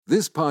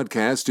This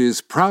podcast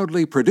is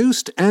proudly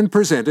produced and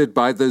presented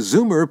by the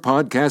Zoomer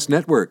Podcast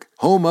Network,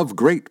 home of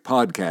great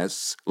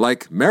podcasts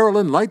like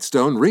Marilyn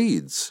Lightstone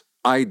Reads,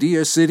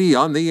 Idea City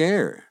on the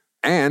Air,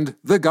 and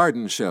The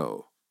Garden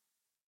Show.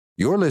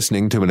 You're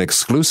listening to an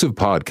exclusive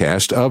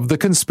podcast of The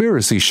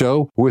Conspiracy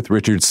Show with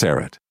Richard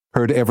Syrett.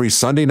 Heard every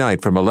Sunday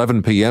night from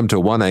 11 p.m. to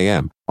 1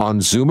 a.m. on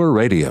Zoomer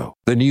Radio,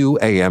 the new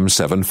AM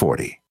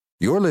 740.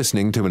 You're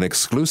listening to an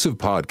exclusive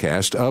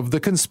podcast of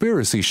The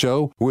Conspiracy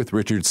Show with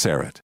Richard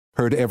Syrett.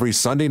 Heard every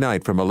Sunday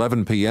night from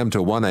 11 p.m.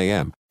 to 1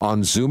 a.m.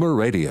 on Zoomer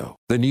Radio,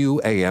 the new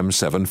AM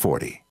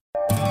 740.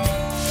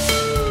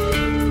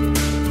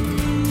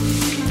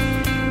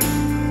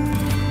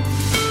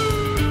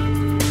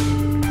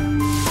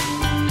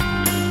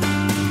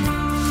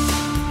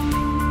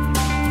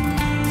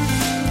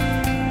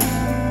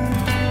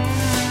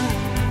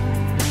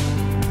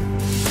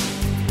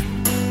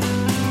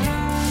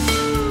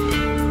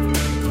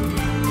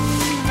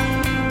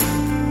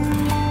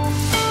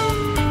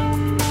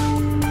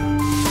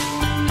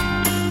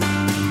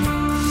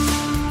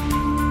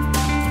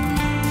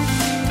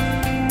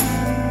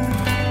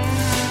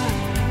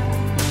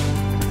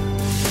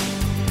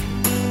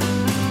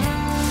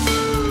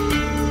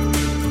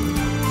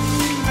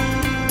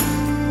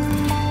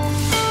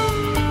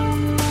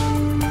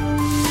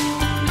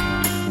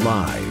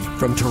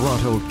 From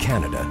Toronto,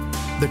 Canada,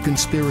 The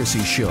Conspiracy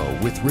Show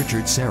with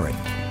Richard Syrett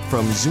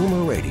from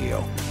Zoomer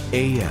Radio,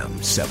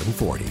 AM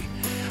 740.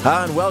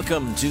 And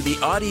welcome to the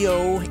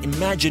Audio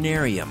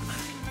Imaginarium.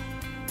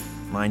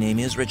 My name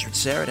is Richard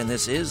Syrett, and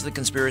this is The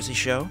Conspiracy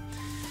Show,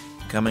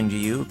 coming to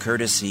you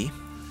courtesy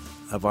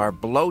of our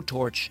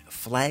blowtorch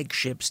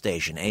flagship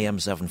station, AM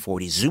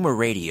 740, Zoomer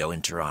Radio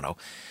in Toronto.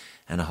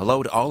 And a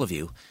hello to all of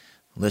you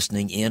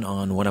listening in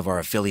on one of our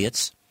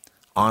affiliates,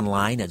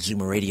 online at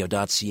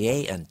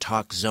zoomerradio.ca and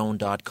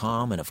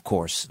talkzone.com, and of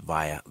course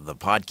via the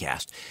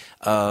podcast.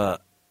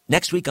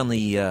 Next week on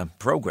the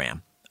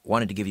program,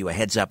 wanted to give you a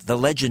heads up, the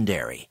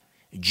legendary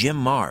Jim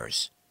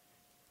Marrs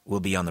will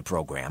be on the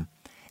program.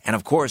 And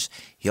of course,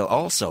 he'll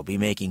also be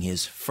making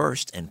his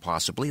first and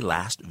possibly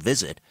last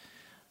visit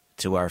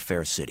to our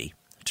fair city,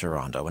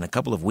 Toronto, in a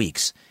couple of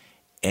weeks.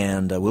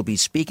 And we'll be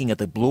speaking at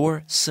the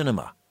Bloor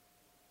Cinema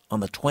on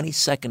the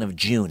 22nd of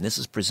June. This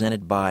is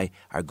presented by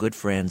our good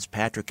friends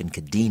Patrick and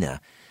Kadena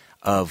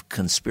of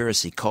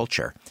Conspiracy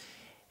Culture,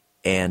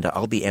 and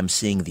I'll be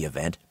emceeing the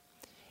event.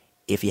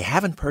 If you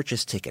haven't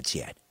purchased tickets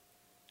yet,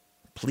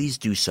 please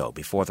do so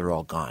before they're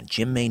all gone.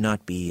 Jim may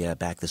not be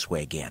back this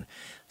way again,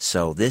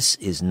 so this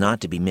is not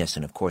to be missed.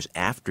 And of course,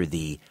 after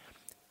the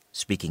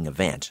speaking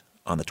event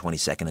on the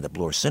 22nd at the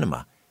Bloor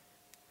Cinema,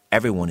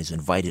 everyone is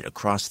invited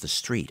across the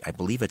street. I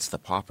believe it's the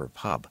Pauper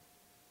Pub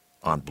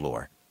on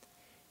Bloor,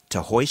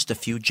 to hoist a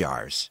few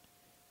jars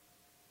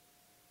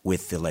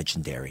with the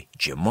legendary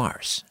Jim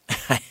Marrs.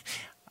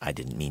 I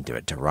didn't mean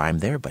to rhyme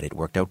there, but it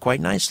worked out quite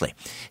nicely.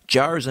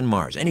 Jars and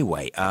Mars.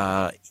 Anyway,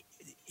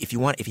 if you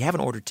haven't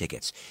ordered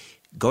tickets,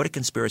 go to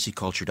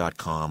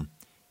conspiracyculture.com,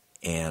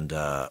 and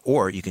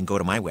or you can go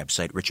to my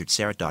website,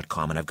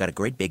 richardsyrett.com, and I've got a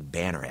great big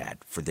banner ad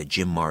for the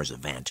Jim Marrs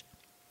event.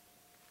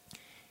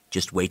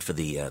 Just wait for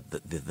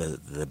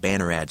the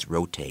banner ads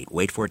rotate.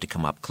 Wait for it to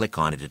come up. Click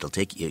on it. It'll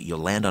take you. You'll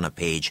land on a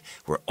page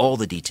where all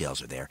the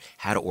details are there.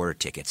 How to order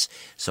tickets.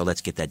 So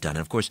let's get that done.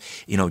 And of course,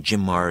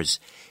 Jim Marrs,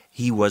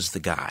 he was the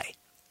guy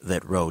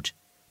that wrote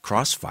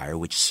Crossfire,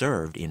 which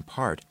served in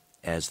part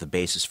as the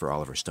basis for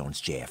Oliver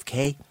Stone's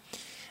JFK.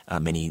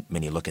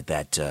 Many look at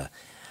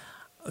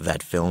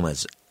that film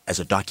as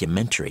a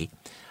documentary.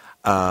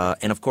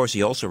 And of course,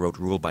 he also wrote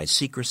Rule by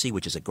Secrecy,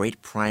 which is a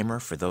great primer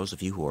for those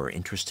of you who are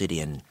interested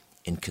in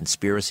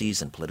conspiracies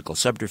and political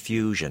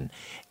subterfuge and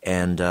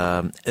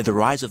the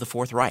rise of the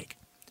Fourth Reich,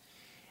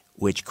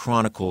 which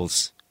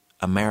chronicles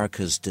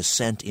America's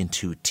descent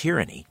into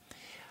tyranny.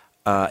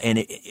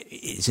 And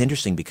it's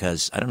interesting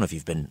because I don't know if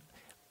you've been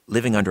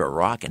living under a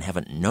rock and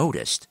haven't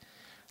noticed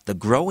the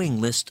growing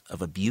list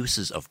of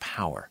abuses of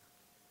power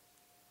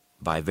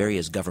by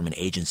various government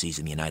agencies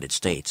in the United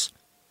States,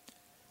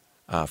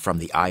 from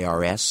the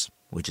IRS,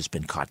 which has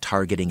been caught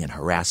targeting and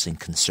harassing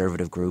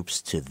conservative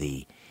groups, to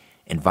the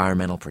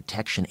Environmental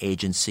Protection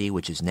Agency,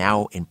 which is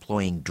now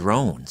employing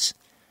drones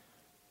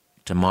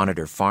to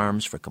monitor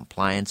farms for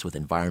compliance with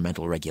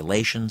environmental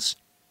regulations.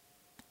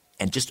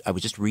 And I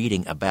was just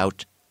reading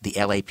about the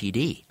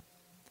LAPD.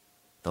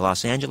 The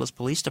Los Angeles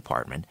Police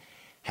Department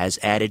has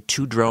added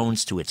 2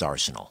 drones to its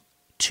arsenal,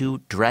 2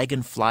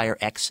 Dragonflyer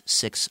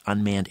X-6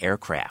 unmanned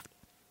aircraft.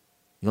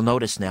 You'll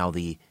notice now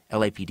the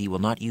LAPD will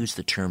not use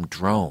the term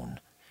drone.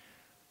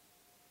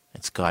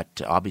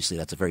 Obviously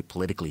that's a very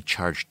politically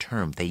charged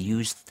term. They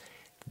use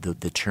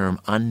the term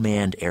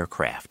unmanned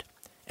aircraft.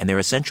 And they're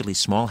essentially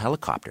small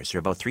helicopters. They're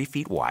about 3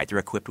 feet wide. They're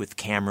equipped with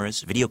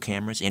cameras, video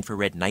cameras,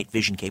 infrared night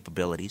vision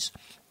capabilities.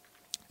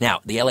 Now,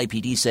 the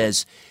LAPD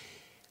says,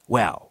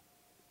 well,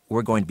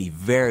 we're going to be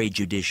very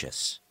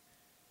judicious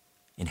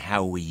in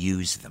how we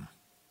use them.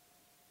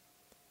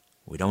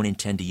 We don't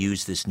intend to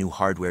use this new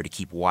hardware to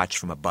keep watch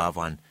from above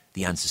on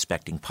the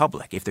unsuspecting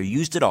public. If they're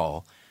used at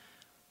all,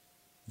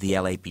 the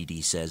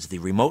LAPD says the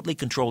remotely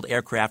controlled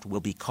aircraft will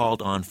be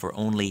called on for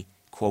only,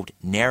 quote,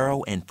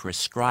 narrow and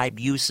prescribed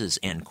uses,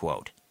 end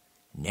quote.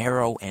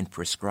 Narrow and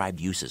prescribed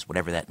uses,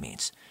 whatever that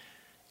means.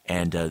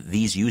 And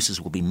these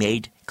uses will be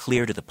made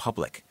clear to the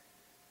public,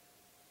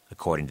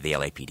 according to the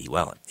LAPD.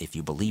 Well, if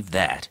you believe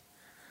that,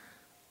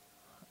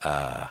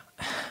 I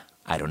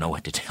don't know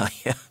what to tell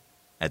you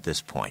at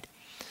this point.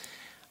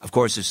 Of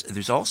course,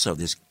 there's also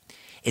this.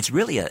 It's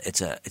really a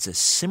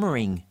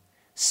simmering,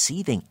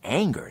 seething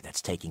anger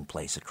that's taking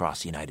place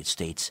across the United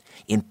States.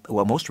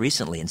 Most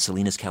recently in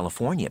Salinas,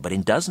 California, but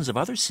in dozens of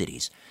other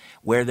cities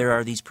where there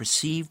are these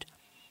perceived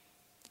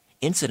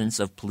incidents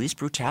of police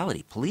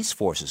brutality, police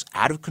forces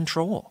out of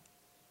control,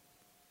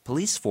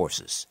 police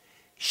forces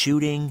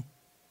shooting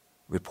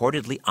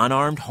reportedly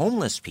unarmed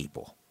homeless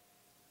people.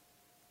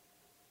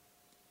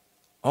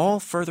 All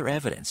further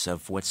evidence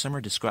of what some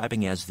are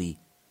describing as the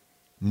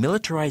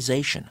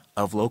militarization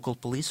of local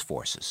police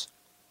forces.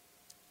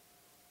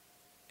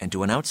 And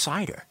to an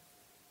outsider,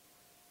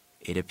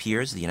 it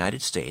appears the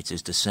United States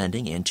is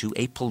descending into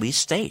a police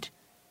state,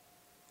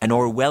 an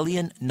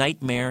Orwellian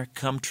nightmare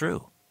come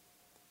true.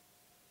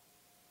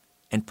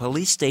 And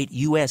Police State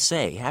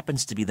USA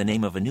happens to be the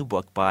name of a new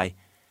book by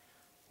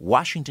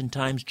Washington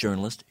Times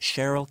journalist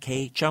Cheryl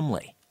K.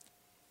 Chumley.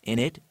 In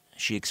it,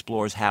 she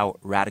explores how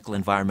radical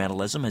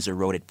environmentalism has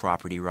eroded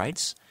property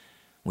rights.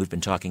 We've been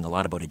talking a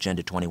lot about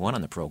Agenda 21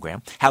 on the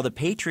program. How the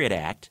Patriot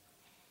Act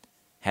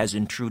has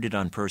intruded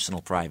on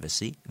personal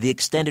privacy. The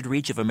extended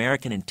reach of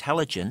American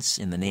intelligence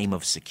in the name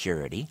of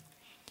security.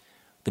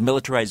 The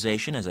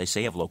militarization, as I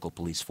say, of local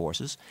police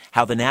forces.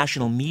 How the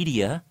national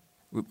media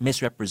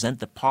misrepresent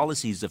the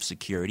policies of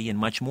security and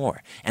much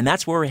more. And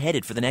that's where we're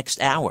headed for the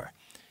next hour.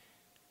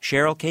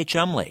 Cheryl K.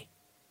 Chumley,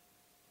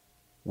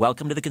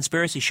 welcome to The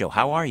Conspiracy Show.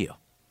 How are you?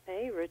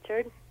 Hey,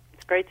 Richard.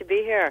 It's great to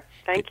be here.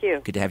 Thank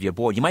you. Good to have you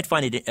aboard. You might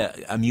find it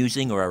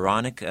amusing or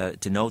ironic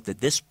to note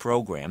that this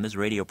program, this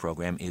radio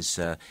program, is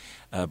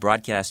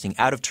broadcasting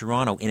out of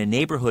Toronto in a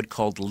neighborhood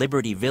called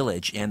Liberty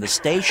Village, and the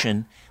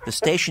station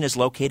is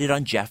located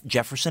on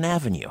Jefferson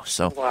Avenue.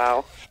 So,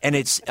 wow. And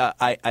it's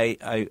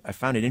I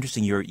found it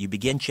interesting. You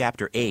begin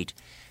Chapter 8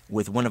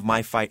 with one of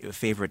my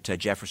favorite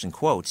Jefferson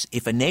quotes: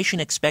 "If a nation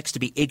expects to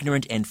be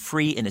ignorant and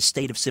free in a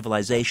state of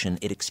civilization,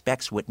 it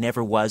expects what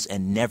never was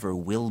and never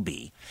will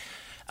be."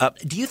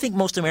 Do you think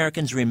most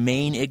Americans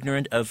remain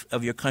ignorant of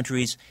your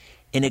country's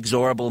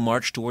inexorable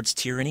march towards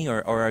tyranny,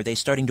 or are they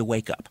starting to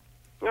wake up?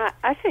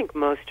 I think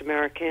most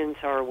Americans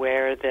are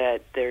aware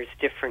that there's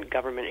different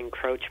government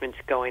encroachments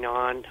going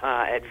on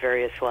at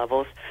various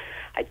levels.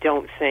 I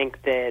don't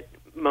think that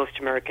most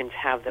Americans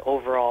have the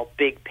overall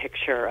big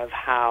picture of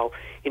how,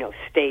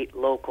 state,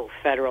 local,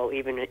 federal,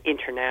 even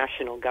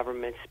international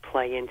governments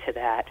play into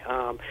that.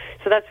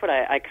 So that's what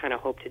I kind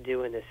of hope to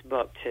do in this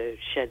book, to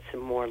shed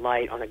some more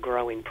light on a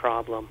growing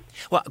problem.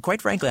 Well,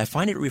 quite frankly, I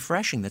find it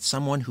refreshing that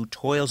someone who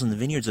toils in the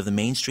vineyards of the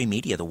mainstream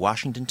media, the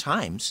Washington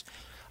Times,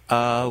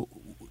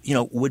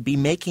 would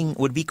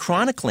be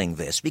chronicling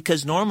this,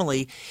 because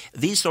normally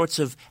these sorts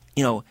of,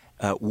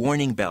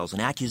 warning bells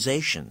and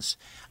accusations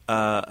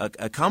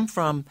come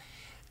from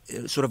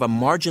sort of a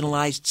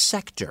marginalized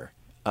sector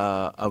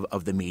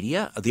of the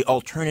media, the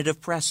alternative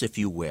press, if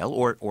you will,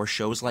 or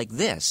shows like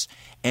this.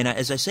 And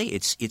as I say,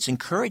 it's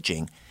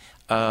encouraging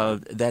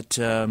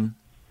that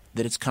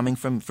it's coming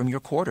from your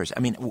quarters.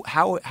 I mean,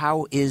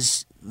 how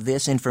is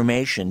this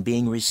information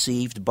being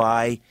received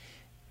by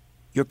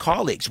your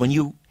colleagues when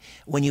you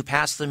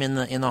pass them in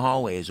the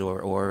hallways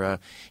or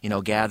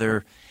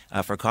gather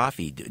for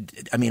coffee?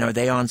 I mean, are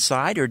they on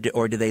side,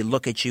 or do they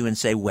look at you and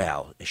say,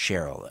 "Well,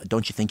 Cheryl,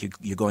 don't you think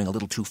you're going a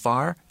little too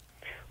far"?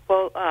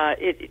 Well,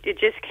 it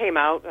just came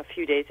out a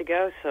few days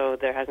ago, so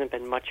there hasn't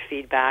been much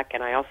feedback.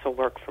 And I also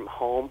work from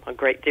home a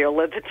great deal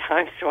of the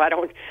time, so I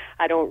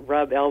don't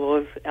rub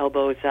elbows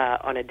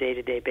on a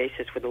day-to-day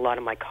basis with a lot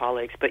of my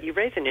colleagues. But you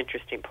raise an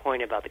interesting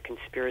point about the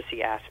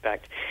conspiracy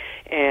aspect.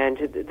 And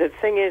the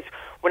thing is,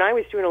 when I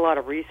was doing a lot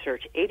of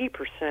research,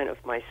 80%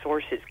 of my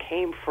sources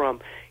came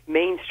from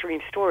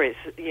mainstream stories.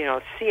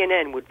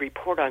 CNN would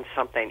report on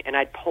something, and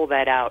I'd pull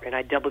that out, and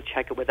I'd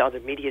double-check it with other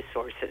media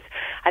sources.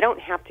 I don't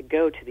have to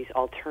go to these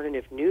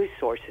alternative news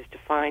sources to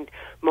find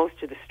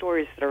most of the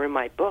stories that are in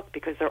my book,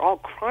 because they're all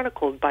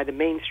chronicled by the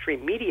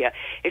mainstream media.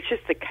 It's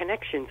just the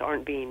connections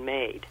aren't being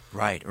made.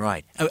 Right.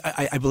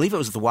 I believe it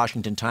was the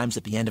Washington Times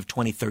at the end of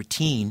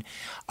 2013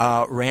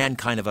 ran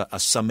kind of a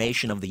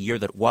summation of the year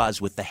that was,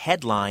 with the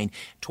headline,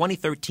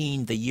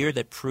 2013, the year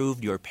that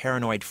proved your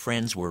paranoid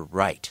friends were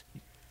right.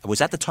 Was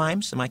that the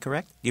Times? Am I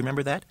correct? Do you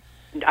remember that?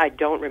 I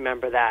don't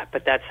remember that,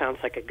 but that sounds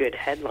like a good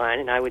headline,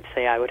 and I would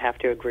say I would have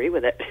to agree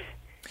with it.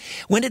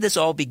 When did this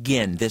all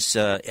begin?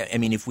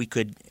 If we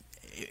could,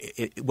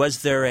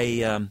 was there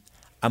a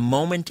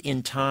moment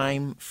in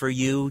time for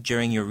you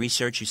during your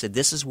research? You said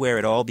this is where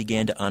it all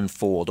began to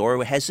unfold,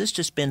 or has this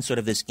just been sort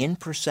of this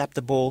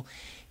imperceptible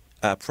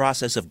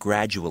process of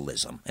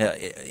gradualism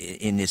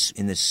in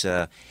this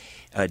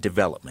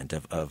development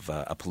of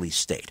a police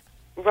state?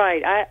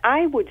 Right.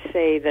 I would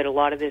say that a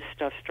lot of this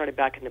stuff started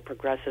back in the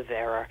progressive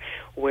era,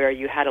 where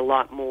you had a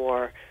lot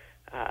more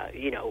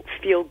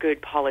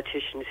feel-good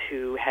politicians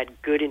who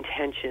had good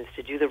intentions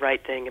to do the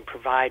right thing and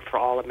provide for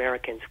all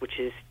Americans, which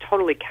is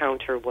totally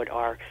counter what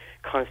our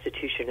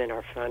Constitution and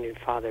our Founding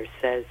Fathers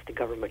says the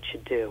government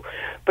should do.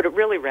 But it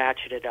really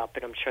ratcheted up,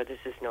 and I'm sure this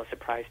is no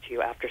surprise to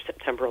you, after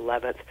September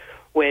 11th,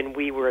 when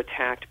we were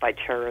attacked by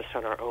terrorists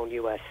on our own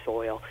U.S.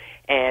 soil.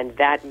 And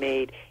that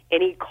made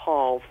any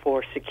call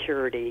for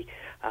security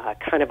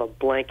kind of a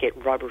blanket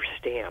rubber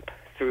stamp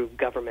through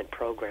government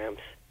programs.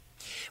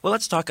 Well,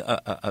 let's talk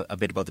a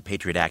bit about the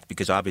Patriot Act,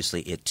 because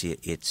obviously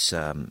it's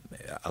a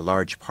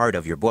large part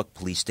of your book,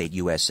 Police State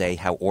USA,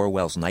 How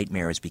Orwell's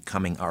Nightmare is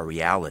Becoming Our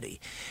Reality.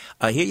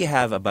 Here you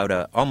have about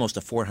almost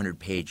a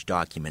 400-page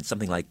document,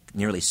 something like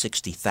nearly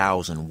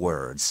 60,000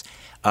 words,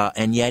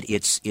 and yet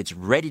it's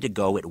ready to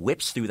go. It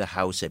whips through the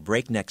House at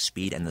breakneck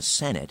speed and the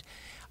Senate,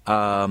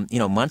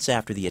 months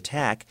after the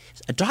attack.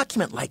 A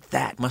document like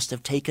that must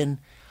have taken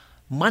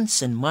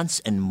months and months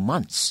and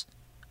months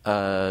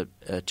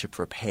to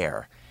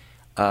prepare.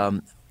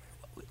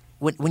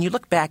 When you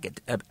look back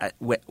at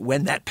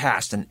when that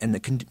passed and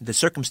the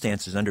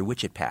circumstances under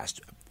which it passed,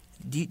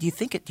 do you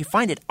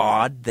find it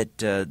odd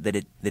that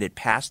it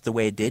passed the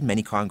way it did?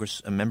 Many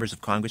members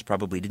of Congress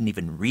probably didn't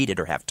even read it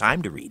or have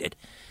time to read it.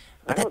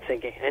 I don't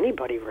think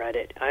anybody read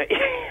it.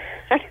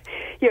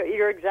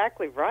 You're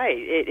exactly right.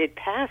 It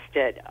passed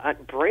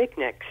at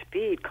breakneck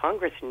speed.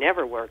 Congress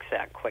never works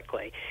that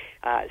quickly,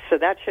 so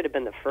that should have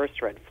been the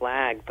first red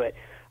flag. But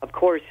of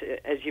course,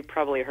 as you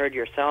probably heard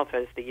yourself,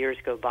 as the years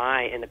go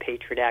by and the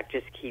Patriot Act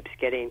just keeps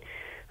getting,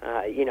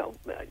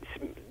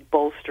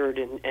 bolstered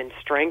and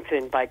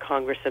strengthened by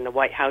Congress and the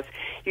White House,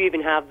 you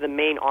even have the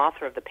main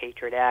author of the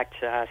Patriot Act,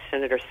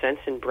 Senator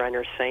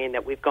Sensenbrenner, saying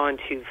that we've gone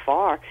too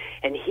far,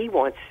 and he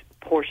wants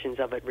portions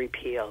of it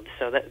repealed.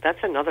 So that's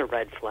another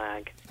red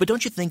flag. But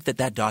don't you think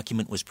that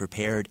document was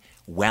prepared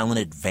well in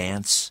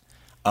advance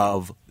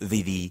of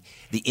the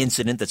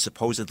incident that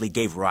supposedly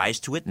gave rise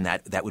to it, and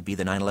that would be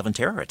the 9/11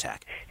 terror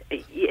attack?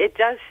 It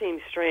does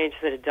seem strange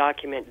that a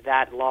document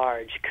that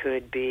large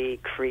could be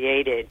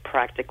created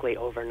practically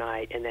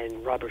overnight and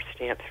then rubber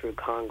stamped through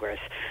Congress.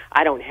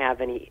 I don't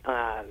have any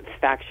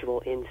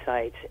factual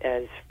insights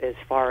as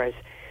far as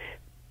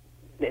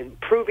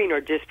proving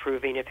or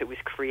disproving if it was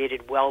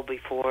created well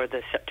before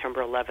the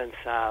September 11th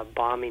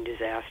bombing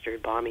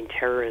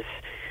terrorist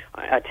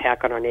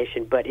attack on our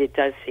nation, but it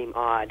does seem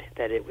odd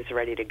that it was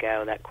ready to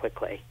go that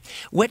quickly.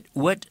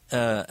 What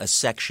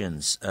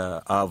sections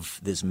of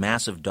this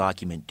massive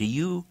document do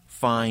you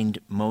find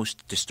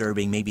most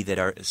disturbing, maybe that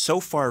are so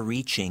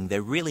far-reaching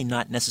they're really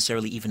not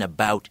necessarily even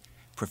about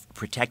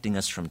protecting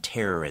us from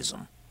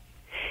terrorism?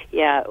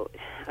 Yeah,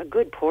 a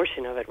good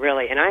portion of it,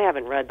 really, and I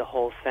haven't read the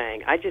whole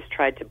thing. I just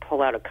tried to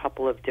pull out a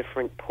couple of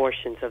different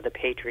portions of the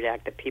Patriot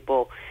Act that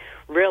people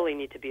really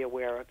need to be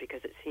aware of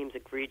because it seems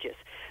egregious.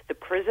 The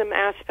PRISM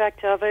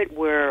aspect of it,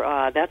 where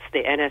that's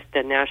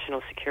the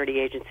National Security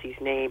Agency's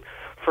name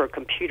for a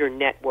computer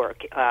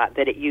network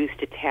that it used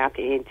to tap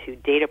into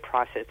data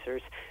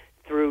processors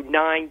through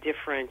 9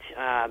 different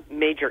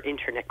major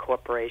internet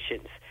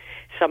corporations.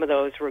 Some of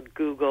those were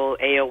Google,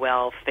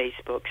 AOL,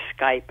 Facebook,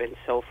 Skype, and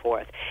so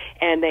forth.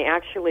 And the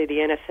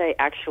NSA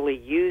actually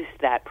used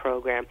that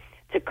program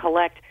to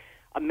collect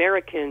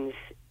Americans,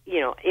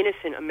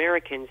 innocent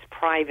Americans'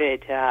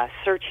 private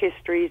search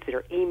histories,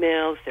 their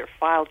emails, their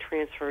file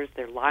transfers,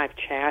 their live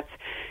chats.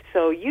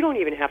 So you don't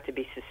even have to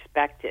be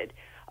suspected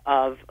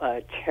of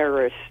a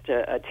terrorist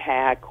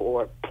attack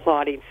or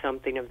plotting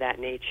something of that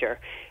nature.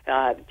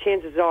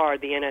 Chances are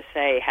the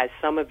NSA has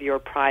some of your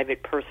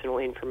private personal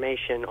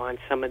information on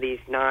some of these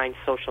 9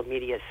 social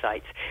media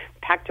sites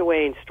packed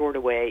away and stored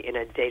away in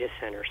a data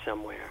center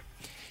somewhere.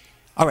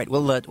 All right,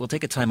 we'll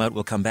take a time out.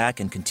 We'll come back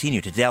and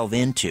continue to delve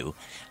into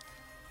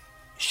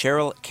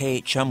Cheryl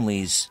K.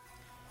 Chumley's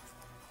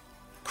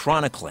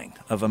chronicling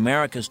of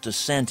America's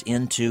descent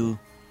into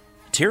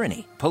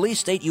tyranny. Police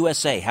State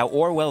USA, How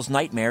Orwell's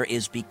Nightmare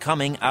is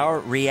Becoming Our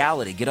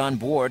Reality. Get on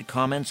board.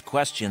 Comments,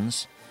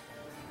 questions.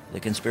 The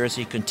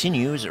conspiracy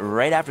continues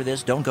right after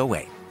this. Don't go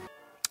away.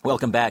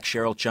 Welcome back.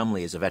 Cheryl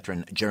Chumley is a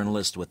veteran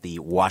journalist with the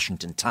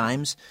Washington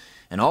Times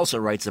and also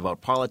writes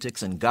about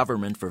politics and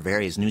government for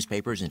various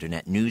newspapers,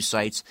 internet news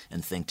sites,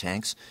 and think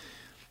tanks.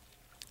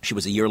 She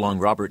was a year-long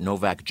Robert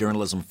Novak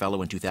Journalism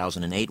Fellow in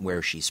 2008,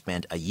 where she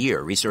spent a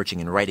year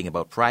researching and writing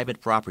about private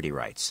property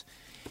rights.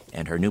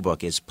 And her new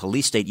book is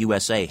Police State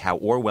USA, How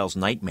Orwell's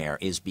Nightmare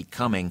is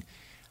Becoming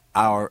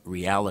Our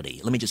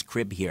Reality. Let me just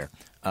crib here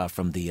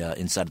from the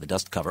inside of the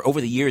dust cover. Over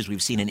the years,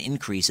 we've seen an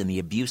increase in the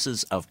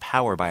abuses of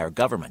power by our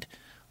government.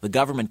 The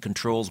government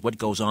controls what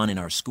goes on in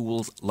our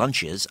schools'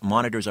 lunches,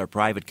 monitors our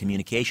private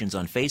communications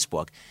on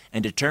Facebook,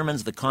 and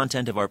determines the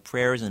content of our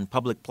prayers in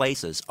public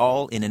places,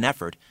 all in an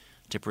effort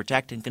to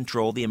protect and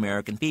control the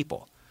American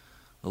people.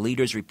 The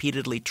leaders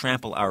repeatedly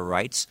trample our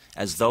rights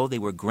as though they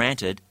were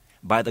granted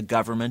by the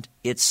government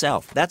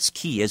itself. That's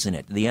key, isn't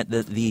it?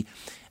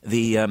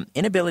 the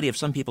inability of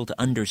some people to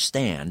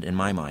understand, in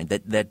my mind,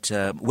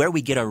 that where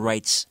we get our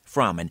rights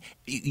from. And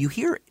you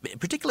hear,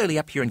 particularly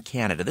up here in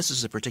Canada, this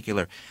is a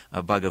particular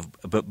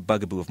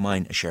bugaboo of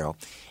mine, Cheryl.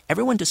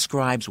 Everyone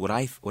describes what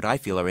I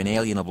feel are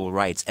inalienable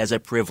rights as a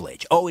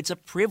privilege. Oh, it's a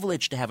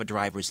privilege to have a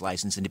driver's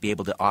license and to be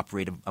able to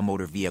operate a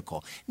motor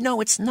vehicle. No,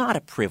 it's not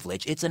a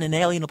privilege. It's an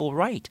inalienable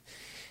right.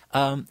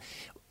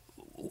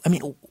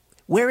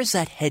 Where is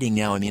that heading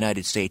now in the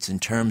United States in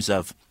terms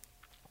of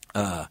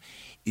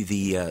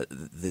the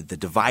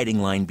dividing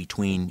line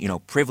between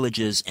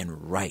privileges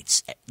and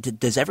rights?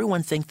 Does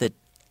everyone think that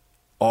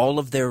all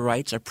of their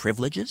rights are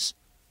privileges?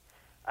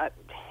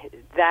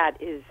 That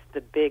is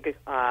the big,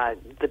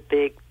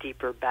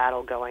 deeper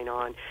battle going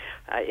on.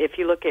 If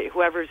you look at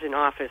whoever's in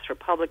office,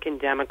 Republican,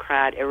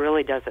 Democrat, it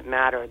really doesn't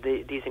matter.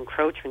 These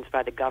encroachments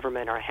by the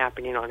government are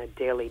happening on a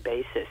daily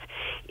basis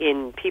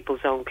in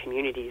people's own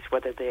communities,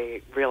 whether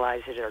they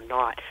realize it or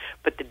not.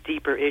 But the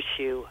deeper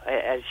issue,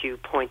 as you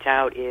point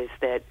out, is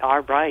that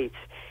our rights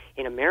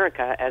in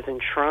America, as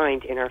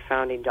enshrined in our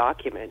founding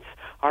documents,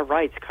 our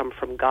rights come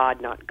from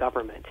God, not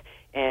government.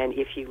 And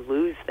if you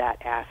lose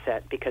that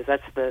asset, because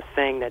that's the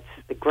thing that's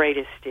the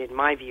greatest, in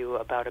my view,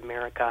 about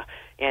America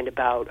and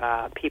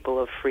about people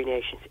of free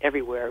nations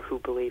everywhere who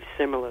believe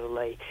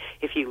similarly,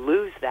 if you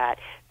lose that,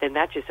 then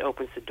that just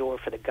opens the door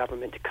for the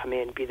government to come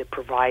in, be the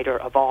provider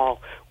of all,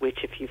 which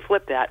if you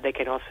flip that, they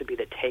can also be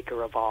the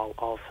taker of all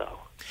also.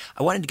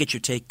 I wanted to get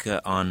your take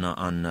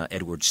on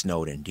Edward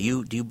Snowden. Do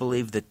you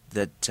believe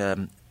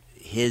that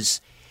his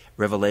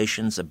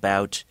revelations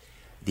about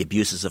the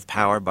abuses of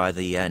power by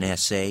the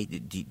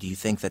NSA, do you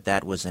think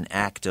that was an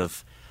act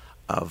of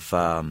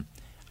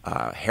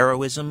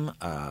heroism,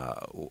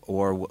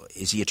 or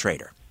is he a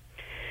traitor?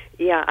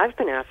 Yeah, I've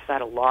been asked that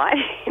a lot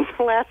in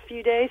the last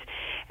few days,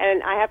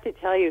 and I have to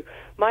tell you,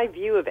 my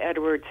view of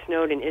Edward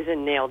Snowden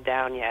isn't nailed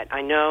down yet.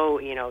 I know,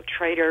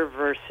 traitor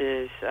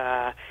versus,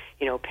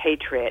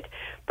 patriot,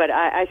 but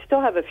I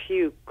still have a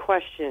few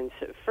questions.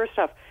 First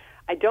off,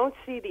 I don't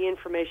see the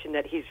information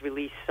that he's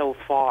released so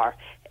far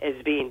as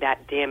being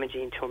that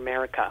damaging to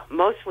America,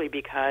 mostly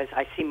because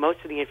I see most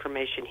of the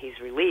information he's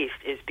released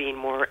is being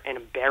more an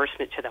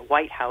embarrassment to the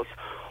White House,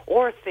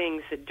 or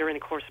things that during the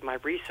course of my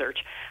research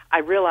I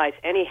realize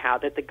anyhow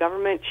that the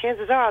government,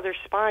 chances are, they're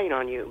spying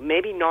on you.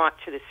 Maybe not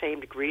to the same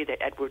degree that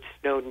Edward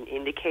Snowden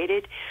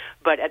indicated,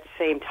 but at the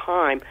same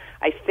time,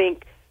 I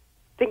think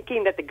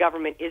thinking that the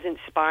government isn't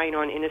spying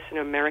on innocent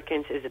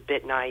Americans is a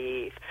bit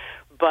naive.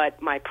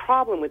 But my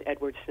problem with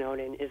Edward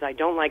Snowden is I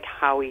don't like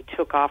how he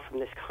took off from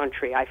this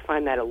country. I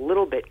find that a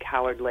little bit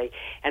cowardly,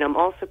 and I'm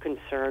also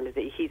concerned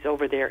that he's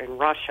over there in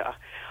Russia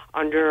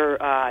under,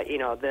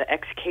 the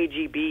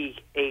ex-KGB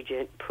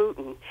agent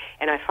Putin,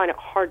 and I find it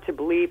hard to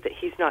believe that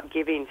he's not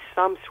giving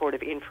some sort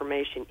of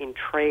information in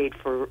trade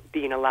for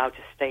being allowed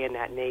to stay in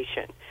that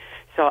nation.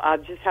 So I'll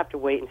just have to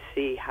wait and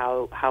see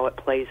how it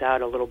plays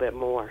out a little bit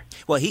more.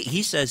 Well,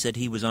 he says that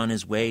he was on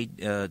his way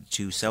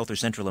to South or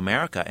Central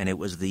America, and it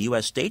was the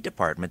U.S. State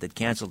Department that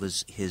canceled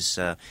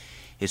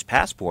his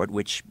passport,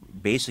 which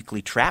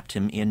basically trapped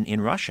him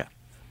in Russia.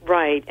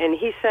 Right, and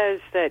he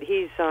says that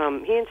he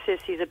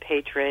insists he's a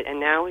patriot, and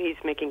now he's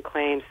making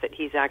claims that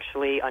he's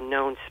actually a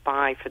known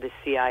spy for the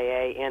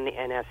CIA and the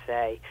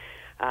NSA.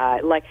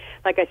 Like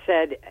I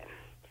said,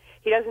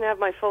 he doesn't have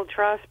my full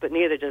trust, but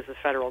neither does the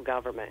federal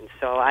government.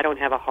 So I don't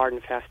have a hard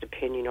and fast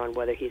opinion on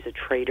whether he's a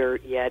traitor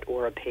yet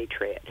or a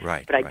patriot.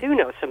 Right. But I do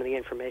know some of the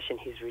information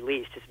he's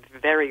released is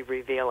very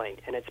revealing,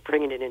 and it's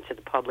bringing it into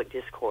the public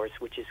discourse,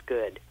 which is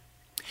good.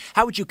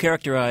 How would you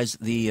characterize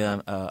the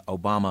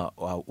Obama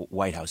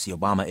White House, the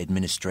Obama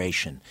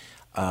administration,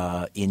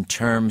 in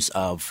terms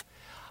of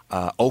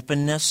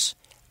openness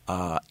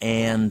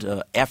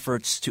and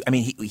efforts to? I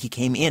mean, he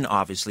came in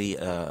obviously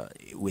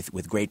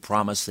with great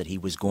promise that he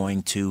was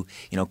going to,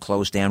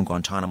 close down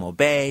Guantanamo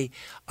Bay.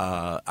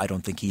 I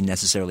don't think he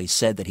necessarily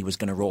said that he was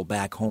going to roll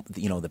back home,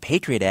 the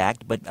Patriot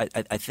Act, but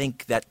I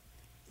think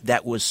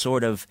that was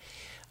sort of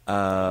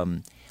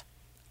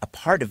a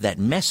part of that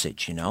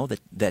message,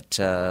 that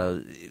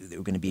there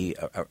were going to be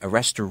a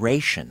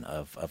restoration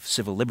of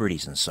civil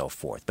liberties and so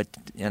forth. But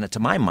to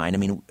my mind, I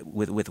mean,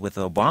 with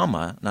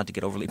Obama, not to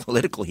get overly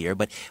political here,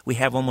 but we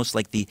have almost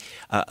like the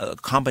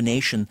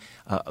combination,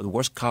 the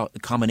worst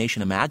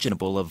combination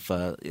imaginable of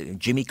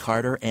Jimmy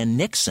Carter and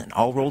Nixon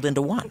all rolled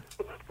into one.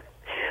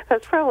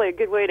 That's probably a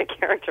good way to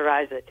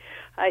characterize it.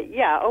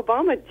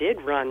 Obama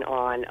did run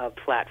on a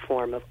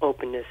platform of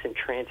openness and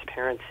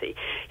transparency.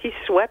 He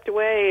swept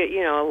away,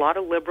 a lot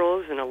of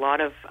liberals and a lot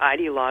of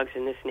ideologues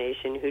in this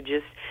nation who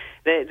just,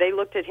 they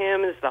looked at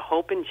him as the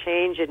hope and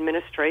change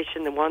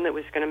administration, the one that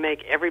was going to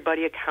make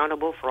everybody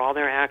accountable for all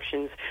their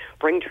actions,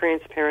 bring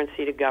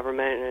transparency to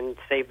government, and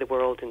save the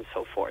world and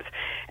so forth.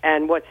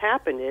 And what's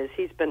happened is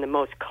he's been the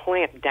most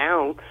clamped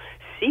down,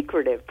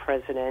 secretive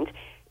president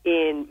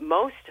in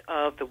most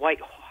of the White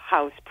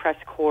House press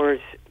corps'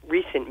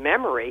 recent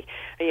memory.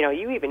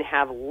 You even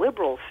have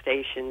liberal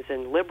stations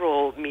and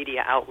liberal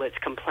media outlets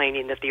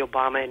complaining that the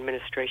Obama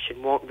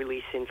administration won't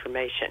release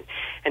information.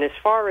 And as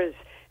far as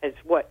as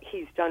what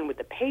he's done with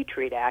the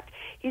Patriot Act.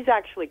 He's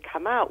actually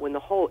come out when the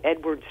whole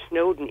Edward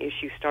Snowden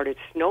issue started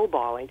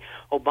snowballing.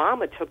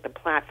 Obama took the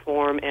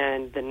platform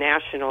and the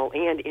national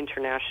and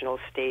international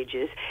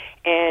stages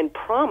and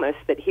promised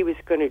that he was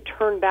going to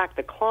turn back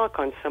the clock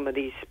on some of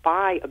these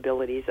spy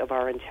abilities of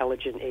our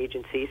intelligence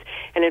agencies,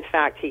 and in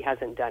fact, he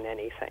hasn't done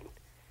anything.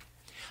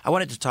 I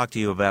wanted to talk to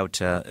you about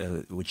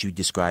what you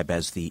describe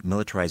as the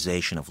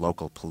militarization of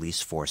local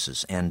police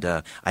forces. And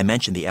I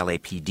mentioned the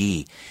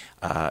LAPD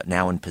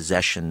now in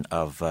possession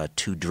of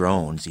 2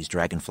 drones, these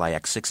Dragonfly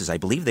X6s. I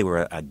believe they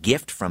were a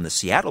gift from the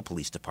Seattle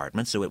Police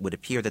Department, so it would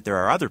appear that there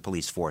are other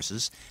police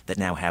forces that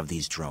now have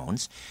these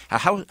drones.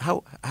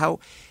 How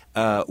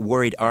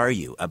worried are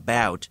you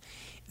about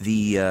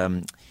the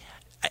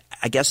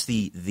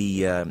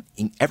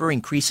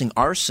ever-increasing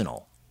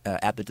arsenal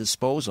at the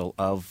disposal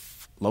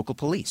of local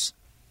police?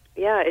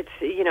 Yeah,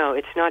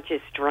 it's not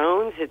just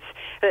drones. It's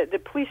the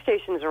police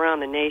stations around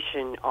the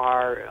nation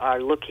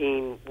are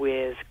looking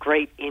with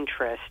great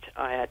interest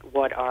at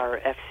what our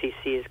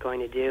FCC is going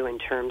to do in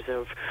terms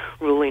of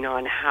ruling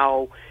on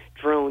how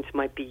drones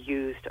might be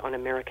used on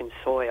American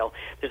soil.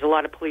 There's a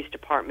lot of police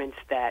departments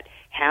that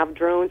have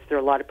drones. There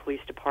are a lot of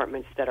police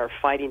departments that are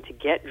fighting to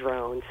get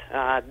drones.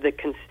 I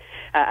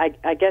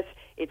guess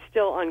it's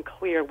still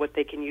unclear what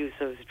they can use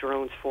those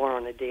drones for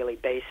on a daily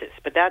basis.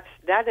 But that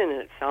in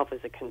itself is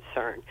a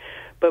concern.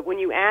 But when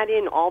you add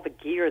in all the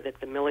gear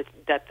that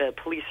the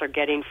police are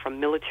getting from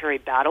military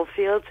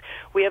battlefields,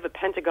 we have a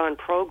Pentagon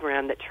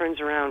program that turns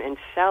around and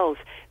sells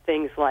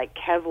things like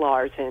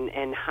Kevlars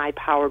and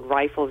high-powered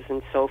rifles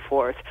and so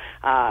forth,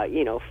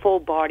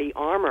 full-body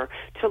armor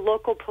to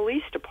local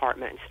police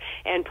departments.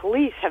 And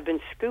police have been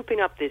scooping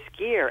up this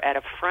gear at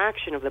a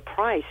fraction of the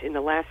price in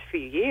the last few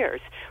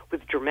years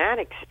with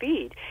dramatic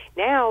speed.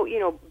 Now,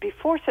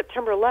 before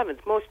September 11th,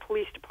 most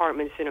police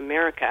departments in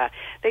America,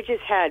 they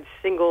just had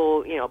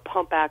single,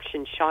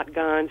 pump-action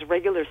shotguns,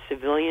 regular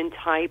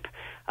civilian-type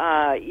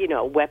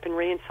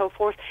weaponry and so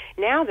forth.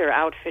 Now they're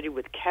outfitted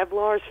with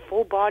Kevlars,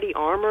 full-body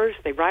armors.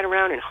 They ride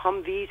around in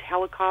Humvees,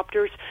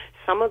 helicopters.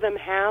 Some of them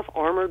have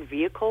armored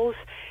vehicles.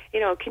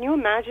 Can you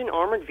imagine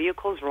armored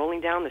vehicles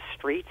rolling down the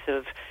streets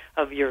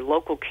of your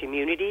local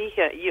community?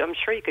 I'm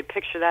sure you could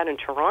picture that in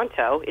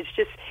Toronto. It's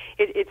just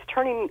it's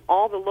turning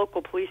all the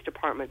local police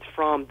departments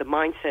from the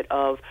mindset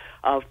of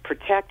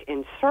protect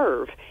and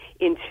serve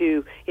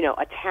into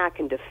attack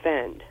and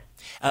defend.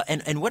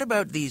 And what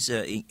about these,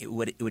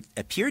 what would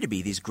appear to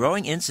be these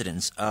growing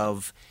incidents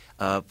of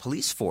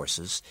police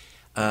forces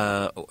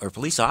or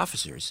police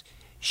officers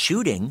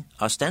shooting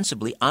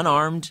ostensibly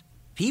unarmed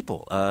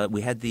people?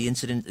 We had the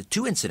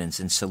 2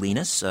 incidents in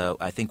Salinas,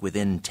 I think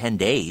within 10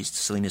 days,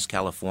 Salinas,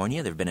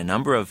 California. There have been a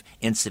number of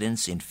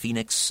incidents in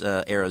Phoenix,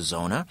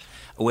 Arizona,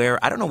 where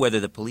I don't know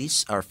whether the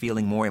police are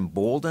feeling more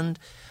emboldened,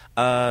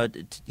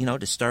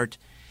 to start,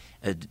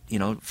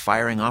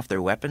 firing off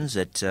their weapons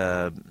at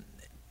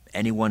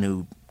anyone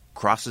who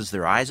crosses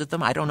their eyes at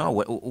them. I don't know.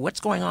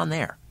 What's going on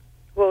there?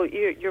 Well,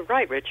 you're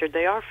right, Richard.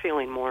 They are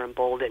feeling more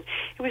emboldened.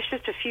 It was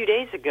just a few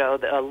days ago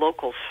that a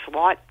local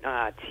SWAT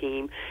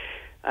team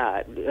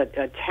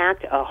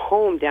attacked a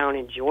home down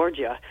in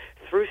Georgia,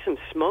 threw some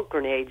smoke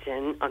grenades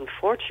in.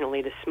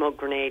 Unfortunately, the smoke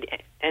grenade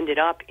ended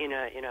up in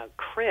a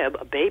crib,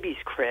 a baby's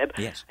crib.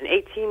 Yes. An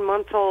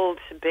 18-month-old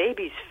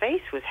baby's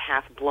face was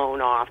half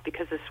blown off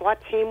because the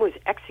SWAT team was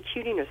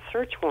executing a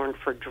search warrant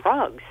for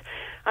drugs.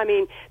 I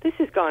mean, this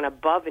has gone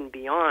above and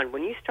beyond.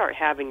 When you start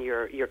having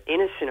your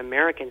innocent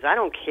Americans, I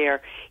don't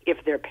care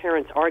if their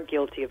parents are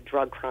guilty of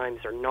drug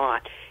crimes or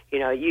not.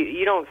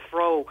 You don't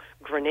throw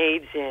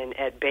grenades in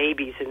at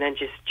babies and then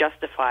just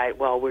justify it,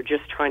 well, we're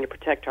just trying to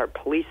protect our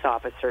police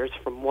officers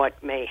from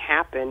what may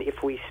happen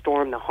if we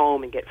storm the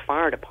home and get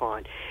fired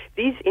upon.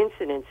 These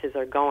incidences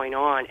are going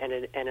on at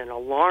an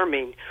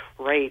alarming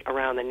rate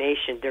around the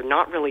nation. They're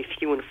not really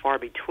few and far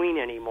between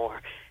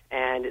anymore.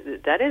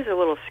 And that is a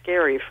little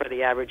scary for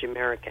the average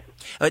American.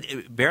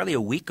 Barely a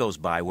week goes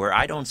by where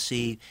I don't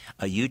see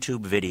a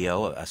YouTube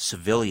video, a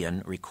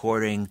civilian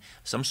recording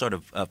some sort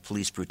of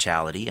police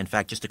brutality. In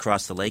fact, just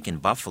across the lake in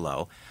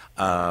Buffalo,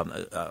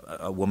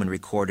 a woman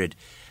recorded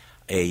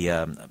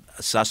a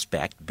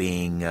suspect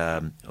being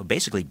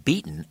basically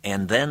beaten,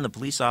 and then the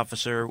police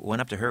officer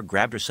went up to her,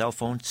 grabbed her cell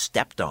phone,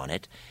 stepped on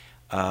it,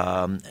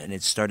 and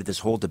it started this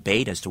whole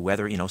debate as to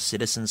whether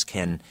citizens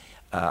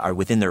are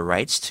within their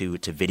rights to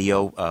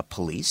video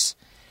police.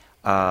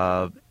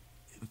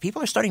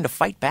 People are starting to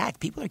fight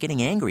back. People are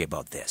getting angry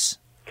about this.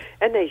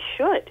 And they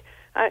should.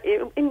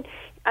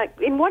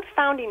 In what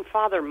founding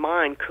father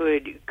mind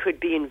could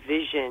be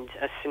envisioned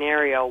a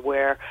scenario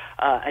where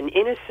an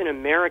innocent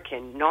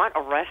American, not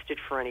arrested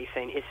for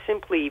anything, is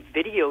simply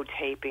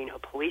videotaping a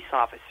police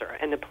officer,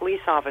 and the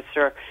police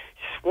officer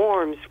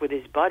swarms with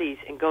his buddies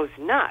and goes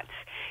nuts?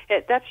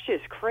 That's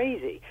just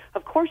crazy.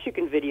 Of course you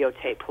can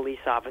videotape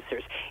police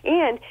officers.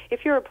 And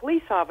if you're a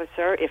police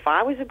officer, if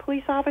I was a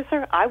police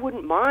officer, I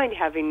wouldn't mind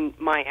having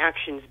my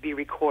actions be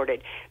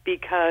recorded,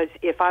 because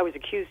if I was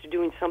accused of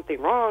doing something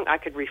wrong, I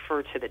could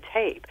refer to the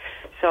tape.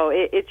 So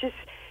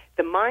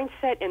the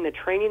mindset and the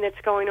training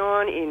that's going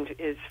on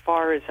as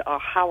far as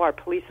how our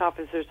police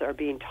officers are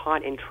being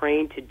taught and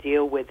trained to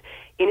deal with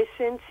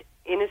innocent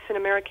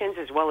Americans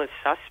as well as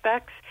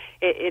suspects,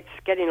 it's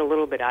getting a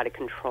little bit out of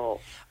control.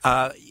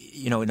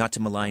 Not to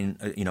malign,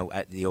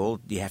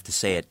 you have to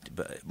say it,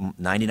 but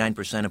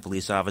 99% of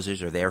police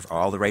officers are there for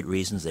all the right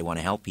reasons. They want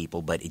to help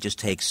people, but it just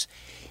takes,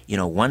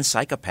 one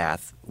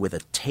psychopath with a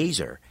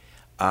taser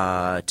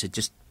to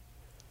just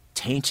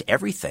taint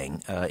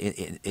everything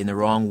in the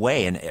wrong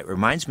way. And it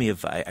reminds me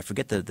of, I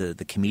forget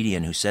the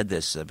comedian who said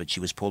this, but she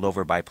was pulled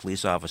over by a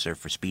police officer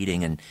for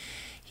speeding, and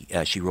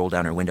she rolled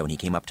down her window, and he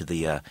came up to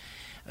the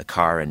a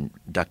car and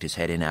ducked his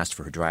head in, asked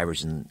for her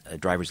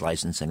driver's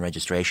license and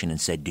registration,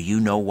 and said, "Do you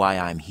know why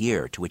I'm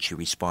here?" To which she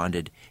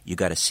responded, "You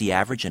got a C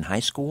average in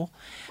high school."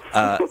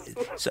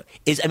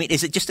 Is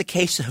it just a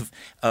case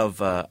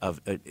of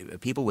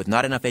people with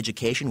not enough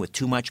education, with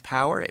too much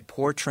power,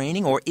 poor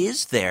training, or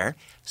is there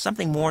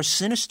something more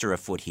sinister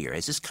afoot here?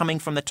 Is this coming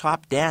from the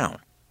top down?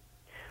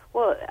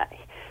 Well,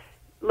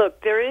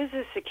 look, there is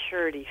a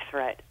security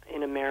threat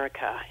in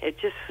America. It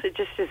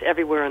just is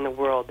everywhere in the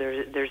world.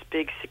 There's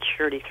big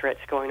security threats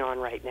going on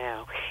right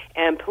now.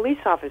 And police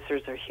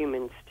officers are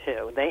humans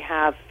too. They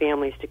have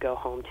families to go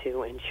home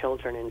to and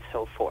children and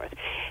so forth.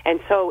 And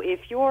so if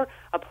you're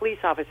a police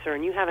officer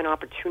and you have an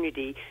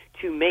opportunity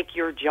to make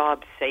your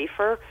job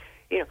safer,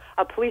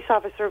 a police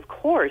officer, of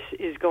course,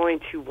 is going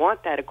to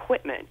want that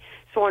equipment.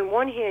 So on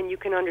one hand, you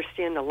can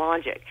understand the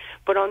logic.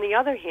 But on the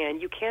other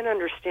hand, you can't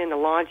understand the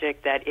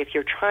logic that if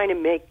you're trying to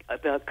make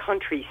the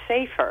country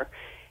safer,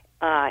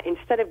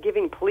 instead of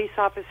giving police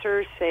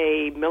officers,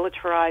 say,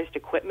 militarized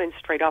equipment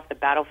straight off the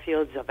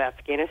battlefields of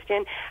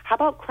Afghanistan, how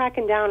about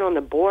cracking down on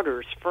the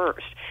borders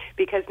first?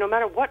 Because no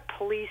matter what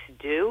police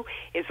do,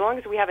 as long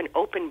as we have an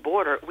open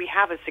border, we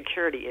have a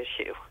security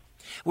issue.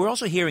 We're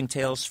also hearing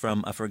tales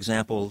from, for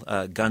example,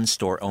 gun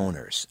store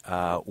owners,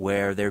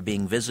 where they're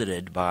being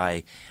visited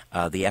by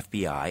the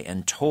FBI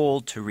and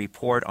told to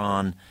report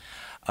on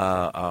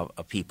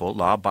people,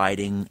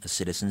 law-abiding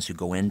citizens who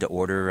go in to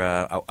order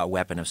a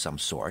weapon of some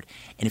sort,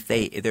 and if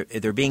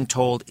they're being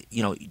told,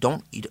 you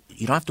don't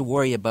have to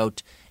worry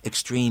about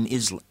extreme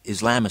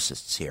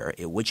Islamicists here.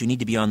 What you need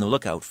to be on the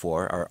lookout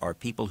for are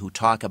people who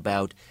talk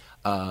about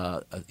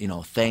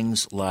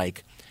things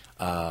like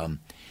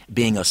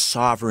being a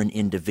sovereign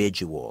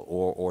individual,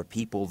 or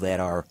people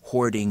that are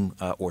hoarding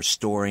or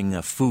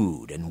storing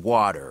food and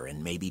water,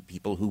 and maybe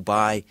people who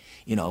buy,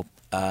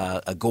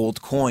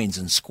 gold coins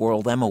and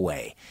squirrel them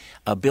away.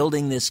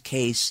 Building this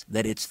case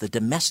that it's the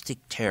domestic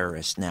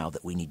terrorists now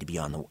that we need to be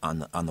on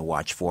the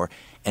watch for,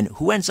 and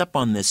who ends up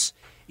on this,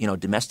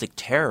 domestic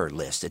terror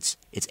list?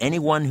 It's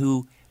anyone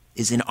who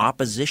is in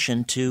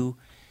opposition to,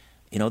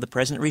 the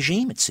present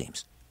regime. It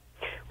seems.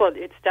 Well,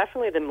 it's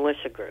definitely the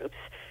militia groups.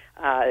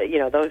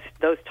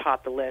 Those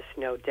top the list,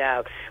 no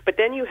doubt. But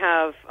then you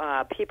have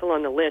people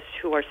on the list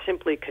who are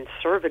simply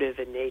conservative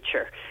in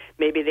nature.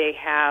 Maybe they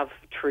have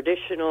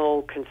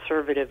traditional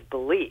conservative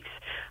beliefs.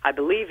 I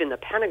believe in the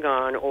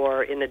Pentagon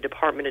or in the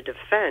Department of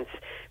Defense,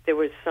 there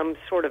was some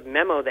sort of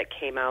memo that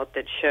came out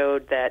that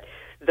showed that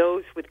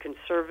those with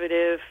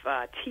conservative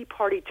Tea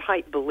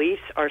Party-type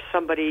beliefs are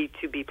somebody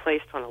to be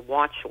placed on a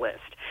watch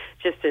list,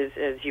 just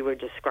as you were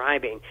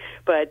describing.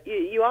 But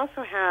you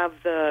also have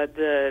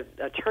the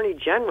Attorney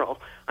General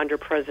under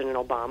President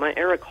Obama,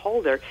 Eric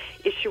Holder,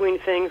 issuing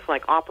things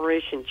like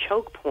Operation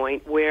Choke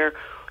Point, where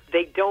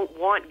they don't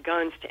want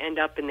guns to end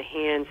up in the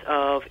hands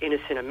of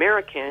innocent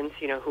Americans,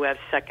 who have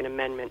Second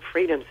Amendment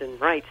freedoms and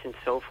rights and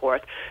so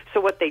forth.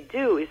 So what they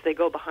do is they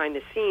go behind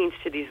the scenes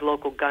to these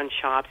local gun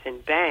shops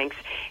and banks,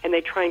 and they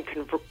try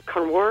and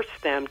coerce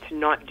them to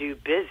not do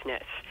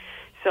business.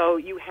 So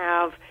you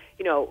have,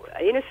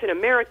 innocent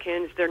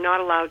Americans, they're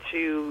not allowed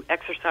to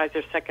exercise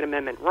their Second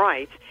Amendment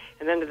rights.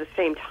 And then at the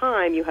same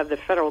time, you have the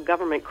federal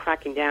government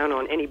cracking down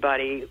on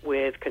anybody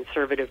with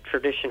conservative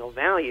traditional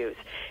values.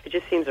 It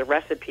just seems a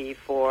recipe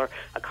for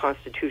a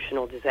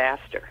constitutional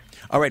disaster.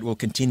 All right, we'll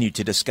continue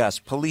to discuss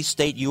Police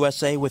State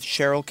USA with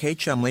Cheryl K.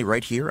 Chumley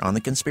right here on The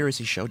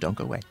Conspiracy Show. Don't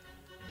go away.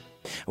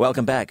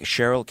 Welcome back.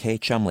 Cheryl K.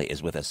 Chumley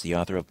is with us, the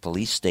author of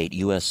Police State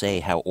USA,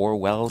 How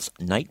Orwell's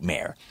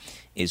Nightmare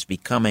is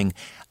Becoming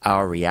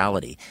Our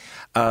Reality.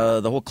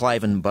 The whole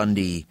Clive and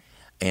Bundy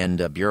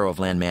and Bureau of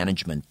Land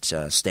Management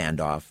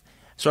standoff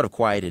sort of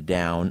quieted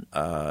down,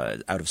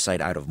 out of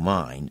sight, out of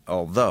mind,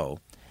 although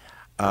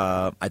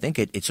I think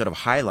it sort of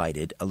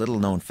highlighted a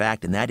little-known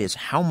fact, and that is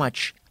how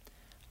much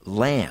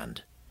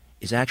land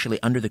is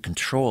actually under the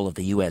control of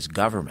the U.S.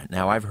 government.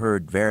 Now, I've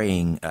heard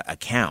varying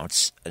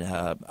accounts.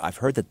 I've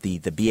heard that the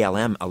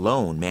BLM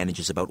alone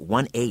manages about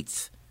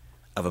 1/8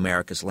 of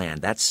America's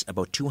land. That's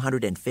about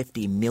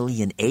 250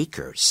 million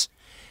acres.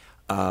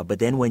 But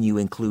then when you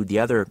include the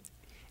other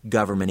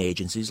government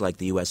agencies like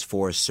the U.S.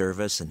 Forest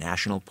Service and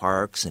national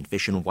parks and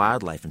Fish and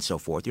Wildlife and so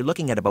forth, you're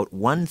looking at about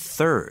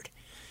 1/3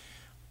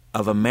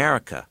 of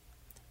America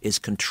is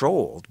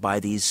controlled by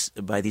these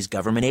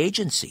government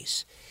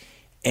agencies.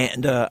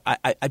 And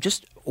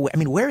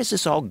where is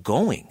this all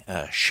going,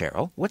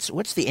 Cheryl?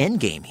 What's the end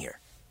game here?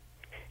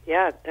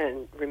 Yeah,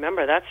 and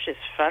remember, that's just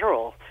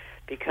federal,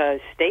 because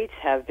states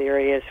have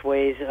various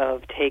ways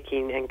of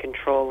taking and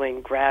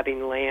controlling,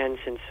 grabbing lands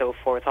and so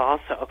forth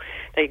also.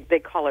 They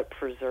call it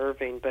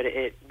preserving, but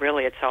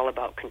it's all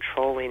about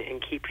controlling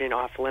and keeping it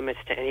off limits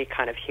to any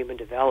kind of human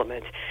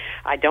development.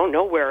 I don't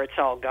know where it's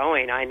all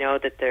going. I know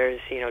that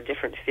there's,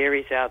 different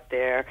theories out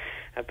there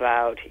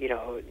about,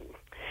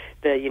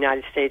 the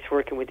United States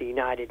working with the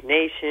United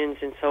Nations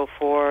and so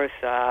forth.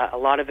 A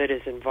lot of it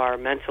is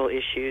environmental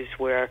issues,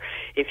 where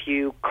if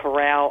you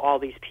corral all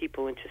these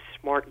people into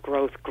smart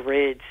growth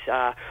grids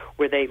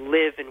where they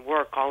live and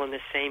work all in the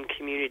same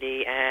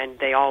community and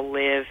they all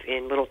live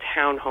in little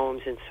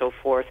townhomes and so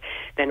forth,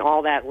 then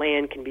all that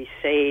land can be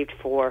saved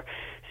for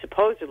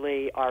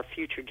supposedly our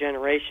future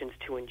generations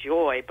to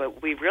enjoy,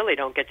 but we really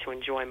don't get to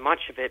enjoy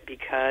much of it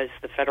because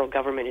the federal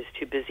government is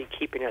too busy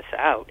keeping us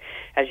out,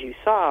 as you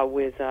saw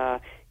with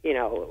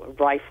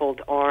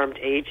rifled, armed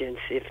agents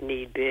if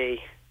need be.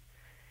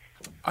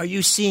 Are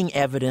you seeing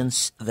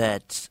evidence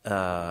that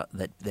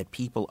that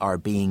people are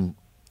being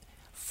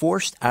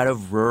forced out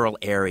of rural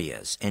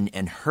areas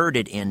and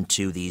herded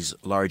into these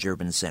large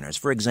urban centers?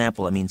 For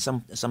example, I mean,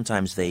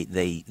 sometimes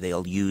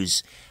they'll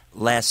use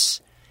less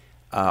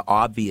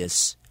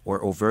obvious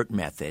or overt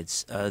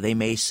methods. They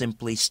may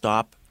simply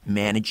stop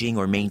managing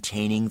or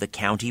maintaining the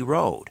county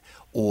road,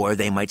 or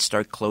they might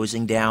start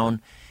closing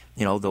down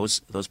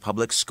those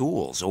public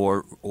schools,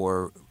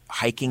 or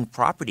hiking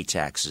property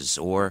taxes,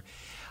 or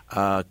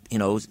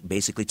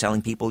basically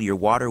telling people your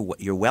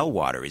well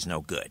water is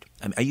no good.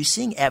 Are you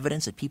seeing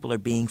evidence that people are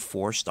being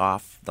forced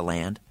off the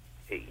land?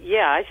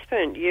 Yeah, I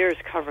spent years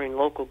covering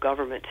local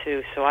government,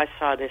 too, so I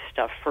saw this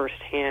stuff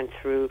firsthand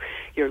through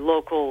your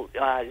local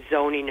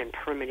zoning and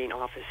permitting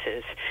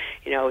offices.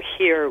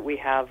 Here we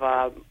have,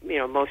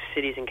 most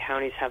cities and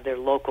counties have their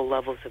local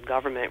levels of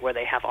government where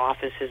they have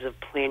offices of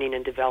planning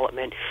and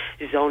development,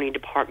 zoning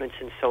departments,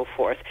 and so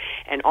forth.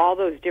 And all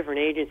those different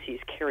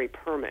agencies carry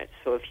permits.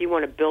 So if you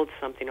want to build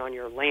something on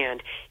your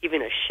land,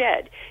 even a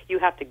shed, you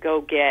have to go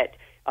get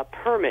a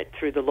permit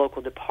through the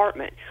local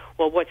department.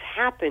 Well, what's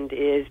happened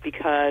is,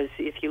 because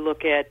if you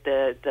look at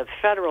the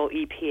federal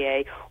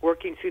EPA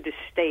working through the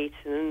states,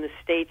 and then the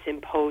states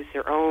impose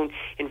their own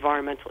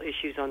environmental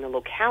issues on the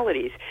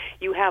localities,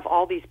 you have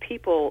all these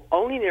people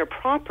owning their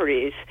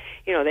properties.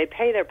 They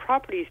pay their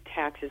properties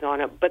taxes on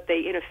it, but they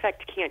in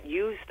effect can't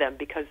use them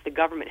because the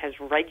government has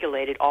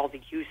regulated all the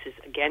uses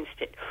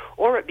against it.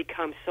 Or it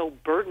becomes so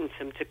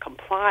burdensome to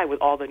comply with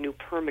all the new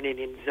permitting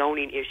and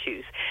zoning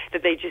issues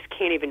that they just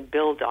can't even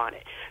build on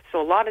it.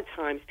 So a lot of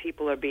times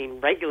people are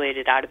being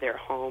regulated out of their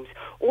homes,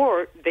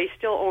 or they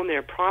still own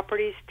their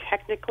properties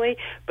technically,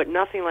 but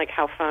nothing like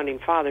how Founding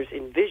Fathers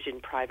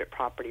envisioned private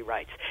property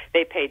rights.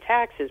 They pay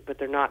taxes, but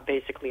they're not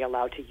basically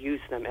allowed to use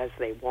them as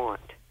they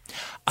want.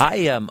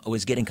 I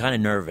was getting kind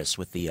of nervous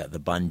with the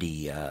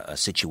Bundy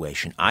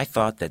situation. I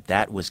thought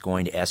that was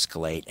going to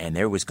escalate, and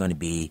there was going to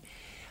be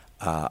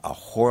a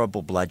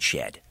horrible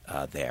bloodshed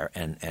there,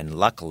 and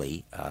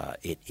luckily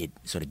it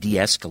sort of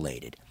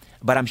de-escalated.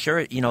 But I'm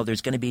sure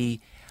there's going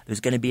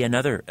to be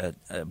another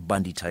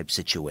Bundy type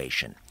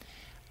situation.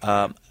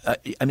 Do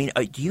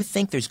you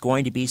think there's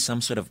going to be some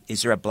sort of,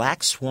 is there a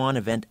black swan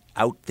event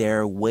out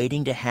there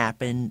waiting to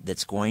happen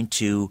that's going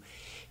to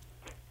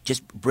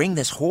just bring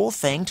this whole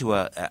thing to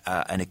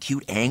an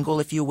acute angle,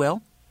 if you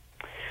will?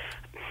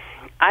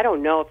 I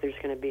don't know if there's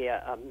going to be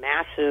a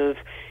massive,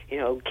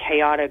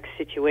 chaotic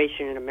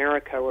situation in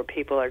America where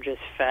people are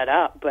just fed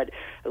up. But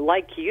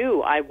like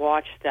you, I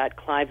watched that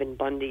Clive and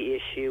Bundy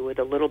issue with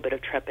a little bit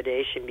of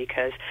trepidation,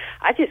 because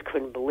I just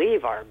couldn't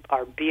believe our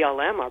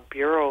BLM, our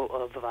Bureau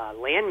of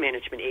Land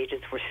Management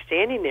agents, were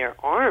standing there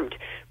armed,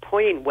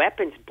 pointing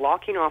weapons,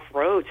 blocking off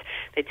roads.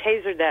 They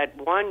tasered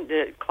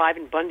Clive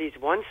and Bundy's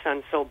one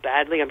son so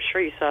badly. I'm sure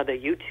you saw the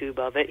YouTube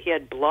of it. He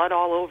had blood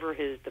all over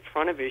the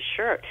front of his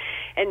shirt.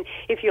 And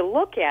if you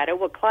look at it,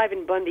 what Clive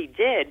and Bundy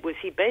did was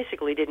he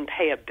basically didn't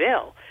pay a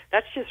bill.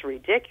 That's just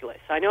ridiculous.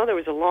 I know there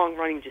was a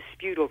long-running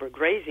dispute over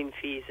grazing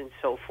fees and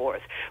so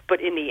forth, but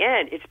in the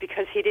end, it's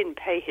because he didn't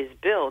pay his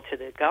bill to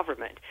the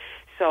government.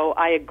 So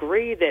I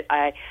agree that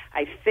I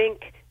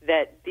think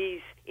that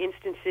these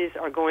instances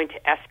are going to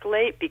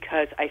escalate,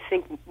 because I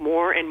think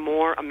more and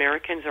more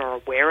Americans are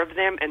aware of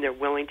them and they're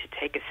willing to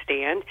take a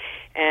stand.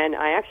 And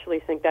I actually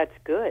think that's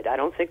good. I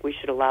don't think we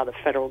should allow the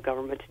federal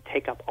government to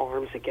take up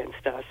arms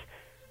against us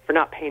for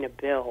not paying a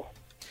bill.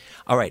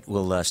 All right,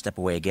 we'll step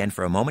away again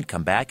for a moment,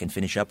 come back and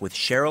finish up with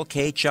Cheryl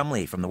K.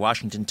 Chumley from the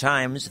Washington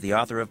Times, the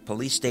author of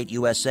Police State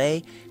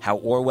USA, How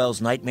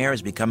Orwell's Nightmare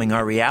is Becoming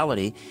Our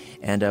Reality.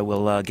 And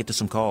we'll get to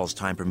some calls,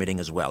 time permitting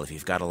as well. If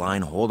you've got a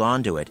line, hold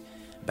on to it.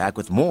 Back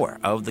with more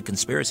of The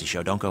Conspiracy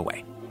Show. Don't go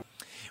away.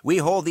 We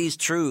hold these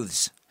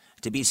truths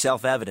to be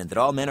self-evident, that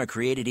all men are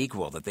created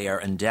equal, that they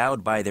are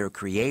endowed by their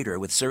Creator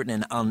with certain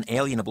and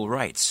unalienable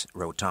rights,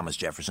 wrote Thomas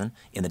Jefferson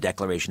in the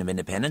Declaration of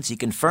Independence. He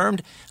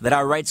confirmed that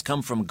our rights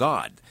come from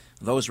God.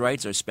 Those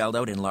rights are spelled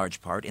out in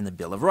large part in the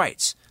Bill of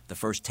Rights, the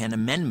first 10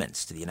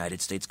 amendments to the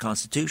United States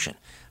Constitution.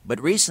 But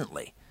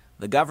recently,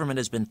 the government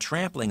has been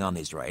trampling on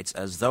these rights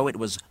as though it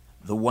was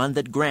the one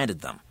that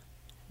granted them.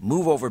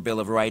 move-over Bill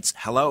of Rights.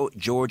 Hello,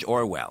 George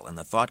Orwell, and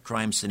the thought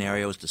crime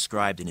scenarios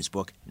described in his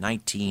book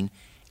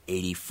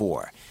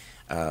 1984.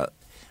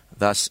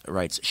 Thus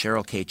writes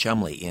Cheryl K.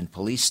 Chumley in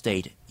Police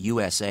State,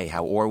 USA,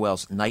 how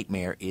Orwell's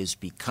nightmare is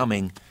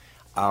becoming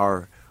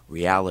our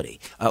reality.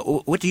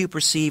 What do you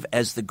perceive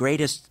as the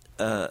greatest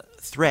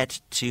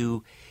threat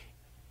to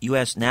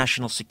U.S.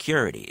 national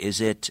security? Is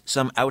it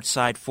some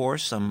outside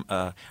force, some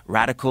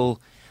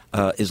radical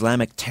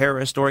Islamic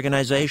terrorist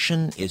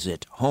organization? Is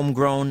it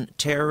homegrown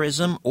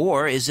terrorism?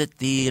 Or is it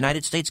the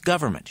United States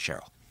government,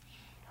 Cheryl?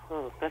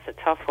 Oh, that's a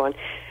tough one.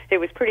 It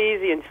was pretty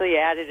easy until you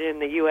added in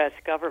the U.S.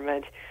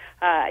 government.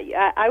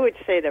 I would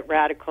say that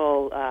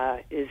radical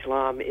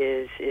Islam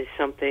is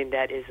something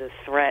that is a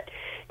threat,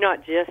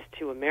 not just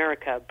to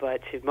America,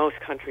 but to most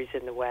countries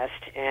in the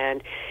West.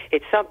 And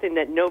it's something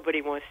that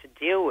nobody wants to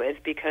deal with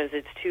because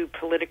it's too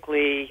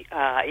politically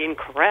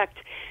incorrect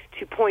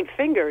to point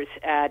fingers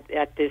at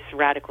this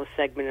radical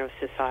segment of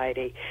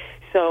society.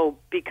 So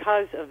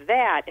because of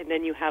that, and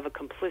then you have a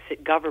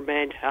complicit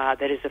government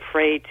that is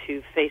afraid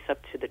to face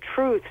up to the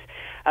truth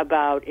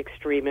about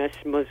extremists,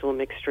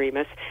 Muslim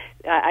extremists,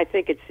 I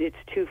think it's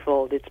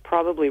twofold. It's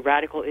probably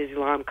radical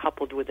Islam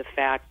coupled with the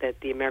fact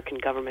that the American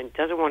government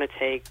doesn't want to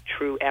take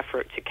true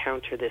effort to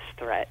counter this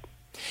threat.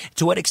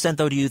 To what extent,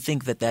 though, do you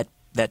think that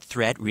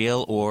threat,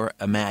 real or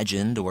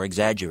imagined or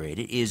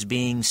exaggerated, is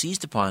being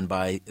seized upon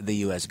by the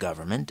U.S.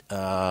 government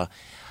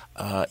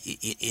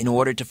in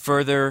order to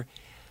further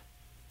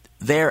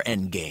their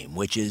end game,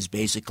 which is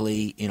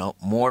basically,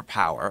 more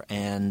power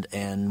and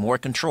more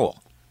control?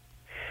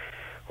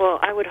 Well,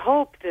 I would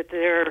hope that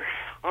there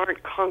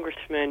aren't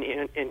congressmen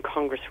and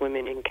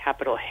congresswomen in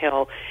Capitol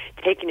Hill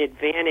taking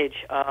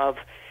advantage of,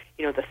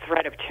 the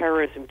threat of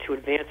terrorism to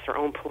advance their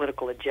own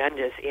political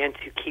agendas and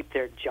to keep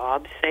their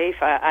jobs safe.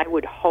 I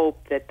would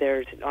hope that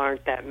there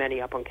aren't that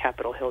many up on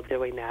Capitol Hill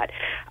doing that.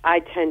 I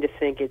tend to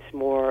think it's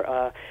more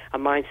a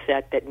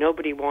mindset that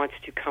nobody wants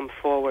to come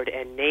forward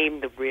and name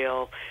the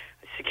real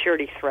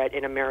security threat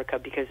in America,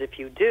 because if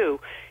you do,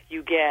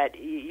 you get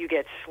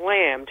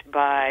slammed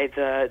by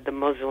the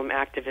Muslim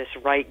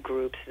activist right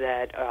groups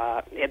that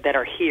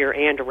are here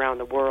and around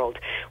the world.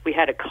 We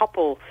had a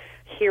couple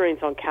hearings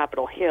on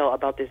Capitol Hill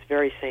about this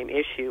very same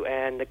issue,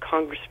 and the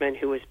congressman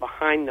who was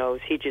behind those,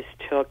 he just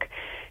took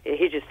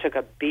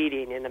a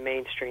beating in the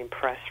mainstream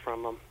press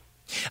from them.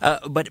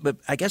 But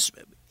I guess,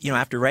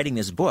 after writing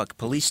this book,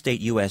 Police State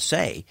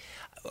USA,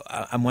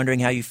 I'm wondering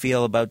how you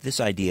feel about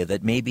this idea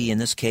that maybe in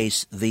this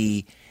case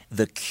the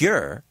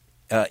cure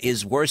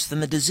is worse than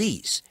the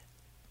disease.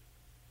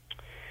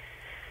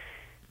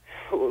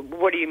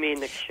 What do you mean,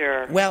 the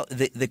cure? Well,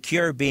 the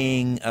cure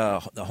being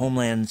the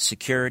Homeland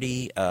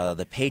Security,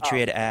 the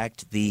Patriot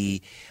Act,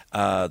 the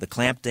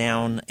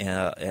clampdown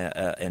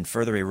and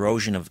further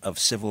erosion of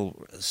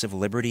civil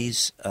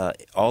liberties,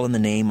 all in the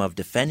name of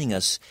defending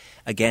us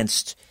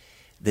against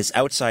this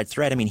outside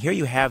threat. I mean, here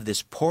you have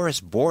this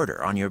porous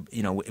border on your,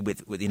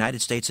 with the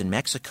United States and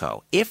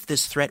Mexico. If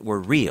this threat were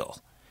real,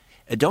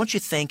 don't you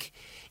think,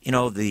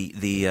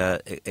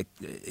 the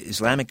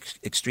Islamic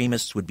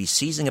extremists would be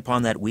seizing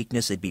upon that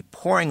weakness? They'd be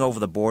pouring over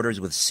the borders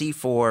with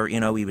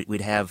C4.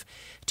 We'd have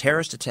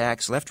terrorist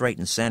attacks left, right,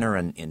 and center,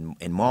 and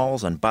in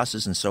malls, on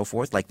buses, and so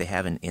forth, like they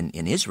have in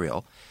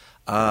Israel.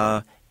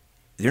 They're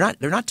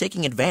not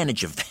taking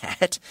advantage of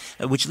that,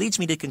 which leads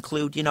me to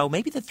conclude,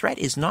 maybe the threat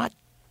is not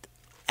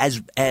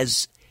as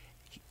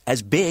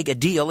big a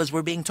deal as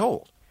we're being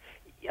told.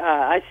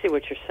 I see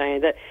what you're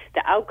saying. That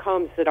the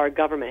outcomes that our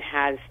government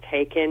has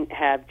taken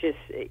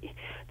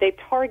they've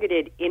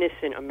targeted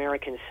innocent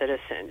American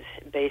citizens,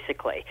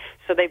 basically.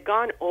 So they've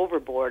gone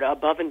overboard,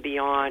 above and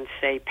beyond,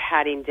 say,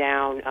 patting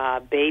down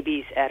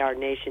babies at our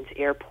nation's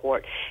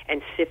airport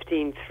and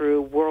sifting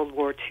through World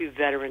War II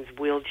veterans'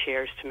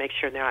 wheelchairs to make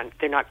sure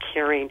they're not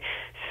carrying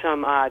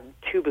some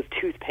tube of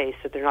toothpaste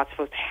that they're not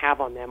supposed to have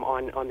on them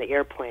on the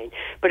airplane.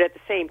 But at the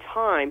same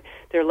time,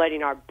 they're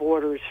letting our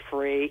borders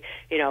free.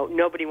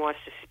 Nobody wants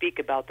to speak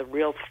about the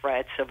real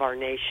threats of our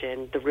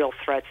nation, the real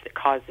threats that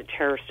caused the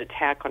terrorist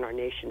attack on our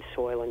nation's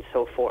soil and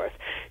so forth.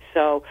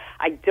 So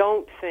I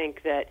don't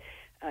think that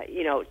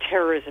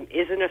terrorism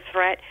isn't a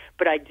threat,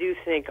 but I do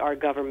think our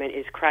government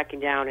is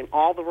cracking down in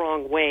all the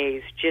wrong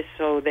ways just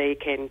so they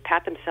can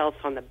pat themselves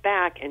on the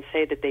back and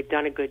say that they've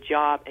done a good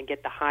job and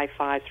get the high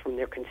fives from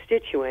their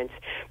constituents,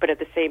 but at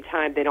the same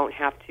time they don't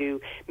have to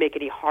make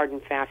any hard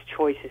and fast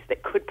choices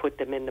that could put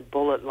them in the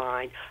bullet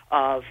line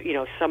of,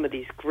 some of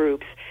these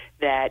groups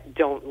that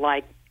don't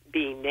like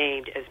being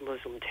named as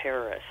Muslim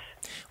terrorists.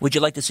 Would you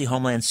like to see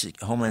Homeland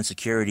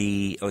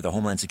Security or the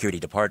Homeland Security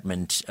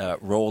Department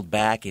rolled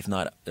back, if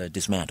not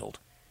dismantled?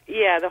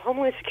 Yeah, the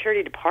Homeland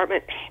Security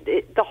Department,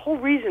 the whole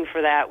reason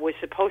for that was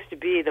supposed to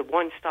be the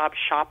one-stop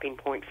shopping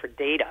point for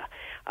data,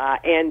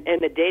 and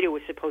the data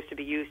was supposed to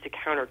be used to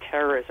counter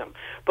terrorism.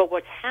 But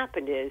what's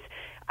happened is,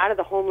 out of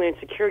the Homeland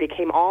Security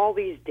came all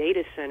these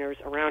data centers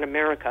around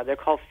America. They're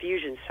called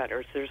fusion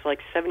centers. There's like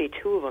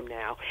 72 of them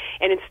now.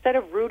 And instead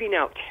of rooting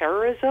out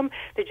terrorism,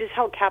 they just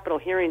held Capitol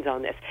hearings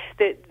on this.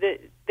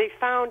 They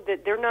found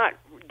that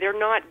they're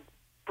not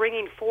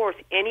bringing forth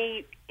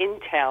any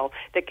intel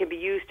that can be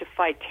used to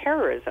fight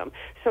terrorism.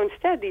 So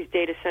instead, these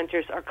data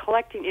centers are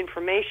collecting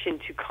information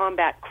to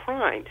combat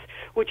crimes,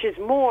 which is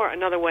more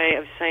another way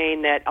of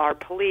saying that our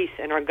police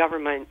and our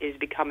government is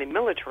becoming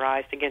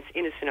militarized against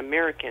innocent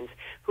Americans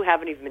who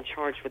haven't even been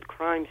charged with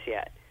crimes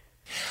yet.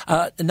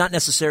 Not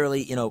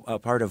necessarily, a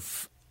part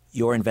of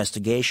your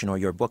investigation or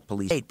your book,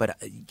 Police State, but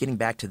getting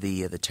back to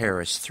the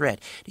terrorist threat,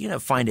 do you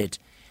find it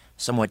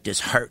somewhat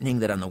disheartening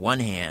that on the one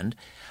hand,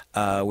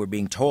 we're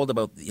being told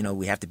about,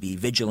 we have to be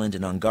vigilant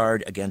and on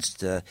guard against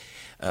this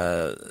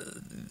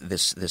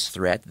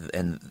threat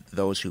and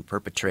those who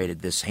perpetrated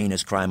this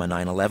heinous crime on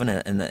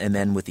 9/11, and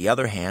then with the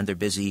other hand, they're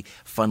busy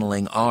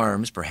funneling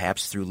arms,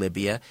 perhaps through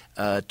Libya,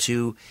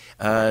 to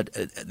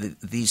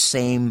these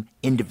same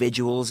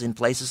individuals in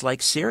places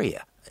like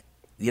Syria.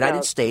 The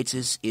United States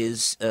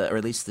is or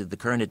at least the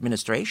current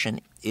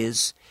administration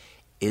is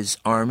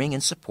arming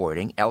and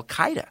supporting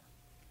Al-Qaeda.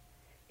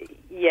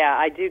 Yeah,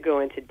 I do go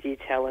into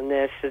detail in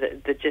this.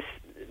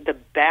 The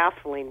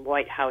baffling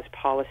White House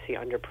policy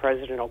under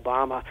President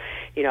Obama,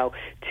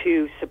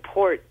 to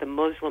support the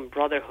Muslim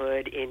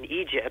Brotherhood in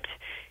Egypt.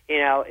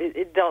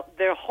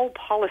 Their whole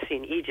policy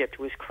in Egypt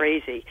was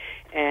crazy.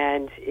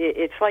 And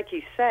it's like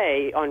you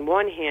say, on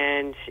one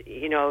hand,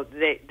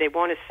 they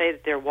want to say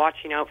that they're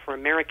watching out for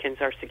Americans,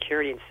 our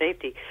security and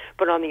safety.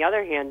 But on the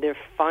other hand, they're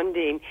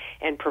funding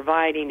and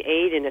providing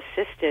aid and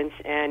assistance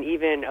and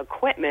even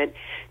equipment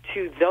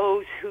to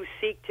those who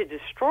seek to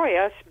destroy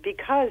us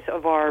because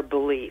of our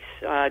beliefs,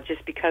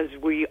 just because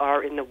we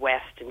are in the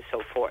West and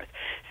so forth.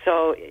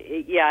 So,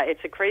 yeah,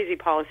 it's a crazy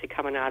policy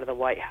coming out of the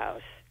White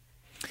House.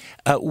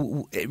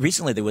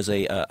 Recently, there was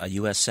a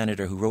U.S.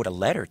 senator who wrote a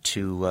letter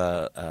to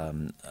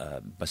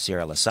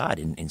Bashar al-Assad,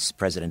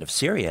 president of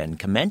Syria, and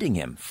commending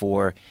him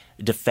for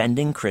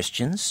defending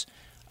Christians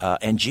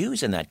and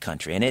Jews in that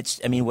country.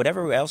 And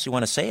whatever else you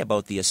want to say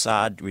about the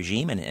Assad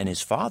regime and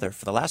his father,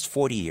 for the last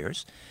 40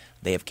 years,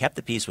 they have kept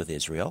the peace with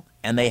Israel,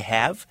 and they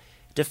have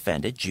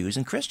defended Jews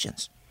and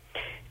Christians.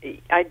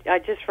 I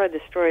just read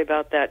the story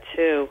about that,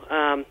 too.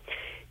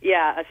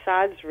 Yeah,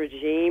 Assad's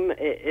regime,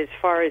 as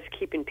far as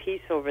keeping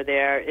peace over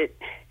there,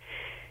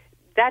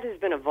 that has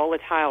been a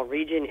volatile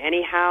region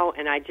anyhow,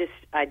 and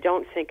I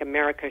don't think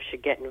America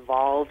should get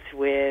involved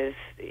with,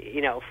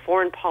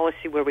 foreign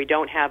policy where we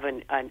don't have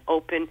an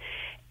open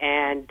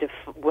and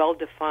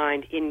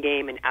well-defined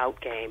in-game and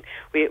out-game.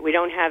 We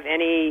don't have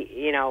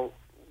any,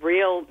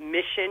 real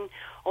mission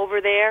over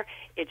there.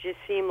 It just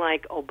seemed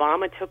like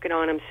Obama took it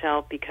on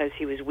himself because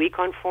he was weak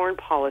on foreign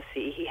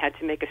policy. He had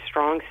to make a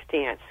strong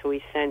stance. So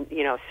he sent,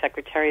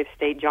 Secretary of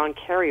State John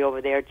Kerry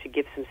over there to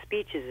give some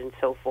speeches and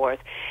so forth.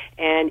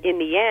 And in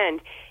the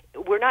end,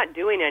 we're not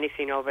doing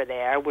anything over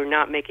there. We're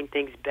not making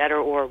things better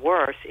or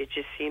worse. It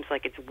just seems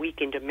like it's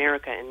weakened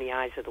America in the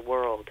eyes of the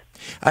world.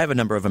 I have a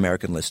number of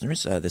American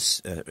listeners.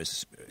 This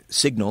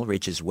signal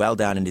reaches well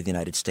down into the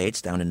United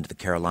States, down into the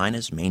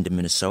Carolinas, Maine to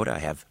Minnesota. I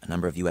have a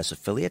number of U.S.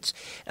 affiliates.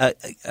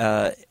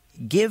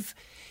 Give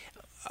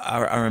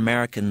our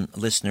American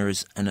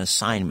listeners an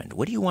assignment.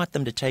 What do you want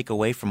them to take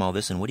away from all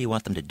this, and what do you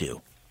want them to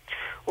do?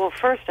 Well,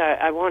 first,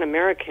 I want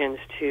Americans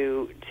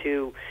to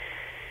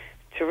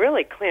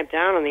really clamp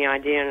down on the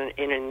idea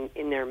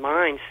in their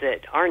minds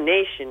that our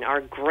nation,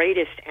 our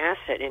greatest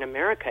asset in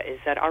America, is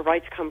that our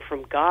rights come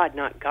from God,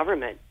 not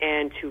government.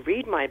 And to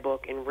read my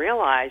book and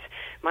realize,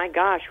 my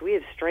gosh, we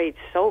have strayed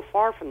so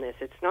far from this.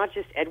 It's not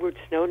just Edward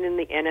Snowden and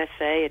the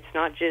NSA. It's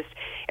not just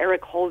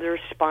Eric Holder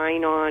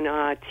spying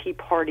on Tea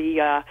Party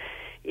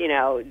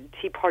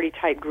Tea Party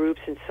type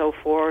groups and so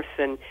forth,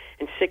 and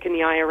sicking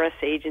the IRS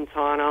agents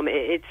on them.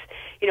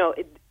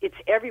 It's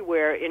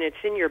everywhere, and it's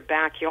in your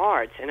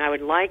backyards. And I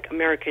would like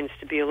Americans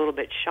to be a little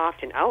bit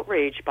shocked and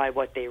outraged by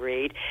what they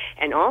read,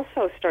 and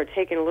also start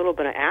taking a little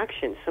bit of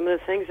action. Some of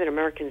the things that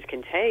Americans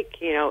can take,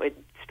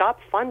 stop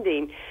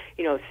funding,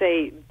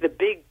 say the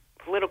big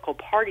political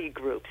party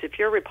groups. If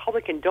you're a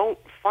Republican, don't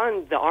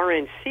fund the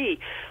RNC.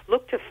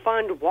 Look to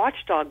fund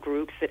watchdog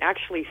groups that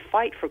actually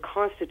fight for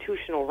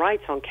constitutional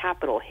rights on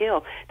Capitol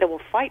Hill, that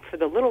will fight for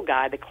the little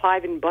guy, the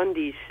Clive and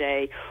Bundys,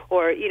 say,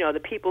 or, the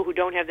people who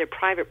don't have their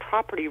private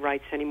property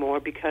rights anymore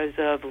because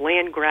of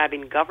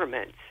land-grabbing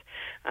governments.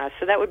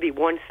 So that would be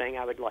one thing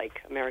I would like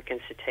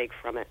Americans to take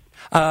from it.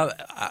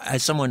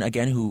 As someone,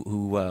 again,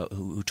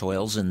 who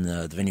toils in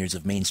the vineyards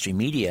of mainstream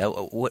media,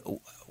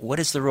 what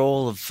is the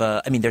role of?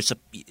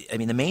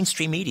 The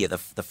mainstream media, the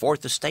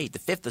fourth estate, the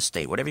fifth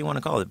estate, whatever you want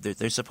to call it.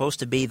 They're supposed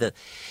to be the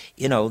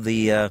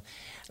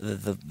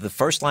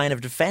first line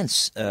of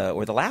defense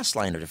or the last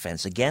line of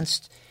defense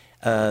against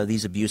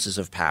these abuses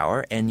of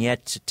power, and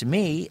yet, to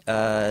me,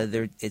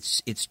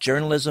 it's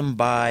journalism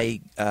by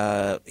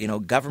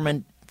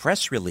government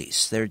press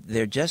release.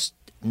 They're just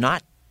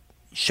not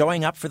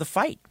showing up for the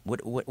fight.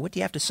 What do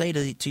you have to say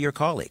to your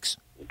colleagues?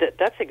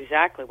 That's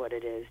exactly what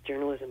it is,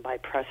 journalism by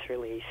press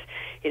release.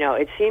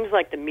 It seems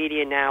like the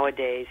media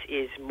nowadays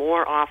is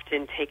more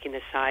often taking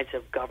the sides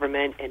of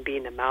government and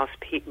being the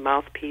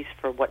mouthpiece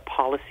for what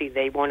policy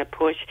they want to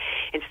push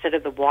instead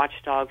of the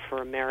watchdog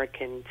for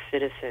American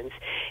citizens.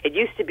 It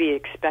used to be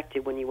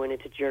expected when you went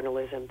into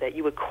journalism that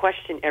you would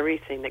question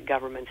everything that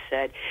government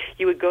said.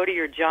 You would go to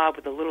your job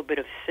with a little bit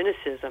of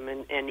cynicism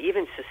and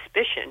even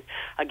suspicion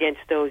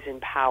against those in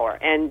power.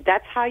 And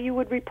that's how you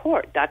would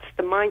report. That's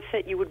the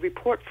mindset you would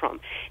report from.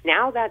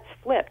 Now that's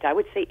flipped. I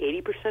would say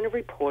 80% of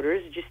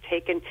reporters just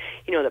taking,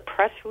 the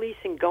press release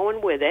and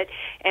going with it.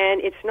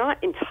 And it's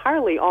not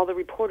entirely all the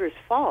reporters'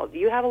 fault.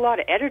 You have a lot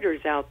of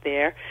editors out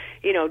there,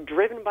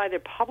 driven by their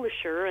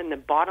publisher and the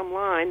bottom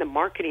line, the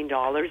marketing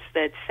dollars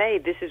that say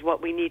this is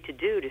what we need to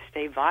do to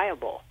stay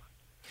viable.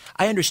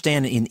 I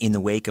understand in the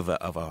wake of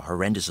a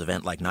horrendous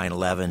event like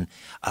 9/11,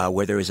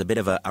 where there is a bit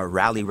of a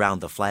rally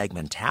round the flag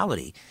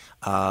mentality,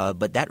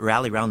 but that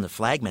rally round the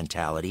flag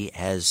mentality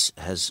has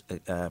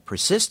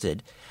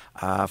persisted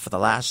for the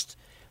last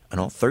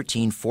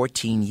 13,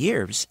 14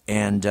 years,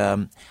 and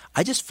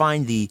I just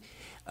find the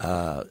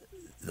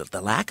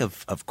lack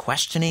of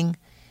questioning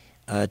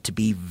to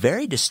be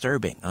very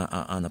disturbing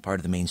on the part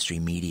of the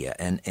mainstream media,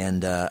 and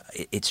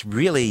it's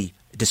really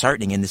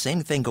disheartening. And the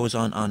same thing goes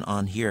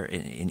on here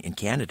in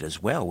Canada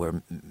as well,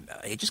 where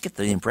I just get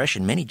the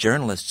impression many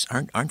journalists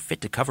aren't fit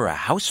to cover a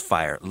house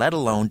fire, let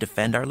alone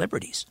defend our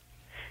liberties.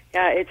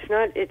 Yeah, it's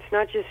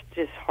not just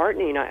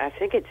disheartening. I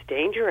think it's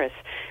dangerous,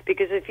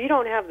 because if you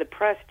don't have the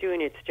press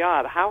doing its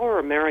job, how are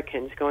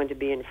Americans going to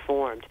be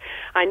informed?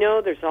 I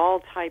know there's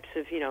all types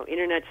of,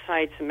 internet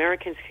sites.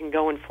 Americans can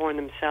go inform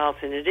themselves,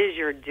 and it is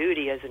your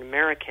duty as an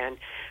American,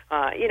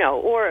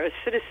 or a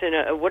citizen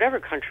of whatever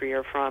country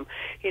you're from.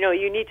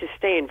 You need to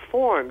stay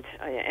informed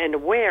and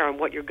aware on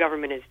what your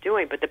government is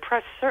doing, but the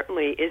press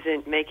certainly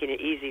isn't making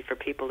it easy for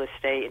people to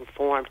stay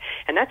informed,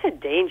 and that's a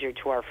danger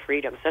to our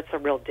freedoms. That's a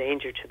real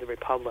danger to the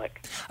republic.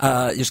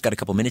 Just got a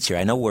couple minutes here.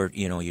 I know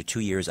you're 2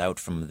 years out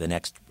from the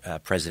next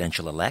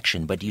presidential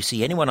election, but do you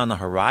see anyone on the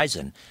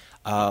horizon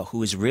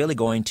who is really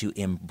going to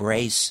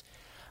embrace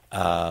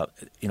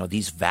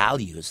these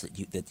values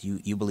that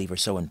you believe are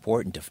so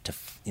important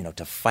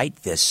to fight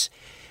this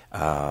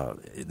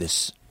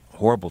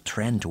horrible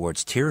trend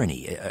towards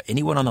tyranny?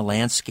 Anyone on the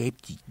landscape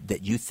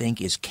that you think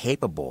is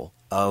capable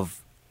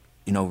of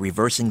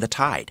reversing the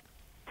tide?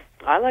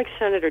 I like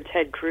Senator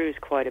Ted Cruz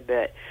quite a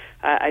bit.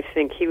 I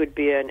think he would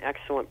be an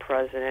excellent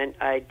president.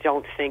 I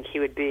don't think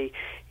he would be,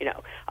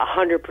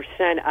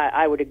 100%.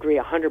 I would agree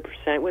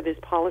 100% with his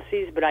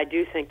policies, but I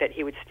do think that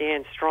he would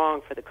stand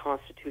strong for the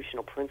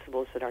constitutional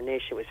principles that our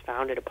nation was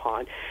founded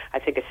upon. I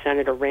think a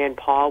Senator Rand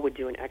Paul would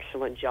do an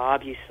excellent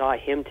job. You saw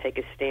him take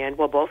a stand,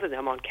 both of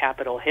them on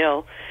Capitol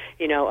Hill,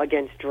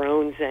 against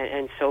drones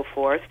and so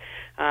forth.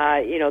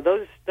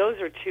 Those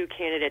are two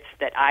candidates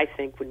that I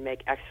think would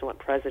make excellent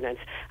presidents.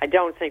 I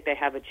don't think they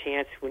have a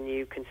chance when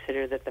you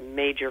consider that the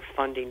major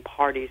funding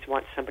parties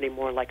want somebody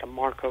more like a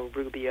Marco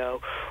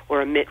Rubio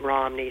or a Mitt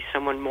Romney,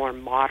 someone more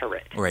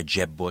moderate. Or a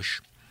Jeb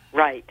Bush.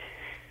 Right.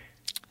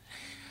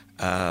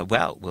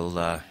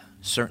 We'll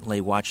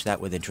certainly watch that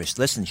with interest.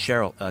 Listen,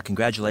 Cheryl,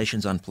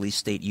 congratulations on Police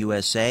State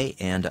USA,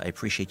 and I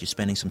appreciate you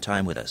spending some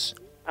time with us.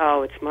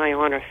 Oh, it's my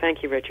honor.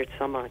 Thank you, Richard,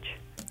 so much.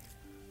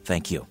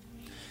 Thank you.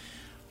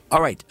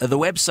 All right, the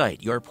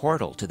website, your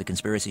portal to The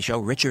Conspiracy Show,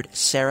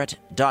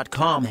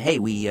 richardsyrett.com. Hey,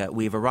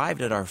 we've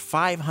arrived at our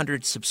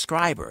 500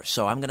 subscribers,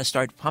 so I'm going to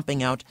start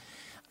pumping out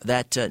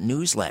that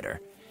newsletter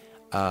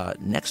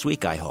next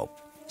week, I hope.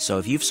 So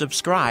if you've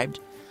subscribed,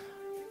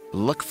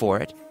 look for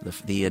it,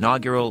 the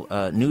inaugural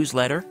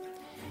newsletter.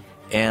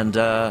 And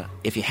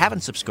if you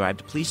haven't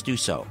subscribed, please do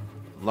so.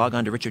 Log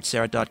on to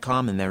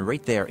richardsyrett.com, and then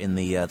right there in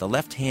the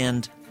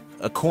left-hand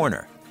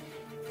corner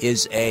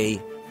is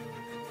a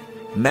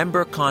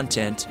member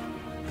content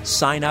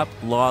sign up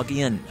log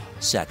in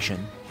section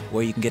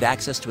where you can get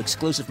access to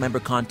exclusive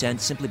member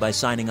content simply by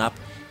signing up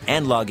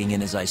and logging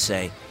in, as I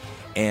say,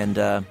 and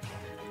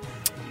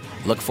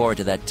look forward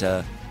to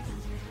that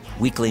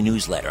weekly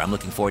newsletter. I'm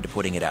looking forward to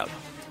putting it out.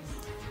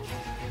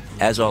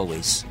 As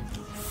always,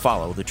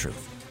 follow the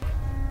truth.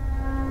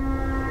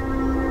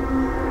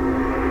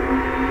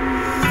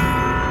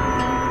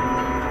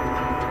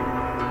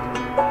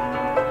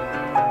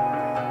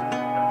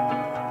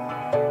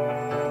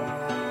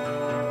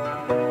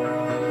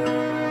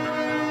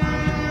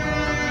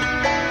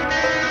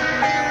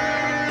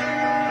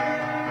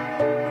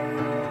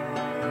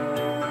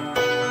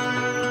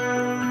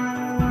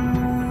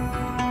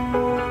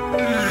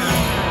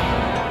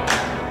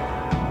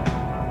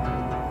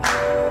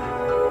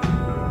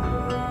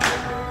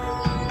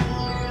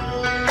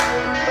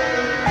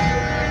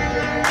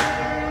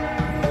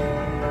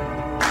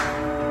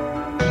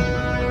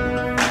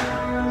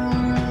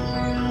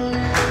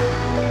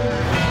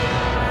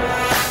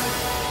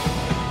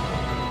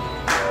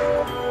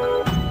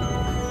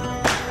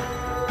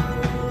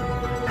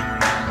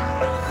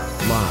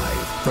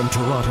 From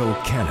Toronto,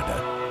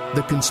 Canada,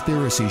 The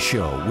Conspiracy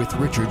Show with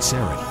Richard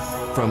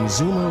Syrett from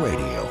Zoomer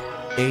Radio,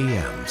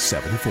 AM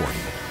 740.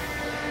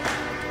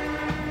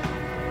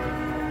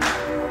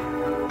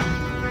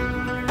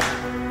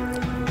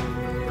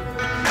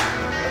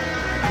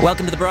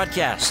 Welcome to the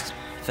broadcast.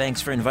 Thanks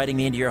for inviting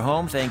me into your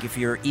home. Thank you for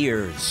your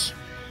ears.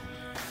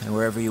 And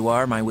wherever you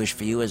are, my wish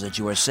for you is that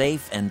you are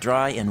safe and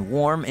dry and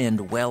warm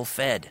and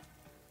well-fed.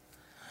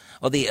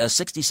 Well, the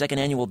 62nd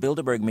annual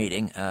Bilderberg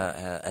meeting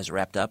has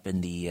wrapped up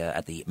at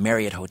the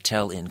Marriott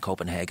Hotel in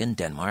Copenhagen,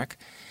 Denmark.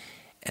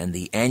 And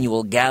the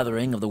annual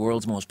gathering of the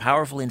world's most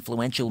powerful,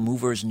 influential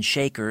movers and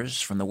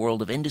shakers from the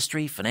world of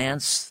industry,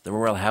 finance, the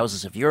royal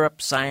houses of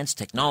Europe, science,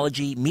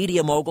 technology,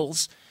 media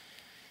moguls,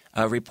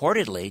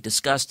 reportedly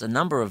discussed a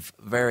number of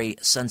very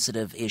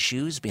sensitive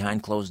issues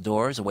behind closed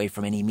doors, away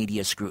from any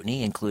media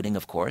scrutiny, including,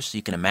 of course,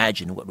 you can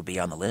imagine what would be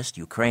on the list: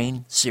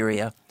 Ukraine,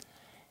 Syria,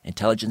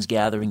 intelligence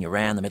gathering,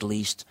 Iran, the Middle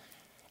East,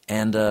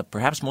 and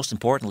perhaps most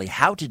importantly,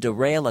 how to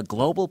derail a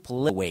global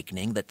political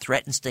awakening that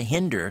threatens to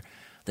hinder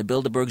the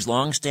Bilderberg's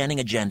long-standing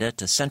agenda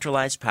to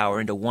centralize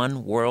power into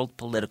one world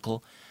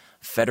political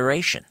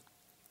federation.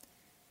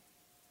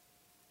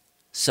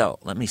 So,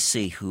 let me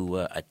see who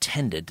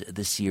attended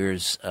this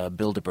year's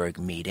Bilderberg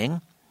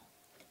meeting.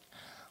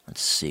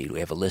 Let's see, we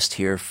have a list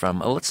here from,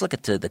 let's look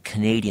at the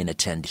Canadian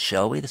attendees,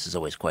 shall we? This is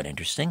always quite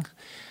interesting.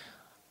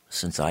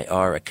 Since I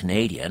are a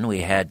Canadian,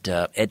 we had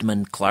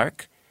Edmund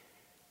Clark,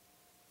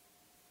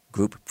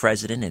 Group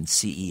President and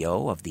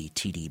CEO of the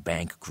TD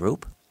Bank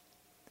Group.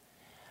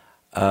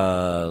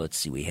 Let's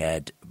see, we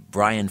had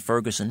Brian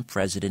Ferguson,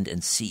 President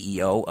and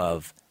CEO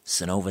of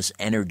Cenovus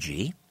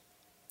Energy.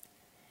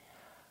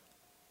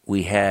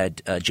 We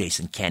had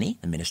Jason Kenney,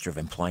 the Minister of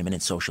Employment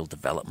and Social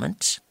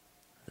Development,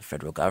 the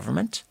federal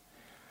government.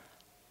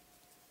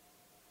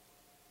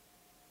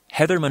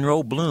 Heather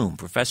Monroe Bloom,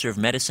 Professor of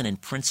Medicine and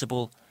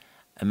Principal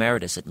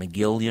Emeritus at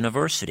McGill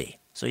University.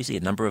 So you see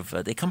a number of,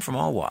 they come from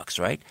all walks,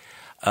 right?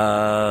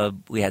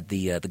 We had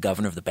the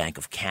Governor of the Bank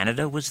of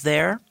Canada was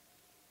there.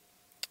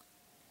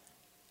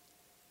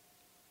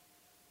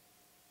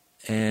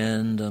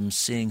 And I'm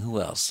seeing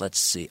who else. Let's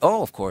see.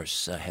 Oh, of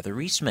course, Heather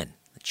Reisman,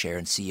 the chair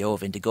and CEO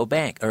of Indigo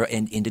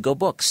Indigo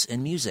Books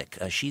and Music.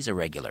 She's a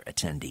regular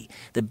attendee.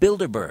 The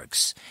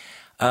Bilderbergs.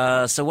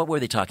 So what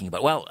were they talking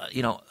about? Well,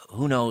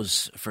 who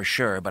knows for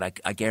sure, but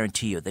I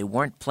guarantee you they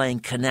weren't playing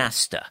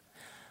canasta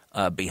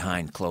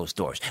behind closed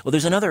doors. Well,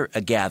 there's another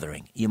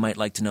gathering you might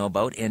like to know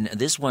about, and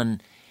this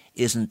one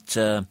isn't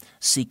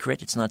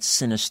secret. It's not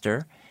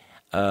sinister,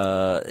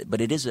 but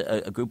it is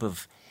a group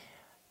of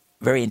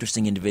very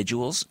interesting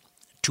individuals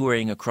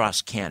touring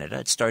across Canada.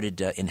 It started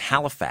in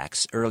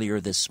Halifax earlier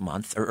last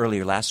month,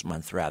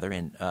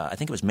 and I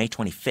think it was May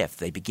 25th.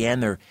 They began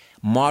their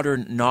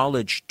Modern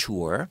Knowledge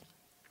Tour,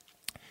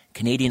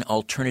 Canadian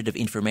Alternative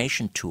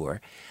Information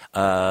Tour,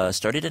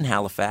 started in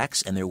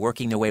Halifax, and they're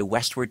working their way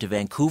westward to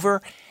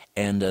Vancouver,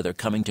 and they're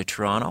coming to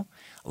Toronto.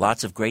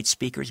 Lots of great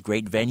speakers,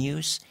 great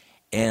venues,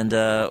 and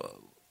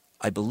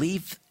I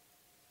believe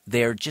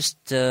they're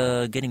just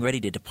getting ready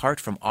to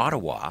depart from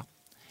Ottawa.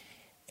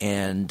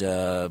 And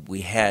we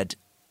had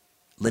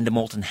Linda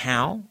Moulton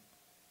Howe.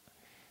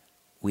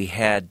 We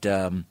had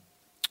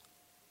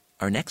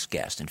our next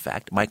guest, in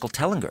fact, Michael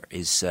Tellinger,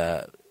 is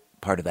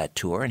part of that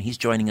tour, and he's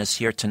joining us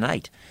here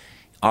tonight.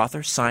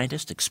 Author,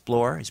 scientist,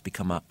 explorer, has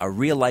become a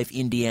real-life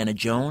Indiana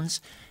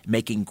Jones,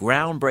 making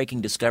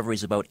groundbreaking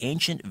discoveries about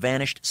ancient,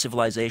 vanished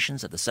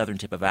civilizations at the southern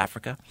tip of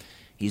Africa.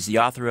 He's the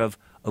author of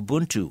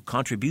Ubuntu,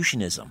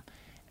 Contributionism,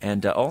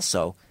 and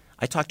also,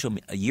 I talked to him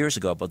years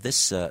ago about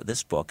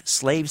this book,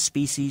 Slave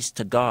Species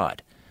to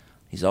God.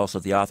 He's also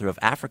the author of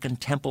African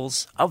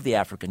Temples of the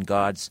African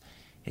Gods.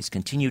 His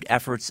continued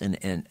efforts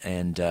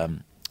and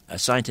a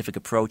scientific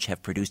approach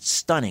have produced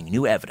stunning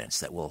new evidence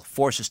that will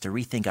force us to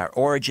rethink our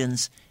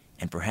origins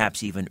and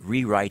perhaps even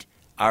rewrite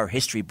our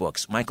history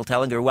books. Michael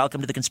Tellinger, welcome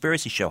to The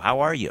Conspiracy Show.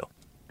 How are you?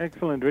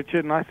 Excellent,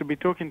 Richard. Nice to be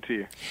talking to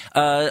you.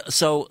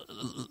 So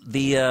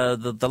the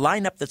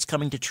lineup that's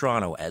coming to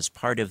Toronto as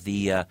part of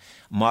the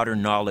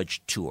Modern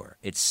Knowledge Tour,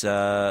 it's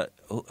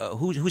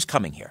who's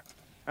coming here?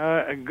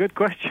 A good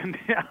question.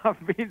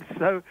 I've been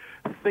so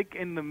thick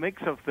in the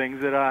mix of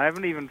things that I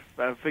haven't even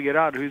figured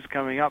out who's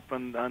coming up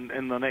in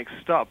the next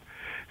stop.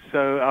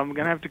 So I'm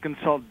going to have to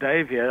consult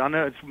Dave here. I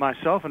know it's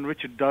myself and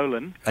Richard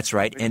Dolan. That's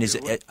right. And is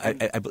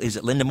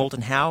it Linda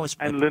Moulton Howe?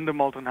 And Linda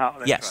Moulton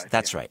Howe.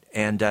 That's right.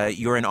 And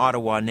you're in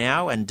Ottawa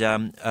now. And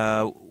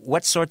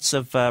what sorts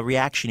of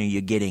reaction are you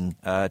getting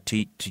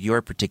to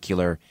your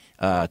particular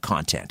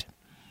content?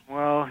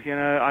 Well,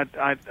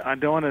 I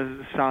don't want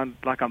to sound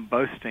like I'm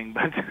boasting,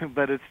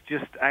 but it's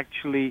just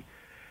actually,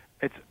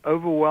 it's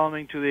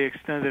overwhelming to the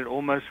extent that it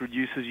almost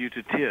reduces you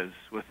to tears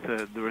with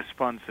the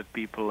response that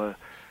people are.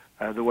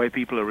 The way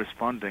people are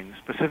responding,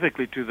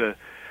 specifically to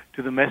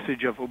the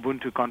message of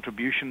Ubuntu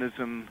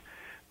contributionism,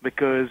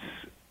 because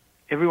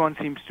everyone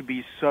seems to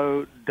be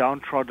so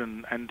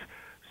downtrodden and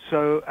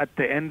so at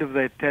the end of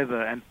their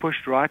tether and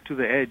pushed right to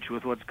the edge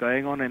with what's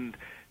going on in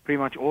pretty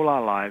much all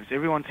our lives.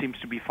 Everyone seems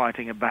to be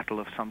fighting a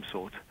battle of some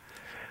sort.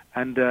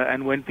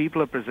 And when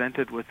people are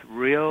presented with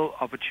real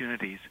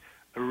opportunities,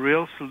 a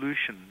real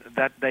solution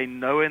that they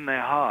know in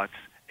their hearts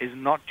is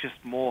not just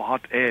more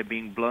hot air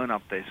being blown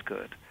up their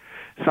skirt,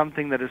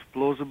 something that is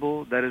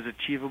plausible, that is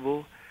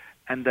achievable,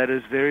 and that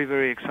is very,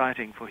 very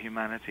exciting for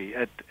humanity.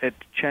 It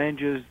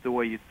changes the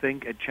way you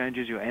think. It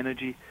changes your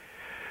energy.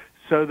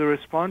 So the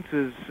response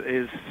is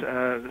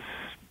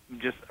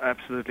just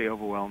absolutely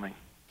overwhelming.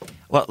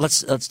 Well,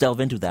 let's delve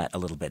into that a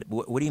little bit.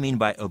 What do you mean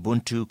by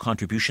Ubuntu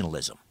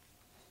contributionalism?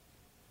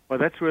 Well,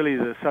 that's really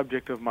the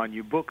subject of my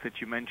new book that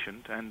you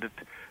mentioned, and it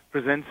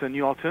presents a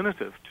new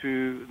alternative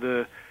to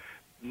the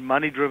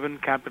money-driven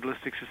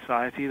capitalistic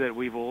society that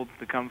we've all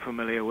become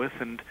familiar with,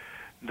 and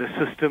the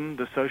system,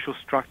 the social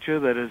structure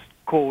that has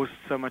caused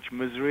so much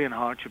misery and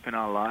hardship in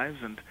our lives,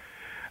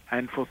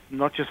 and for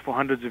not just for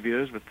hundreds of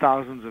years, but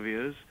thousands of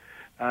years,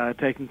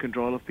 taking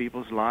control of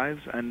people's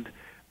lives and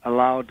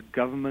allowed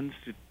governments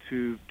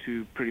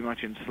to pretty much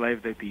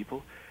enslave their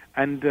people.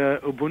 And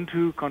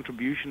Ubuntu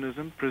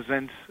contributionism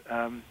presents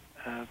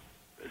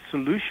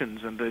solutions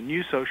and a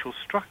new social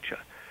structure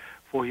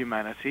for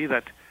humanity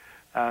that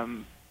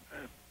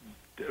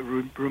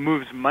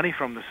removes money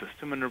from the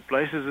system and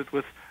replaces it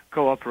with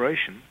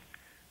cooperation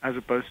as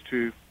opposed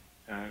to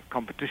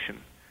competition,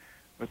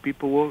 where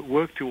people will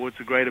work towards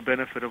the greater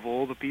benefit of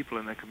all the people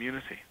in their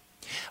community.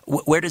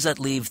 Where does that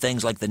leave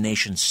things like the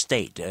nation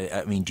state?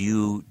 I mean,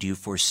 do you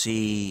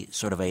foresee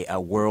sort of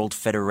a world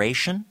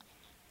federation?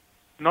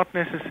 Not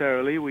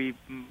necessarily. We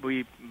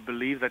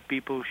believe that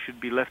people should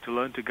be left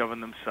alone to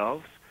govern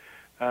themselves.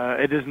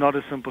 It is not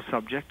a simple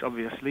subject,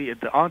 obviously.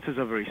 The answers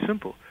are very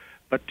simple.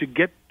 But to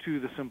get to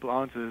the simple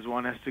answers,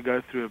 one has to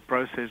go through a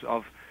process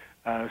of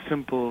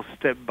simple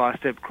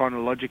step-by-step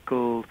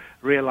chronological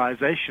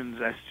realizations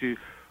as to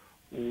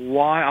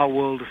why our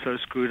world is so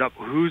screwed up,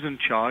 who's in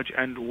charge,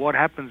 and what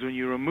happens when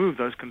you remove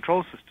those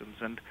control systems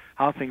and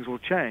how things will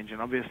change.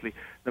 And obviously,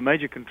 the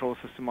major control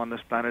system on this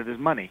planet is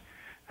money,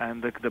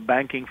 and the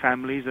banking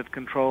families that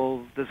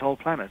control this whole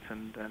planet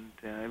and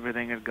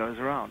everything that goes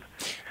around.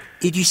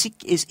 Did you see,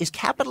 is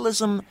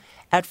capitalism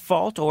at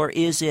fault, or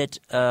is it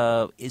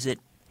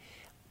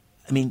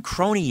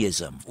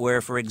cronyism, where,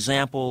 for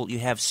example, you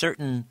have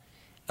certain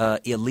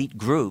elite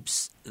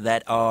groups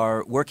that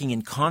are working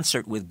in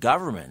concert with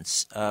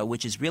governments,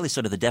 which is really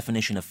sort of the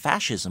definition of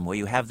fascism, where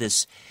you have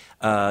this,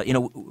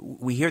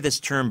 we hear this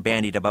term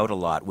bandied about a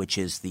lot, which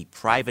is the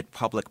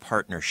private-public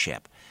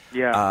partnership,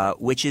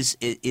 which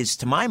is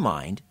to my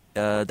mind,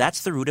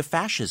 that's the root of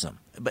fascism.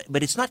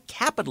 But it's not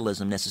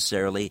capitalism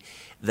necessarily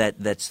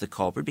that's the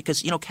culprit,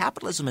 because,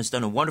 capitalism has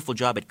done a wonderful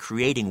job at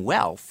creating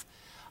wealth.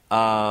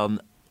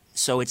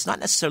 So it's not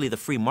necessarily the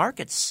free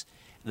markets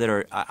that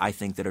are, I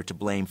think, that are to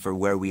blame for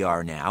where we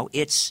are now.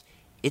 It's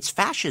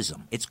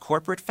fascism. It's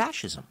corporate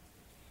fascism.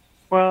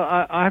 Well,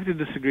 I have to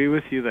disagree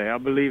with you there. I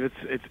believe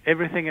it's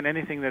everything and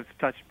anything that's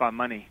touched by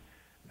money,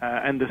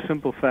 and the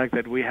simple fact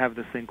that we have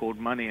this thing called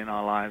money in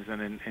our lives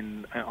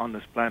and on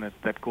this planet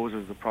that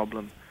causes the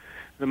problem.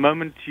 The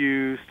moment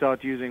you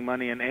start using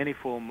money in any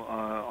form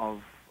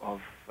of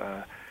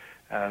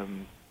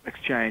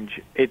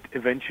exchange, it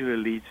eventually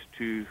leads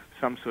to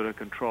some sort of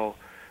control.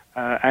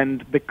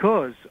 And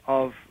because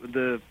of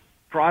the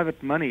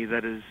private money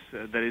that is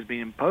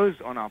being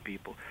imposed on our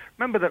people,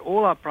 remember that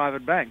all our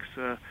private banks,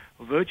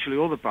 virtually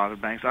all the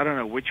private banks, I don't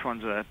know which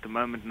ones are at the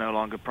moment no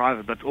longer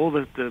private, but all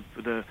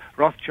the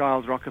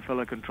Rothschilds,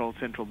 Rockefeller-controlled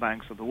central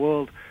banks of the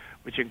world,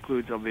 which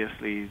includes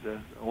obviously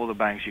all the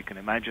banks you can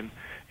imagine,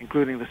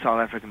 including the South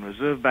African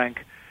Reserve Bank,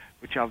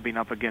 which I've been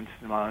up against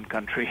in my own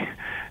country.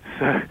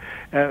 So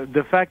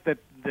the fact that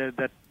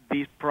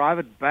these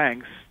private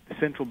banks,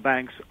 central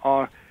banks,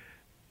 are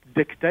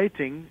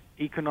dictating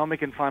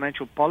economic and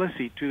financial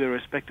policy to their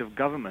respective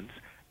governments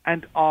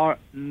and are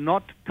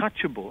not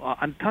touchable, are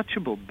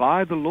untouchable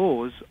by the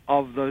laws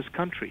of those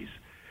countries,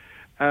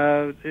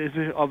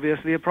 is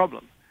obviously a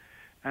problem.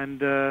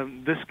 And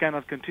this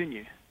cannot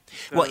continue.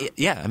 So, well,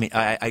 yeah, I mean,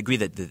 I agree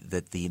that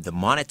the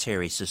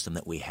monetary system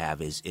that we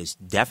have is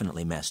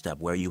definitely messed up,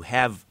 where you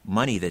have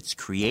money that's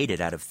created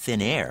out of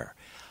thin air.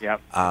 Yeah.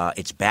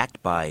 It's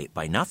backed by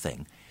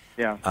nothing.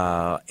 Yeah.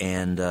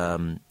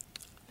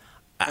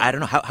 I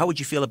don't know. How would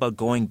you feel about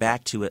going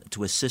back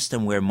to a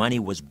system where money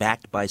was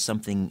backed by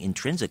something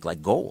intrinsic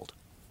like gold?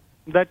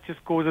 That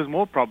just causes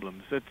more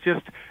problems. It's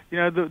just,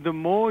 the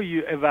more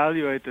you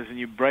evaluate this and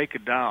you break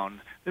it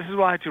down, this is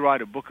why I had to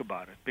write a book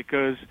about it,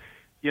 because,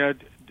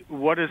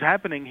 what is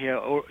happening here,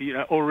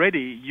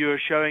 already you're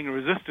showing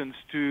resistance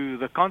to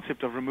the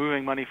concept of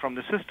removing money from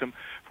the system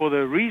for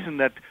the reason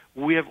that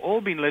we have all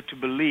been led to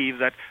believe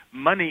that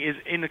money is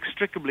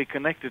inextricably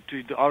connected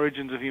to the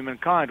origins of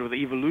humankind or the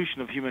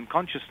evolution of human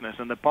consciousness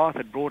and the path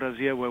that brought us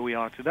here where we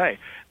are today.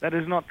 That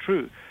is not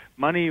true.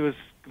 Money was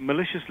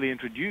maliciously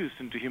introduced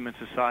into human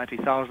society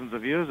thousands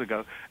of years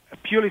ago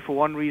purely for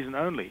one reason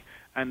only,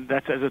 and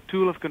that's as a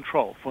tool of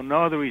control, for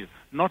no other reason.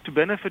 Not to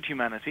benefit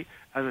humanity,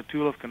 as a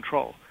tool of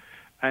control.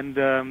 And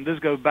this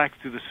goes back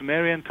to the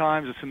Sumerian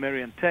times, the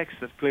Sumerian texts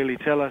that clearly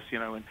tell us,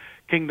 when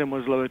kingdom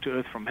was lowered to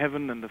earth from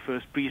heaven and the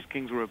first priest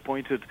kings were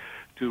appointed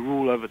to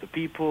rule over the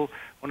people,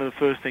 one of the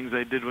first things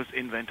they did was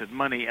invented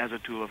money as a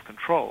tool of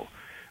control.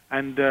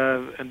 And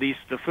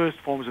the first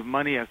forms of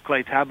money are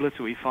clay tablets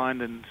that we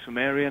find in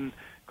Sumerian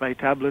clay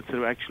tablets that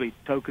are actually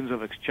tokens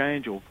of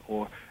exchange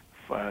or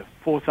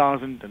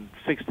 4,000 and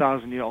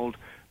 6,000-year-old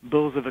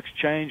bills of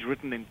exchange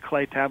written in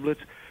clay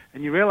tablets,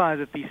 and you realize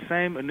that these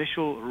same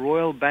initial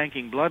royal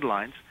banking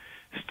bloodlines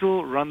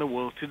still run the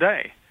world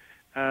today.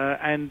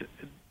 And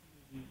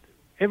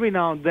every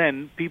now and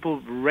then,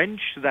 people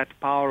wrench that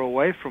power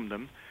away from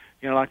them.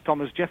 You know, like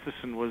Thomas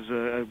Jefferson was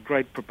a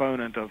great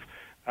proponent of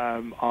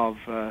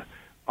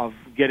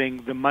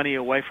getting the money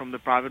away from the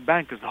private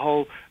bankers. The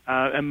whole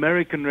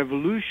American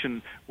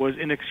Revolution was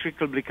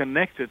inextricably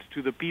connected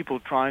to the people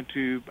trying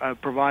to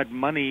provide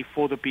money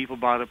for the people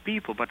by the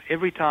people. But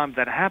every time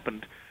that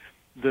happened,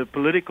 the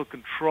political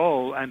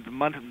control and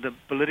the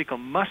political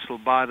muscle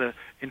by the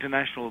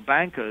international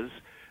bankers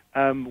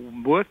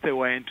worked their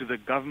way into the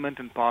government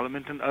and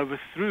parliament and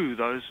overthrew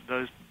those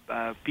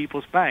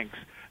people's banks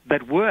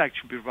that were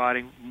actually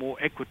providing more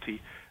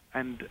equity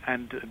and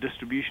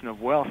distribution of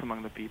wealth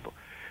among the people.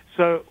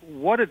 So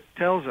what it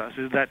tells us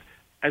is that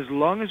as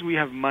long as we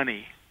have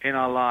money in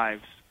our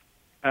lives,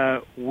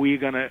 we're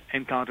going to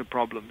encounter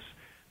problems.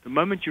 The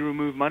moment you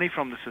remove money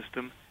from the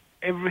system,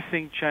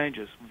 everything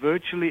changes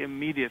virtually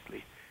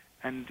immediately.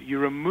 And you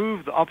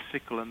remove the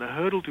obstacle and the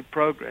hurdle to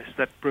progress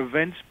that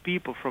prevents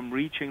people from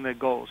reaching their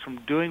goals, from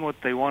doing what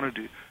they want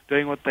to do,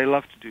 doing what they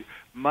love to do.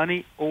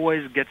 Money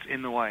always gets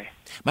in the way.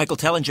 Michael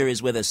Tellinger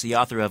is with us, the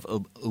author of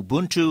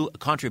Ubuntu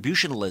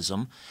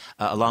Contributionalism,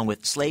 along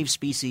with Slave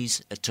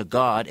Species to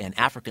God and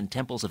African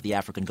Temples of the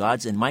African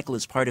Gods. And Michael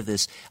is part of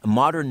this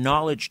Modern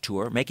Knowledge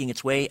Tour making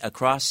its way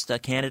across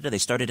Canada. They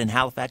started in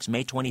Halifax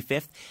May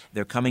 25th.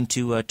 They're coming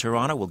to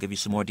Toronto. We'll give you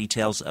some more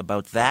details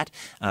about that.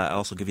 I'll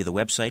also give you the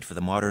website for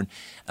the Modern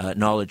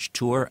Knowledge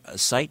Tour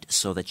site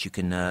so that you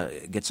can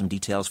get some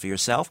details for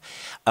yourself.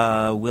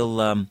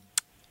 We'll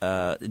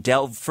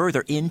delve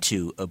further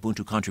into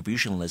Ubuntu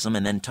contributionalism,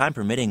 and then, time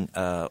permitting,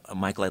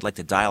 Michael, I'd like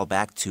to dial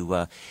back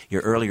to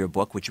your earlier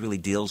book, which really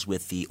deals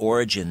with the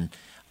origins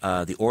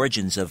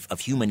of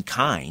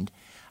humankind,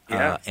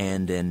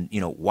 and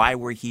why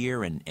we're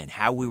here, and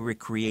how we were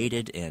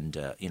created, and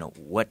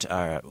what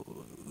our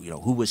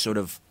who was sort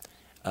of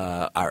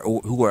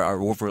who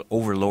our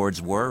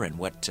overlords were, and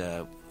what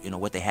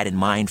what they had in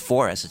mind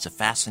for us. It's a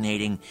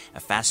fascinating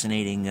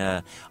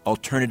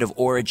alternative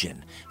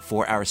origin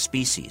for our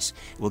species.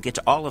 We'll get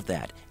to all of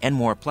that and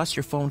more, plus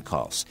your phone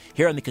calls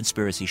here on The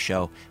Conspiracy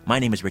Show. My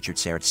name is Richard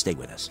Serrett. Stay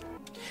with us.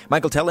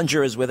 Michael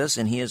Tellinger is with us,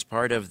 and he is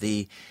part of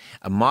the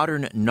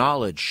Modern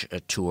Knowledge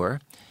Tour.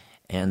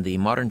 And the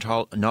Modern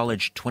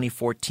Knowledge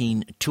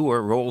 2014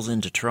 tour rolls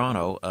into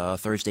Toronto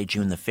Thursday,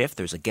 June the 5th.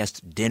 There's a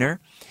guest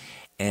dinner.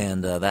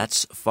 And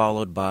that's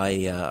followed by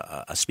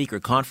a speaker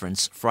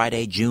conference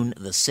Friday, June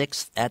the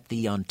 6th at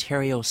the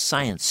Ontario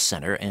Science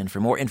Centre. And for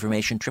more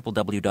information,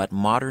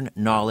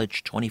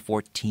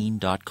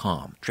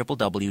 www.modernknowledge2014.com.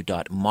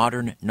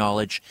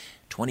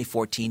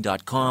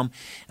 www.modernknowledge2014.com.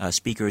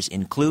 Speakers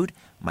include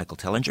Michael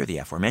Tellinger, the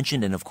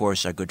aforementioned, and of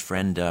course our good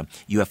friend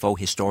UFO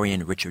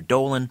historian Richard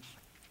Dolan,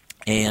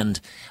 and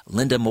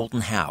Linda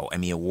Moulton Howe,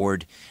 Emmy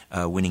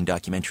Award-winning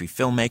documentary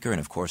filmmaker, and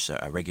of course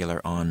a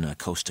regular on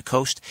Coast to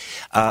Coast.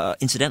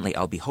 Incidentally,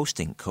 I'll be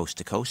hosting Coast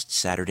to Coast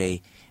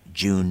Saturday,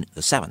 June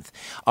the 7th.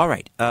 All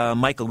right,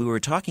 Michael, we were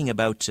talking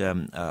about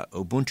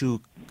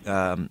Ubuntu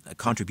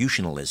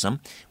contributionalism,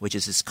 which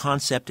is this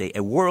concept, a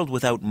world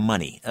without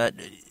money.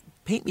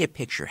 Paint me a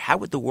picture. How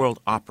would the world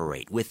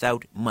operate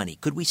without money?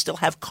 Could we still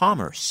have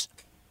commerce?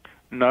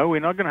 No, we're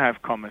not going to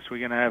have commerce.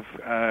 We're going to have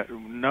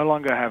no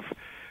longer have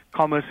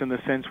commerce in the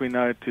sense we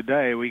know it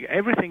today.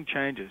 Everything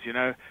changes.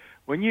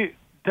 When you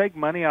take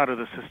money out of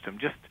the system,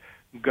 just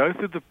go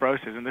through the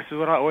process, and this is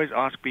what I always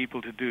ask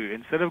people to do.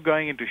 Instead of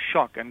going into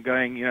shock and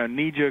going,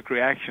 knee-jerk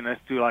reaction as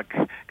to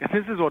because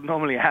this is what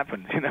normally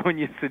happens, when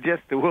you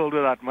suggest the world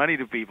without money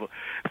to people.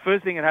 The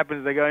first thing that happens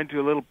is they go into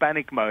a little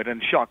panic mode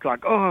and shock,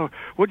 like, oh,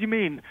 what do you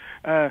mean?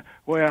 How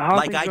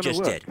like I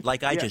just did.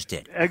 Like I just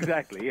did.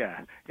 Exactly,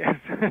 yeah. Yes.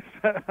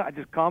 So I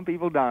just calm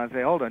people down and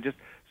say, hold on, just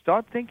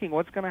start thinking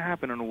what's going to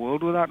happen in a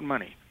world without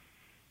money,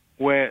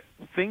 where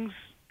things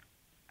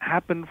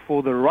happen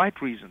for the right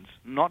reasons,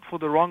 not for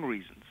the wrong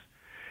reasons.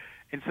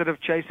 Instead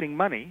of chasing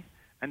money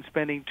and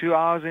spending 2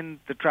 hours in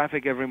the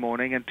traffic every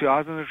morning and 2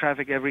 hours in the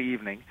traffic every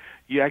evening,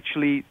 you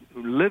actually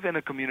live in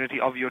a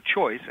community of your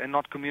choice and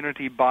not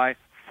community by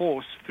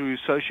force through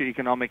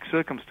socioeconomic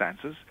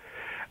circumstances.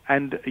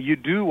 And you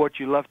do what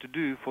you love to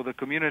do for the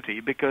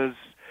community because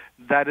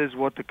that is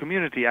what the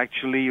community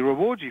actually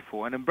rewards you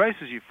for and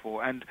embraces you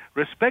for and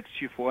respects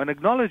you for and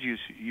acknowledges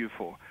you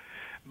for.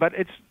 But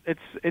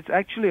it's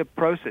actually a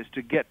process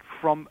to get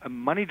from a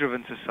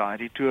money-driven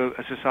society to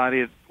a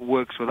society that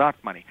works without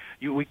money.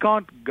 We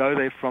can't go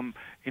there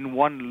in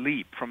one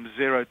leap from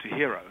zero to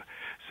hero.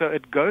 So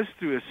it goes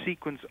through a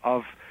sequence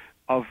of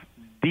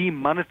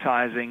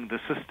demonetizing the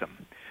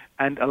system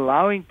and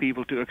allowing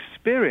people to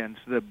experience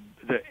the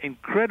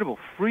incredible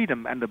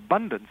freedom and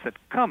abundance that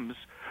comes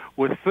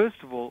with,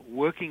 first of all,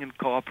 working in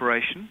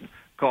cooperating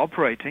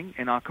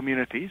in our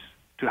communities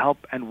to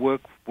help and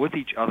work with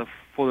each other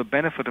for the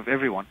benefit of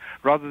everyone,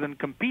 rather than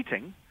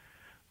competing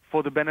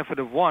for the benefit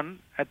of one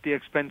at the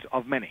expense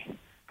of many,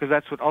 because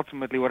that's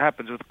ultimately what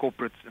happens with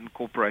corporates and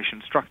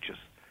corporation structures.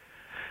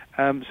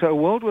 So a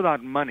world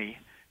without money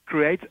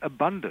creates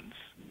abundance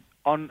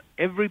on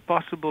every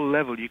possible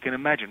level you can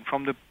imagine,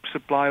 from the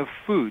supply of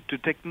food to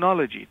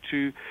technology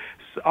to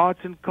arts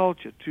and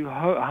culture to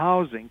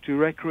housing to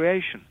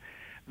recreation.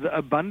 The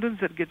abundance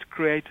that gets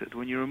created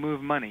when you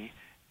remove money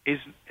is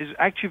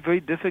actually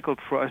very difficult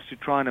for us to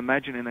try and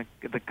imagine in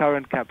the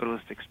current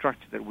capitalistic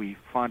structure that we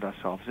find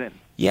ourselves in.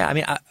 Yeah, I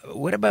mean,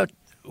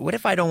 what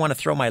if I don't want to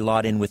throw my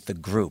lot in with the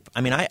group?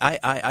 I mean,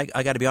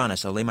 I got to be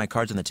honest. I'll lay my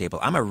cards on the table.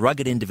 I'm a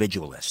rugged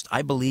individualist.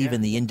 I believe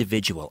in the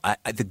individual.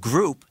 The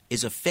group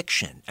is a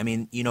fiction. I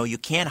mean, you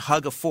can't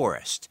hug a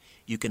forest.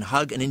 You can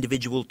hug an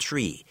individual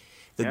tree.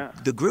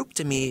 The group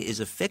to me is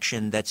a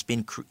fiction that's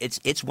been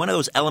it's one of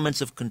those elements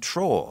of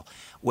control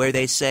where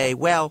they say,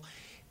 well,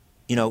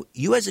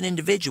 you as an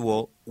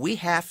individual, we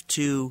have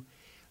to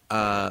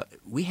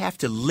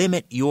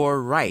limit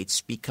your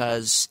rights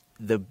because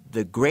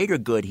the greater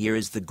good here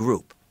is the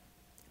group.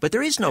 But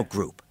there is no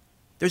group.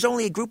 There's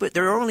only a group.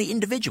 There are only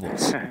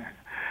individuals.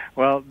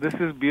 Well, this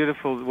is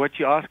beautiful. What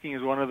you're asking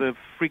is one of the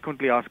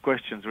frequently asked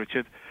questions,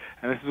 Richard.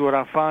 And this is what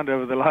I've found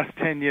over the last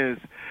 10 years.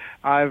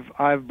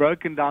 I've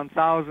broken down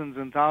thousands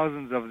and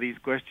thousands of these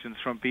questions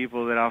from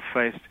people that I've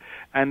faced.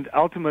 And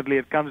ultimately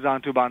it comes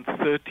down to about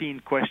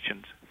 13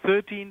 questions.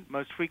 13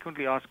 most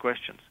frequently asked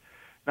questions.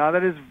 Now,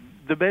 that is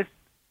the best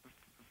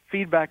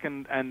feedback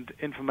and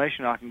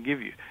information I can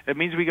give you. It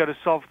means we got to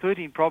solve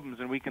 13 problems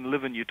and we can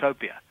live in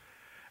utopia.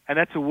 And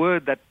that's a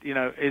word that,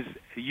 is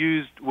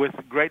used with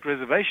great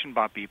reservation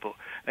by people.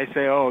 They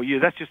say,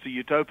 that's just a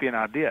utopian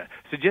idea,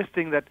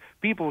 suggesting that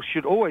people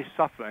should always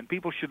suffer and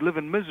people should live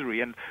in misery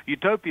and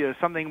utopia is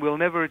something we'll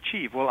never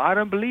achieve. Well, I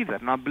don't believe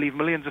that, and I believe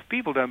millions of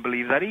people don't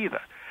believe that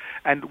either.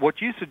 And what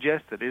you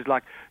suggested is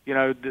like,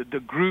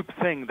 the group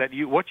thing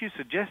what you're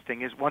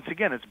suggesting is, once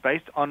again, it's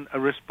based on a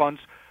response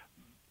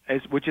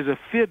which is a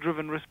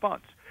fear-driven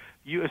response.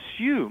 You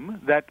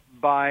assume that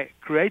by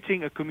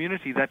creating a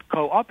community that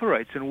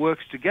cooperates and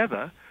works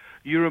together,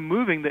 you're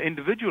removing the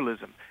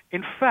individualism.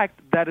 In fact,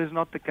 that is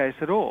not the case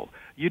at all.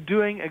 You're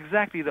doing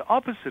exactly the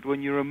opposite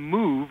when you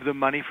remove the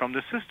money from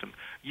the system.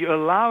 You're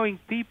allowing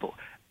people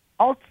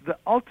the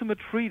ultimate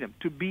freedom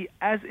to be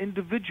as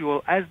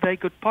individual as they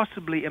could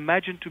possibly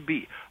imagine to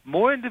be,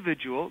 more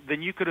individual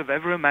than you could have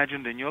ever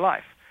imagined in your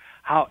life.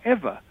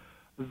 However,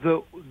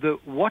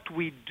 what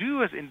we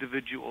do as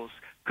individuals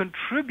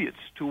contributes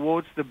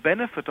towards the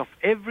benefit of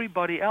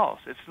everybody else.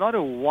 It's not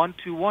a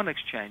one-to-one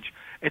exchange.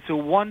 It's a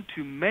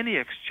one-to-many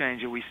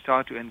exchange that we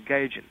start to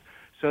engage in.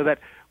 So that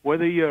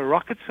whether you're a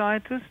rocket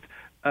scientist,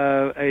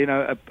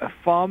 a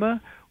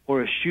farmer,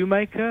 or a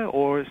shoemaker,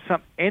 or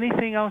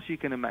anything else you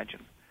can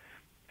imagine,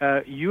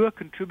 you are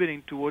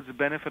contributing towards the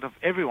benefit of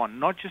everyone,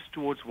 not just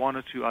towards one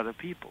or two other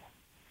people.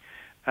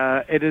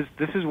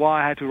 This is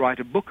why I had to write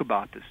a book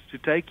about this, to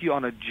take you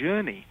on a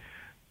journey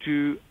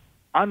to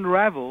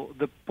unravel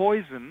the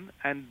poison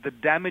and the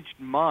damaged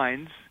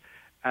minds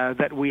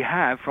that we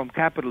have from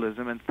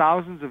capitalism and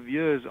thousands of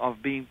years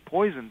of being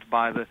poisoned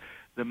by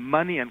the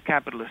money and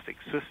capitalistic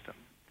system,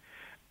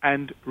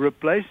 and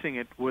replacing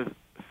it with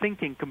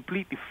thinking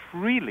completely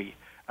freely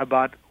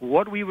about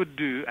what we would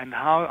do and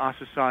how our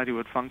society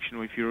would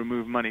function if you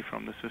remove money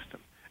from the system.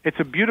 It's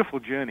a beautiful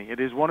journey. It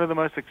is one of the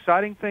most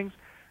exciting things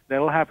that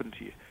will happen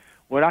to you.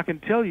 What I can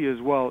tell you as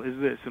well is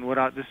this, and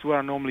this is what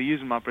I normally use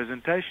in my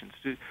presentations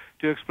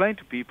to explain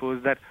to people,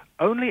 is that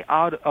only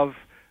out of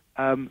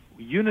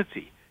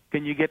unity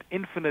can you get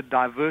infinite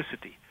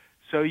diversity.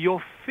 So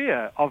your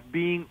fear of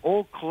being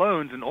all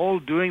clones and all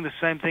doing the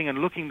same thing and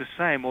looking the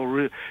same,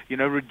 or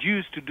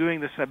reduced to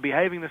doing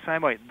behaving the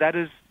same way, that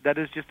is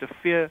just a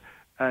fear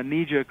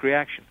knee-jerk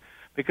reaction.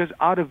 Because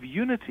out of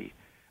unity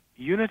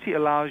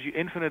allows you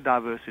infinite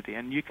diversity,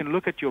 and you can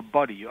look at your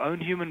body, your own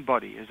human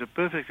body, as a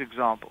perfect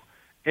example.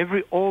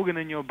 Every organ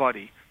in your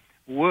body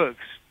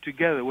works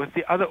together with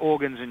the other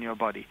organs in your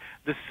body.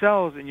 The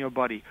cells in your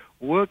body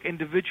work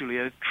individually.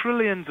 There are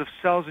trillions of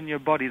cells in your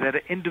body that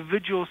are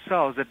individual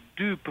cells that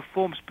do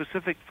perform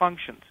specific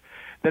functions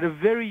that are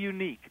very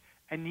unique,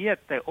 and yet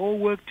they all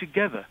work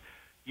together,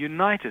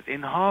 united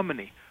in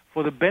harmony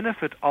for the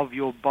benefit of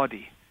your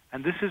body.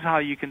 And this is how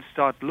you can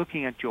start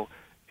looking at your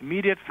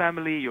immediate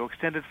family, your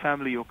extended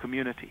family, your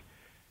community.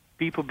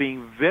 People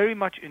being very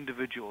much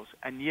individuals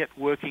and yet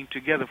working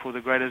together for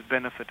the greatest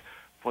benefit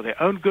for their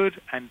own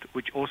good, and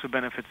which also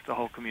benefits the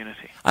whole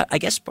community. I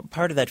guess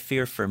part of that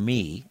fear for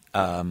me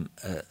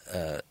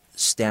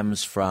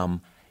stems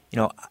from,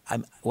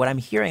 what I'm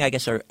hearing, I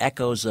guess, are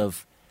echoes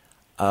of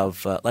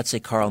let's say,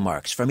 Karl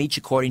Marx, from each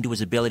according to his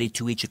ability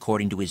to each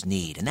according to his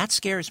need. And that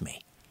scares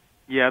me.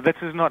 Yeah, this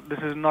is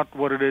not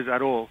what it is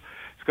at all.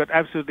 It's got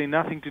absolutely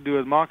nothing to do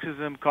with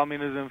Marxism,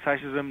 communism,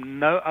 fascism.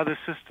 No other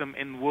system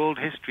in world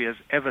history has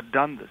ever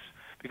done this,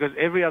 because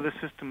every other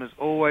system is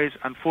always,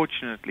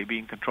 unfortunately,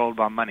 being controlled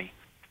by money.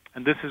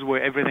 And this is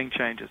where everything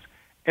changes.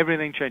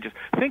 Everything changes.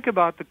 Think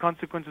about the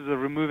consequences of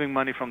removing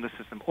money from the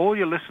system. All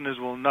your listeners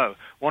will know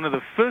one of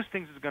the first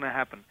things that's going to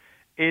happen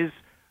is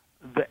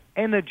the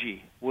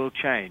energy will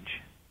change.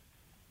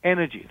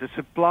 energy, the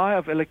supply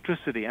of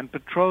electricity and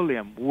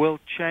petroleum will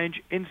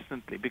change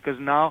instantly, because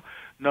now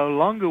no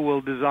longer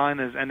will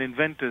designers and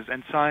inventors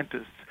and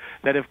scientists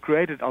that have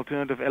created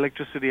alternative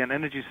electricity and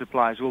energy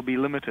supplies will be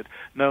limited.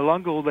 No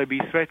longer will they be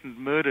threatened,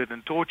 murdered,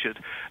 and tortured,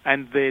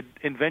 and their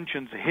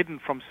inventions hidden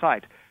from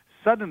sight.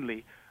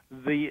 Suddenly,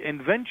 the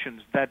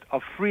inventions that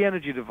are free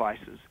energy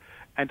devices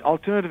and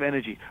alternative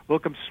energy will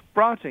come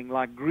sprouting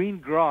like green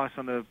grass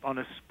on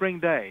a spring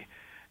day,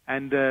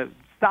 and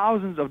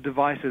thousands of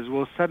devices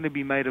will suddenly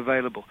be made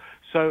available.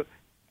 So,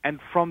 and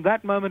from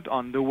that moment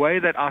on, the way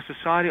that our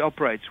society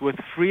operates with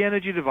free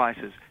energy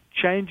devices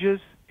changes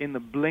in the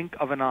blink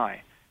of an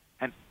eye.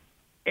 And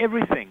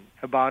everything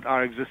about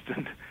our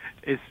existence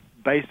is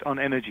based on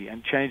energy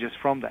and changes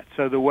from that.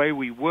 So the way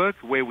we work,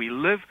 where we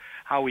live,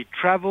 how we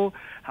travel,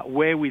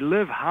 where we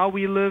live, how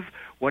we live,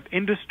 what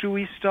industry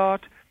we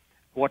start,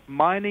 what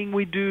mining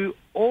we do,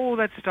 all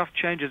that stuff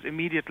changes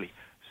immediately,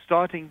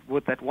 starting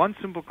with that one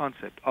simple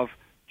concept of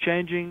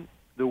changing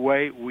the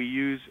way we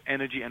use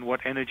energy and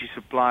what energy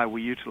supply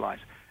we utilize.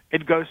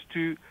 It goes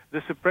to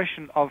the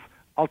suppression of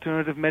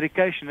alternative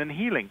medication and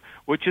healing,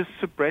 which is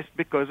suppressed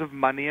because of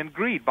money and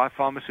greed by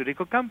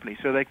pharmaceutical companies.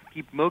 So they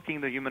keep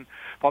milking the human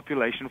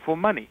population for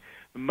money.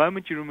 The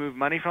moment you remove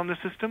money from the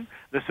system,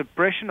 the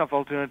suppression of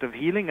alternative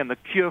healing and the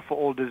cure for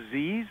all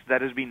disease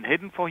that has been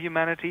hidden for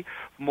humanity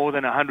for more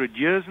than 100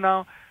 years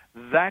now,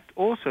 that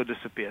also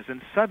disappears.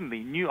 And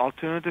suddenly new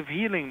alternative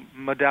healing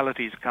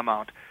modalities come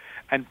out.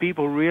 And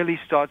people really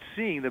start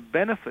seeing the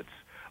benefits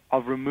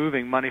of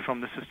removing money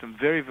from the system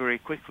very, very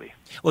quickly.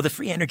 Well, the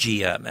free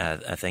energy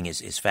thing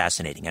is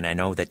fascinating, and I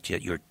know that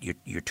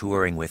you're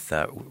touring with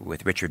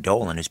Richard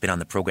Dolan, who's been on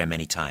the program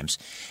many times,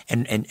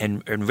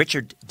 and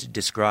Richard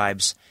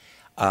describes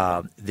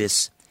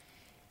this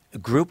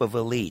group of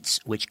elites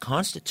which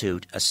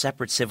constitute a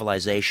separate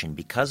civilization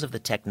because of the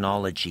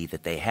technology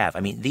that they have.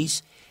 I mean,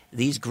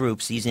 these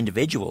groups, these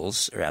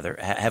individuals, rather,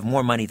 have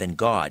more money than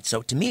God.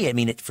 So to me, I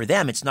mean, for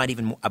them, it's not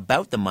even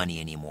about the money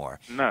anymore.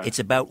 No. It's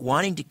about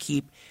wanting to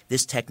keep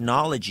this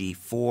technology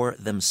for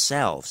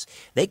themselves.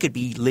 They could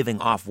be living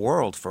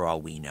off-world for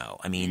all we know.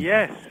 I mean,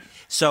 yes.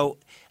 So,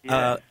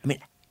 Yes. I mean,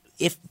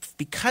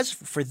 because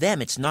for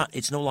them, it's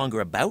no longer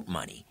about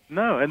money.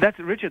 No, and that's,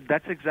 Richard,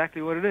 that's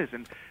exactly what it is.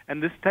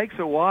 And this takes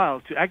a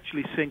while to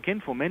actually sink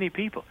in for many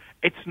people.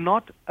 It's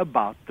not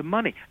about the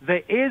money.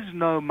 There is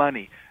no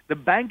money. The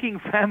banking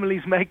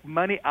families make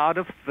money out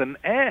of thin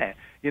air.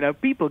 You know,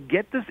 people,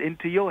 get this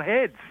into your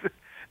heads.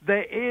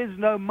 There is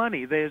no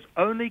money. There's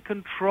only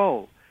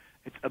control.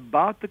 It's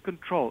about the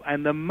control.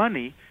 And the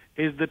money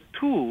is the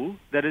tool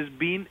that has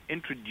been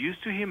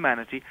introduced to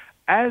humanity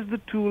as the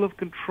tool of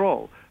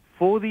control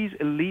for these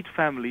elite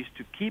families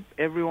to keep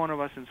every one of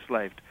us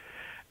enslaved.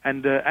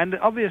 And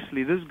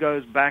obviously this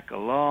goes back a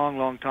long,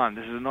 long time.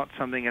 This is not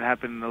something that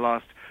happened in the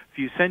last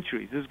few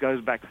centuries. This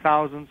goes back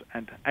thousands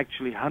and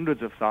actually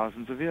hundreds of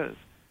thousands of years.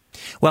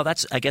 Well,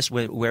 that's, I guess,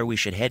 where we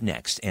should head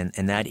next, and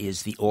that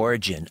is the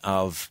origin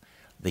of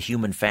the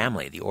human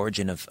family, the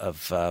origin of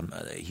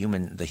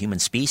the human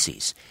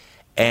species.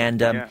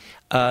 And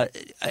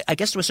I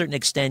guess to a certain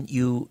extent,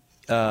 you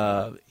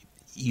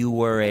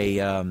were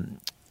a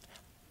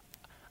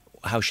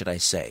how should I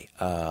say,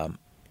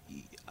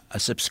 a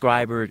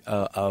subscriber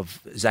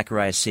of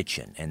Zecharia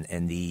Sitchin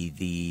and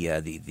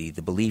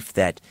the belief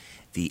that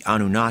the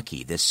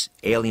Anunnaki, this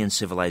alien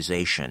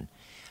civilization,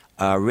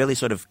 really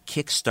sort of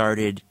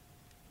kick-started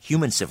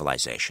human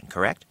civilization,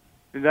 correct?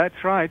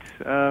 That's right.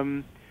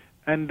 And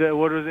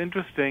what was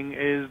interesting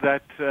is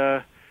that,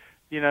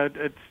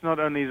 it's not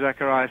only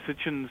Zecharia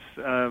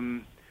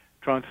Sitchin's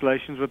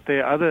translations, but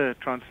there are other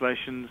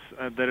translations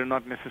that are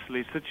not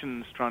necessarily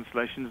Sitchin's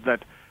translations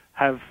that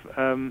have,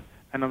 and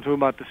I'm talking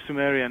about the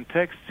Sumerian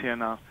texts here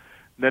now,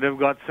 that have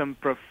got some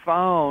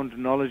profound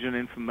knowledge and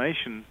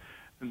information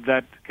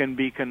that can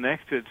be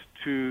connected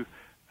to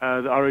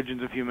the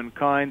origins of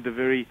humankind, the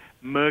very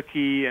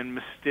murky and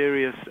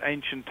mysterious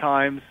ancient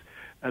times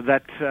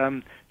that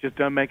just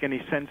don't make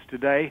any sense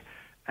today.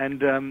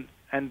 And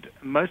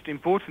most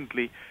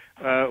importantly,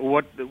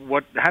 what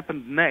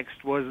happened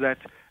next was that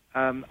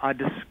I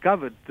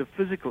discovered the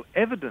physical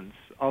evidence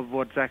of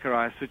what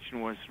Zecharia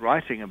Sitchin was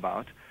writing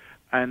about,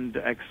 and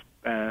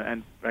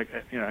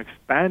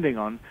expanding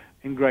on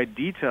in great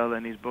detail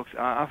in his books.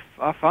 I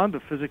found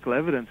the physical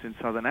evidence in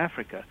southern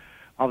Africa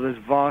of this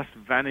vast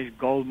vanished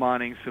gold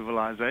mining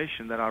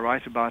civilization that I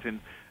write about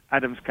in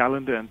Adam's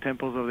Calendar and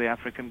Temples of the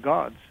African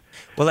Gods.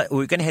 Well,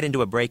 we're going to head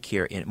into a break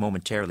here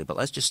momentarily, but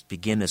let's just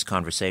begin this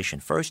conversation.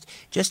 First,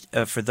 just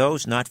for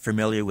those not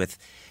familiar with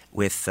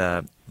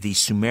the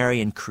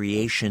Sumerian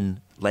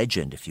creation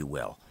legend, if you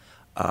will,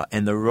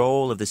 and the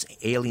role of this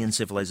alien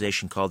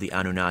civilization called the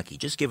Anunnaki,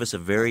 just give us a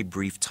very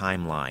brief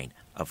timeline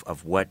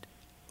of what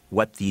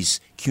these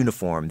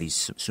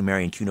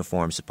Sumerian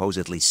cuneiforms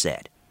supposedly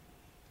said.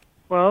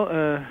 Well,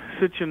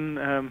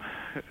 Sitchin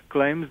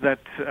claims that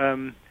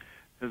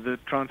the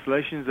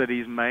translations that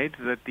he's made,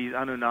 that these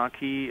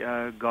Anunnaki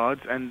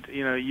gods, and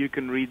you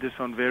can read this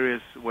on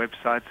various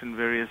websites and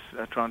various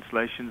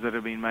translations that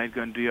have been made.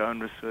 Go and do your own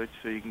research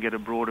so you can get a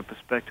broader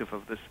perspective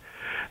of this.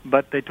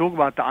 But they talk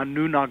about the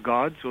Anunna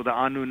gods, or the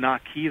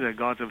Anunnaki, the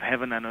gods of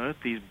heaven and earth,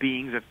 these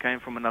beings that came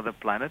from another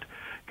planet,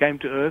 came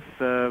to Earth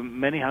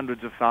many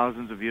hundreds of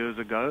thousands of years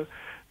ago,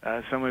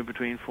 somewhere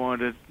between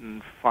 400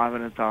 and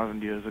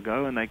 500,000 years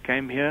ago, and they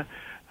came here.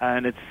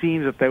 And it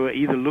seems that they were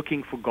either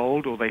looking for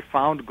gold or they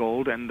found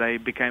gold and they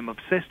became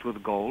obsessed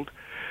with gold.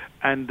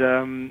 And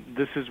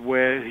this is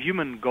where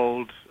human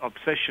gold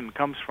obsession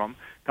comes from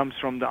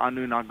the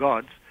Anunna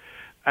gods.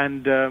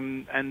 And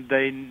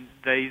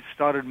they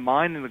started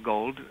mining the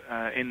gold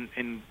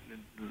in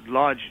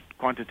large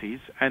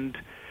quantities and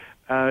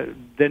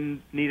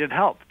then needed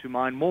help to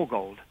mine more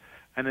gold.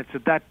 And it's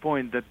at that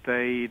point that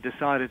they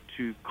decided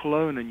to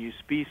clone a new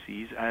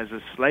species as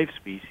a slave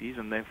species,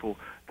 and therefore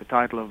the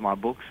title of my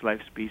book,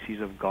 Slave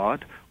Species of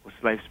God, or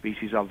Slave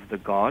Species of the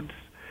Gods.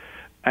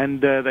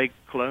 And they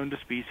cloned a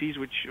species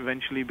which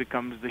eventually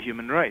becomes the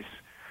human race.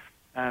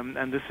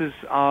 And this is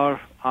our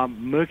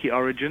murky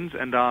origins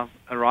and our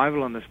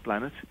arrival on this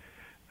planet.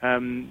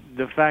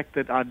 The fact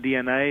that our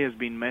DNA has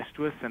been messed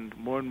with, and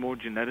more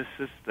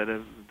geneticists that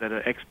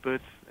are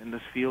experts in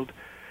this field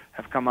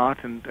have come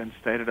out and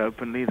stated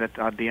openly that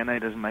our DNA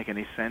doesn't make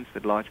any sense,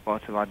 that large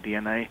parts of our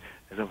DNA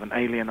is of an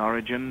alien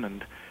origin,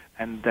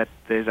 and that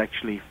there's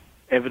actually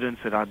evidence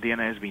that our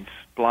DNA has been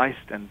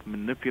spliced and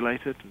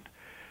manipulated.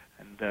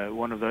 And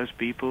one of those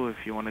people,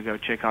 if you want to go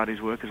check out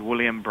his work, is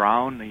William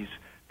Brown. He's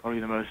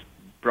probably the most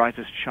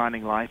brightest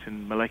shining light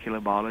in molecular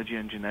biology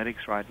and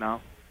genetics right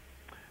now.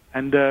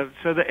 And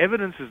so the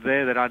evidence is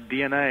there that our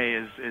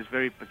DNA is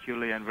very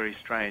peculiar and very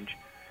strange,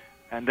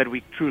 and that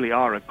we truly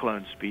are a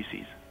cloned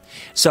species.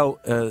 So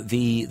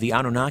the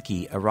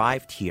Anunnaki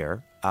arrived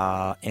here,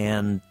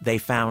 and they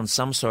found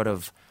some sort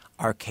of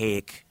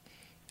archaic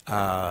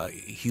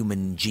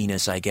human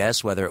genus, I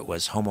guess, whether it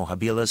was Homo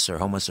habilis or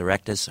Homo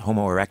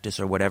erectus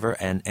or whatever,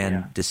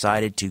 and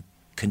decided to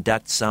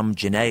conduct some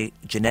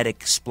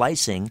genetic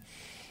splicing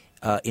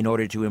in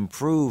order to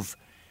improve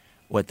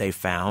what they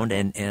found,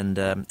 and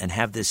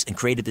have this, and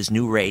created this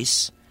new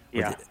race,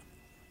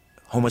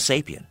 Homo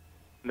sapien.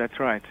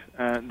 That's right.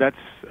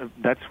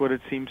 That's what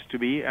it seems to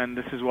be, and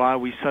this is why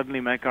we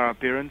suddenly make our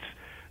appearance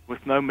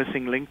with no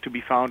missing link to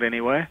be found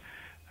anywhere.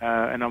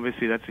 And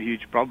obviously, that's a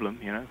huge problem,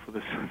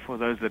 for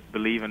those that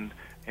believe in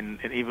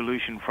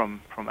evolution from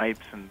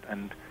apes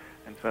and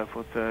so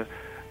forth. The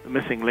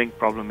missing link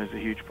problem is a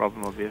huge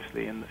problem,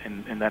 obviously, in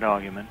that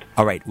argument.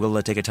 All right,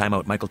 we'll take a time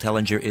out. Michael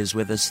Tellinger is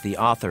with us, the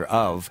author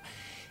of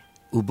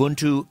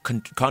Ubuntu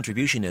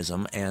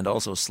Contributionism and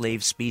also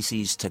Slave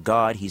Species to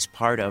God. He's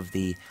part of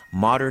the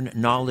Modern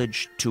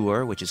Knowledge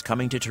Tour, which is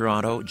coming to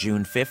Toronto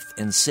June 5th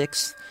and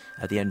 6th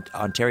at the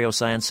Ontario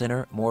Science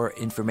Centre. More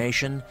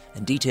information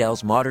and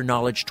details,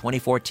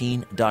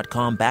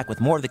 modernknowledge2014.com. Back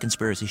with more of The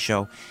Conspiracy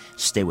Show.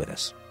 Stay with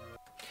us.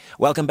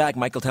 Welcome back.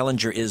 Michael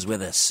Tellinger is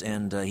with us,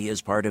 and he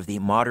is part of the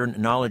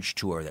Modern Knowledge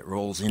Tour that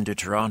rolls into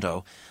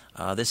Toronto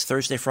this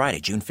Thursday,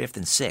 Friday, June 5th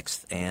and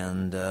 6th.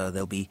 And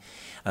they'll be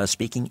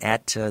speaking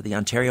at the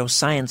Ontario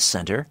Science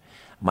Centre.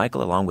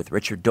 Michael, along with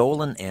Richard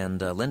Dolan and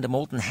Linda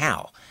Moulton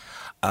Howe.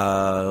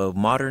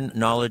 Modern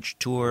Knowledge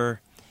Tour.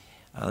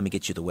 Let me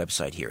get you the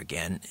website here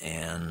again.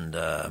 And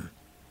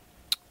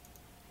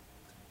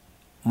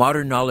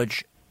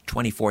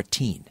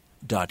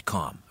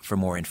modernknowledge2014.com for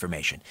more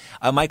information.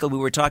 Michael, we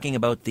were talking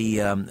about the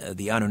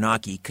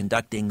Anunnaki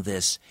conducting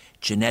this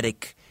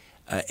genetic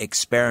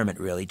experiment,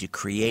 really, to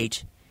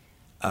create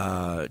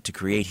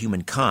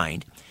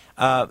humankind.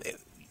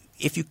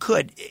 If you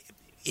could,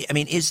 I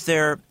mean,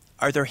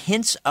 are there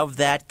hints of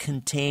that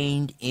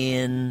contained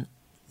in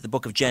the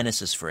Book of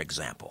Genesis, for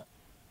example?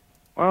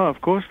 Well,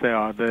 of course they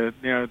are.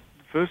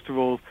 First of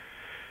all,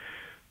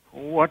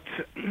 what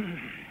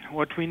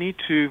we need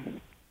to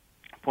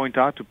point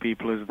out to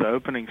people is the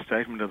opening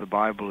statement of the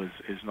Bible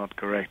is not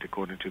correct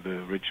according to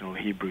the original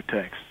Hebrew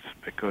texts,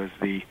 because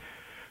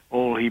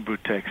all Hebrew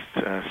texts,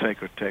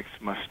 sacred texts,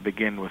 must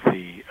begin with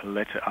the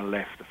letter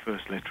Aleph, the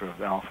first letter of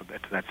the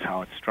alphabet. That's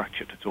how it's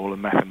structured. It's all a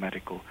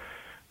mathematical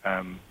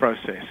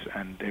process,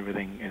 and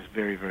everything is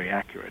very, very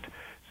accurate.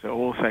 So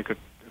all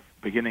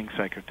beginning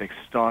sacred texts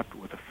start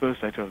with the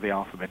first letter of the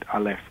alphabet,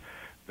 Aleph.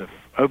 The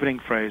opening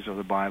phrase of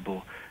the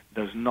Bible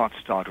does not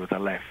start with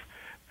Aleph.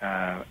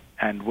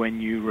 And when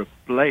you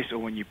replace, or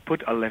when you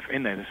put Aleph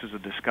in there, this is a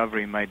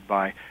discovery made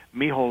by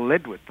Michal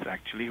Ledwith,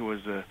 actually, who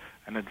was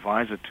an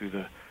advisor to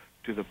the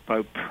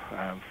Pope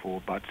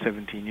for about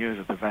 17 years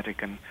at the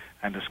Vatican,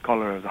 and a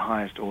scholar of the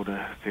highest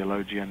order,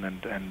 theologian,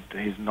 and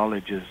his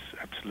knowledge is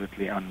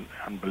absolutely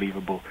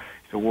unbelievable.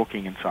 He's a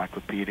walking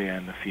encyclopedia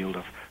in the field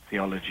of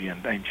theology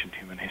and ancient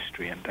human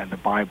history, and the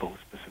Bible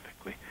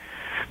specifically.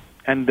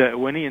 And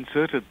when he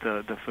inserted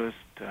the first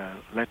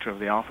letter of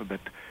the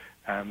alphabet,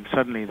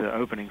 suddenly the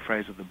opening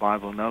phrase of the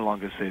Bible no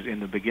longer says, "In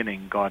the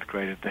beginning God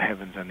created the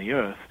heavens and the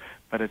earth,"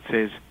 but it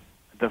says,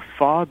 "The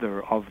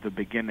Father of the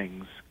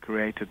beginnings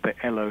created the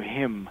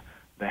Elohim,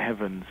 the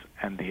heavens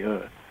and the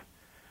earth."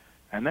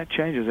 And that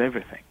changes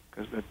everything,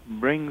 because it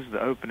brings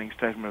the opening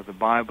statement of the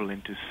Bible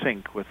into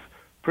sync with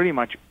pretty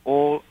much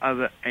all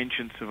other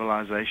ancient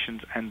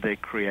civilizations and their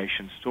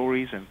creation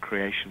stories and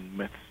creation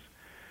myths,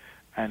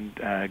 and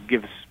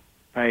gives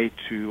pay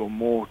to, or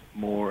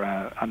more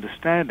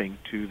understanding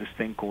to this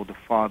thing called the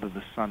Father,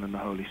 the Son, and the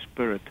Holy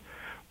Spirit,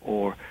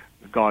 or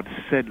God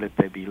said, let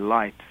there be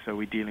light. So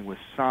we're dealing with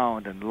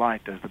sound and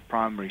light as the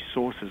primary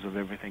sources of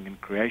everything in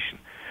creation.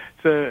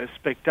 It's a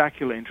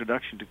spectacular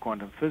introduction to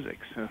quantum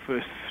physics, the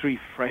first 3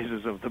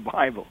 phrases of the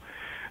Bible.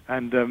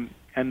 And then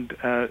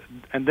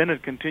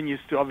it continues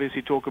to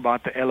obviously talk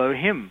about the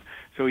Elohim.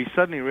 So we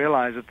suddenly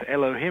realize that the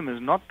Elohim is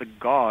not the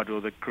God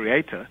or the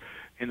creator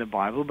in the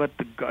Bible, but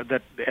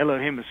that the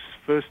Elohim is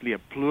firstly a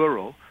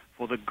plural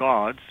for the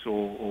gods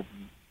or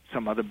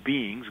some other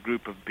beings,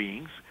 group of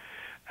beings.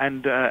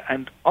 And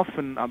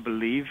often I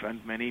believe,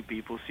 and many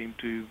people seem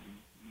to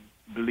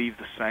believe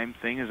the same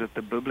thing, is that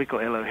the biblical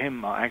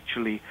Elohim are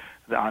actually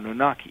the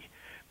Anunnaki.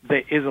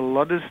 There is a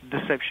lot of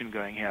deception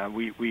going here.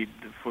 We,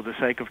 for the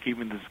sake of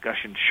keeping the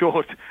discussion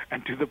short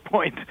and to the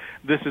point,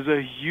 this is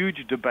a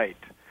huge debate.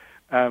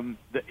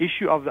 The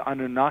issue of the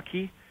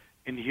Anunnaki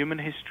in human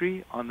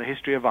history, on the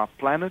history of our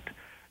planet,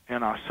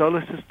 in our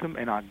solar system,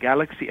 in our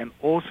galaxy, and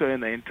also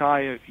in the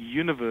entire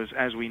universe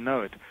as we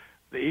know it,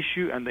 the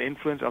issue and the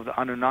influence of the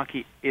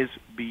Anunnaki is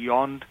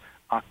beyond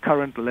our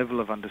current level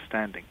of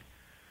understanding.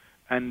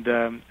 And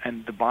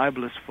the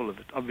Bible is full of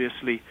it.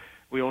 Obviously,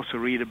 we also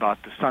read about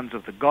the sons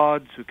of the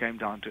gods who came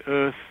down to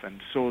earth and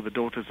saw the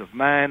daughters of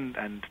man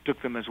and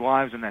took them as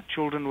wives and had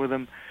children with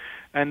them.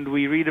 And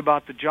we read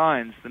about the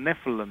giants, the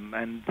Nephilim,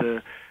 and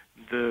the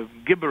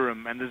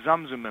Gibborim, and the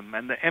Zamzumim,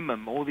 and the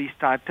Emim, all these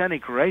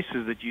titanic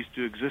races that used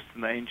to exist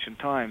in the ancient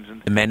times.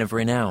 And the men of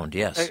renown,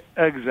 yes.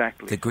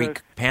 Exactly. The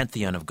Greek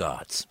pantheon of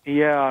gods.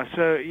 Yeah,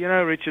 so,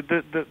 Richard,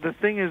 the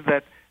thing is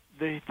that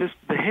the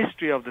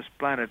history of this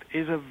planet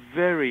is a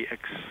very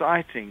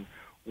exciting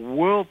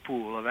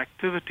whirlpool of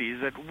activities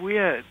that we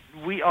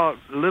are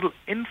little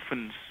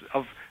infants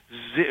of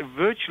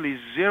virtually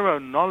zero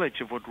knowledge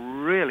of what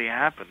really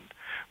happened.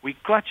 We're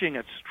clutching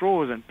at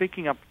straws and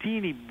picking up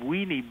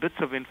teeny-weeny bits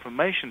of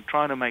information,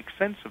 trying to make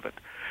sense of it.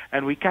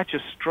 And we catch a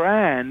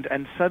strand,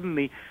 and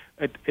suddenly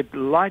it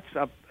lights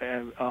up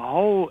a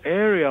whole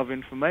area of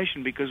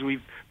information because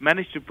we've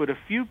managed to put a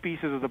few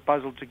pieces of the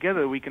puzzle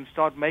together. We can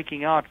start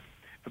making out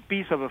a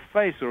piece of a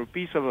face or a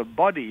piece of a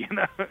body,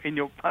 in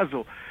your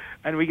puzzle.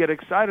 And we get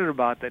excited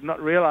about that,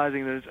 not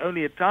realizing that it's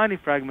only a tiny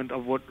fragment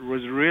of what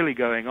was really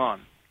going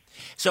on.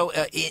 So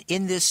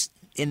in this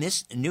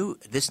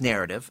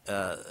narrative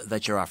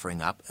that you're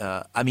offering up,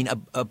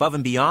 above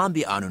and beyond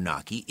the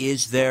Anunnaki,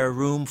 is there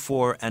room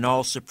for an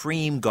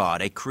all-supreme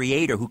God, a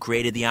creator who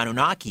created the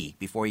Anunnaki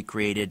before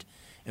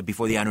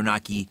the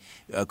Anunnaki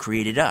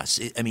created us?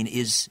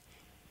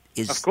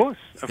 Of course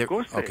there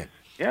okay. is.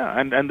 Yeah,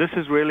 and this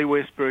is really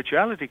where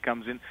spirituality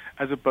comes in,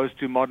 as opposed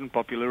to modern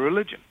popular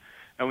religion.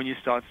 And when you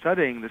start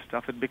studying this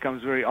stuff, it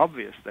becomes very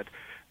obvious that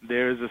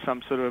there is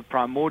some sort of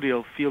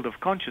primordial field of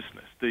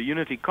consciousness, the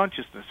unity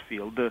consciousness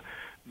field, the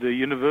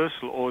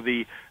universal or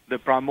the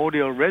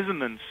primordial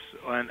resonance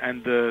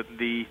and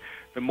the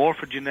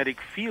morphogenetic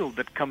field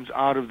that comes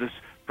out of this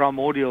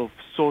primordial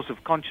source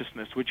of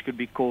consciousness, which could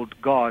be called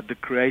God, the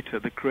creator,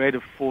 the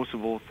creative force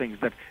of all things,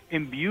 that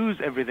imbues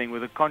everything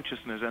with the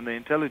consciousness and the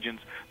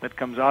intelligence that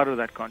comes out of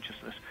that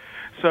consciousness.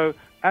 So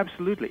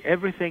absolutely,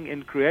 everything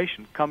in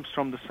creation comes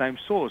from the same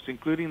source,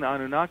 including the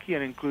Anunnaki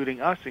and including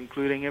us,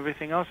 including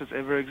everything else that's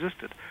ever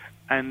existed.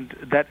 And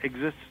that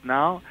exists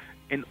now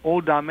in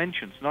all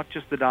dimensions, not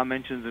just the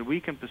dimensions that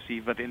we can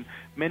perceive, but in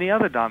many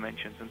other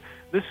dimensions. And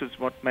this is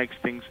what makes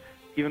things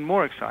even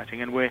more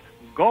exciting, and where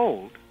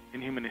gold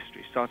in human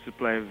history starts to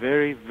play a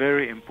very,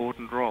 very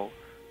important role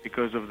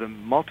because of the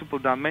multiple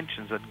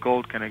dimensions that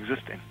gold can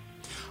exist in.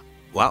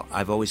 Well,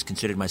 I've always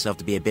considered myself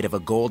to be a bit of a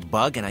gold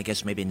bug, and I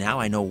guess maybe now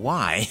I know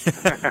why.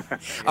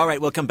 All right,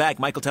 we'll come back.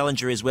 Michael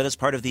Tellinger is with us,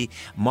 part of the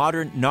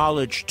Modern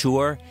Knowledge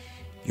Tour.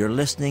 You're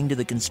listening to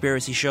The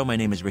Conspiracy Show. My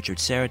name is Richard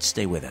Serrett.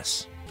 Stay with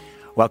us.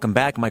 Welcome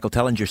back. Michael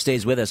Tellinger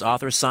stays with us,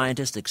 author,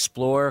 scientist,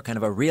 explorer, kind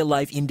of a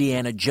real-life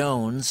Indiana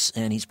Jones,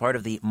 and he's part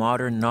of the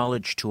Modern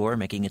Knowledge Tour,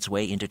 making its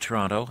way into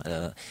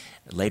Toronto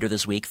later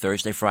this week,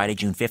 Thursday, Friday,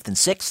 June 5th and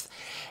 6th,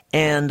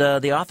 and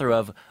the author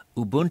of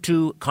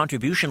Ubuntu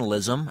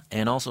Contributionalism,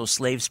 and also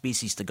Slave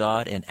Species to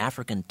God and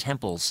African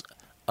Temples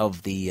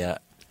of the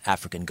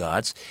African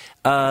Gods.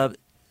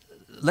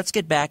 Let's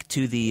get back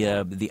to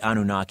the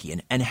Anunnaki.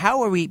 And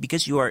how are we,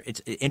 because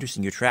it's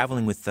interesting, you're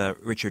traveling with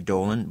Richard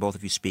Dolan, both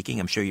of you speaking.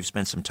 I'm sure you've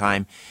spent some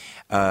time,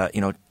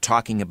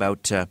 talking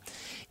about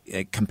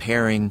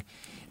comparing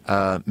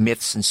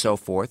myths and so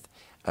forth,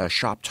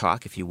 shop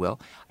talk, if you will.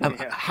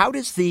 How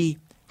does the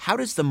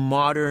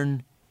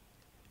modern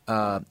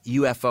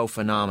UFO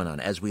phenomenon,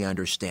 as we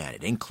understand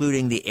it,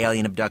 including the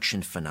alien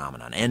abduction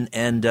phenomenon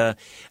and the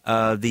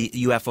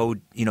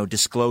UFO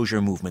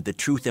disclosure movement, the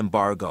truth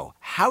embargo,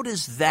 how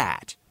does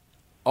that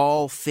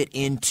all fit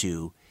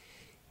into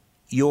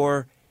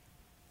your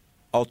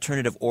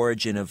alternative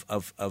origin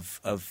of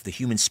the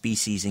human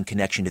species in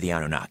connection to the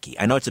Anunnaki?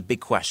 I know it's a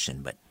big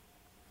question, but...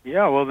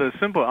 Yeah, well, the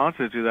simple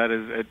answer to that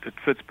is it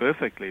fits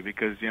perfectly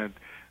because,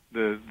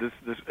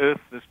 this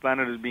Earth, this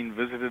planet has been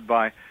visited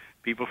by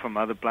people from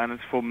other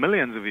planets for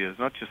millions of years,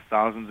 not just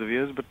thousands of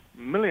years, but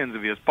millions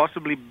of years,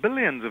 possibly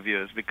billions of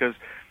years, because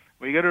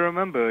we got to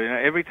remember,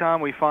 every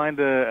time we find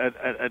a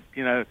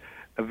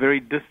very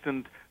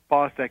distant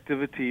past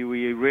activity,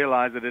 we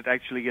realize that it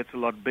actually gets a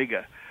lot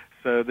bigger.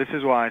 So this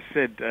is why I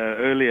said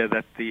earlier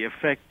that the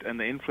effect and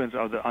the influence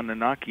of the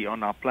Anunnaki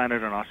on our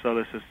planet, on our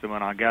solar system,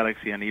 on our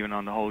galaxy, and even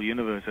on the whole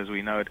universe as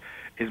we know it,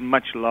 is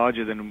much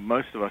larger than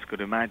most of us could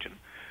imagine,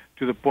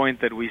 to the point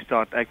that we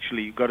got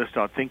to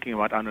start thinking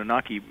about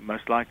Anunnaki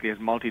most likely as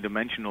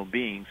multidimensional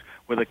beings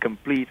with a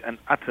complete and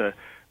utter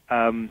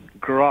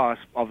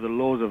grasp of the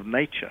laws of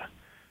nature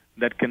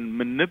that can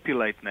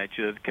manipulate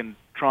nature, that can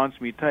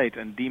transmutate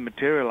and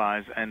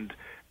dematerialize and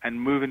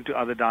move into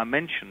other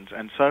dimensions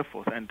and so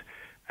forth.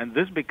 And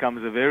this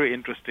becomes a very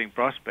interesting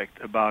prospect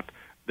about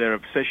their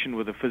obsession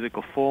with the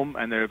physical form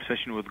and their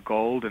obsession with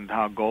gold and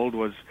how gold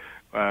was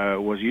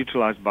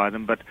utilized by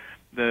them. But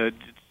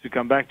to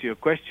come back to your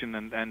question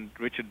and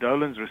Richard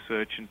Dolan's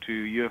research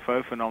into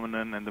UFO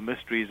phenomenon and the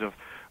mysteries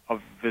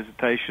of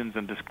visitations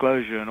and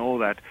disclosure and all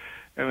that,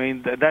 I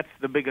mean, that's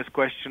the biggest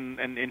question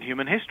in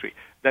human history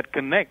that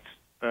connects,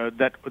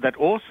 that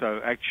also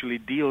actually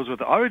deals with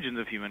the origins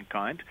of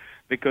humankind,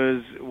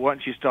 because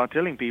once you start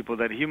telling people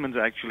that humans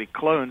are actually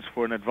clones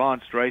for an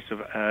advanced race of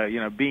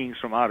beings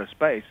from outer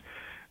space,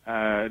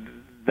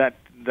 that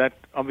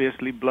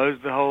obviously blows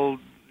the whole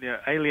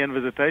alien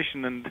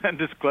visitation and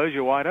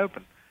disclosure wide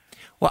open.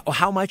 Well,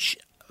 how much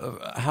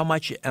am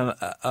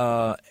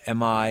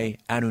I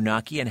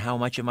Anunnaki and how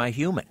much am I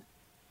human?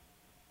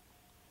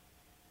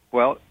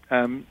 Well,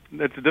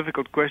 that's a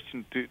difficult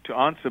question to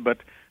answer, but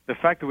the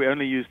fact that we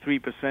only use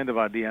 3% of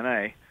our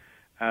DNA,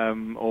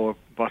 or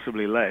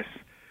possibly less,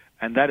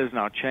 and that is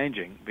now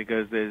changing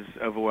because there's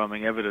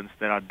overwhelming evidence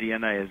that our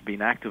DNA has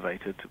been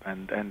activated,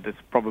 and it's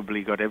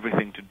probably got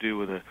everything to do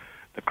with the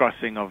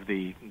crossing of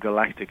the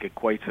galactic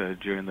equator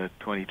during the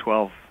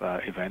 2012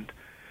 event,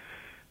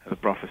 the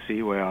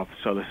prophecy, where our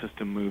solar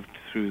system moved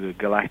through the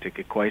galactic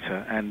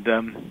equator, and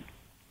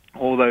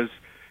all those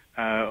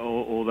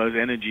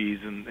energies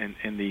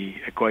in the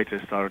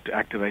equator started to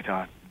activate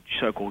our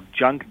so-called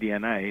junk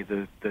DNA,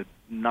 the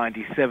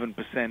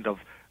 97% of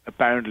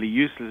apparently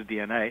useless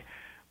DNA.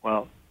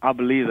 Well, I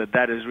believe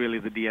that is really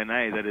the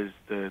DNA that is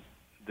the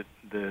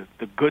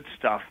good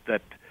stuff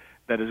that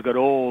has got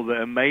all the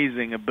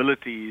amazing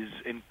abilities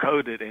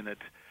encoded in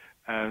it,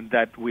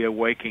 that we are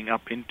waking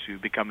up into,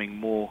 becoming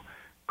more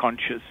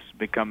conscious,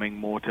 becoming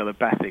more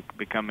telepathic,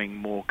 becoming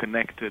more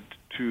connected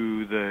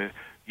to the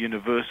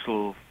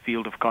universal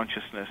field of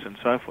consciousness and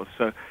so forth.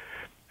 So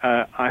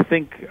I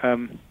think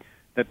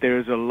that there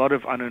is a lot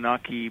of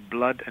Anunnaki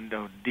blood and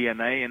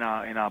DNA in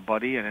our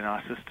body and in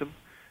our system.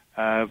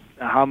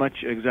 How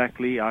much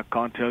exactly I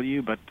can't tell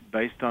you, but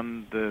based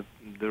on the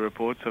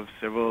reports of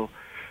several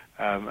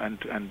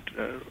and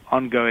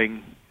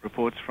ongoing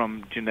reports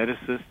from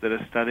geneticists that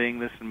are studying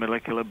this and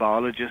molecular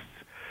biologists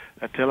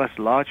that tell us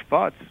large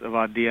parts of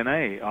our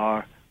DNA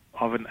are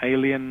of an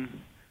alien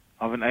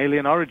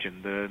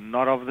origin. They're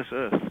not of this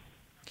earth.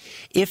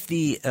 If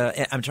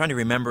I'm trying to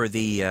remember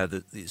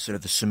the sort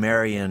of the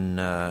Sumerian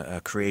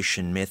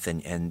creation myth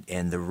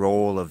and the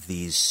role of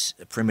these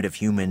primitive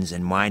humans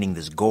in mining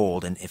this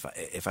gold, and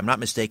if I'm not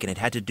mistaken, it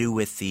had to do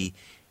with the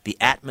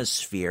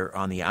atmosphere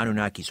on the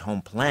Anunnaki's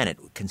home planet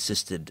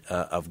consisted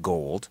of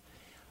gold,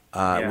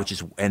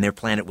 and their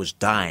planet was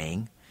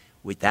dying.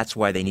 That's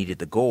why they needed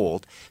the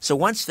gold. So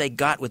once they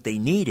got what they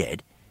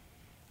needed,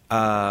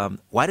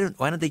 why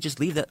don't they just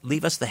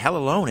leave us the hell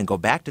alone and go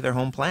back to their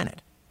home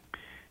planet?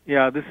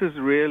 Yeah, this is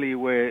really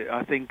where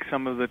I think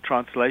some of the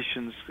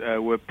translations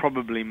were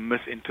probably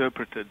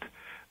misinterpreted,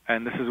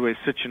 and this is where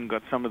Sitchin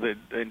got some of the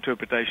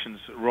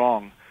interpretations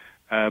wrong,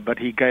 but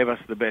he gave us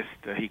the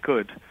best he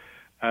could.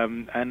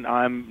 And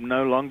I'm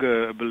no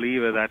longer a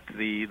believer that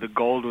the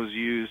gold was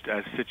used,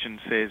 as Sitchin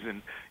says,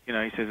 and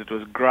he says it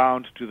was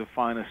ground to the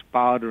finest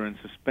powder and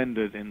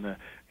suspended in the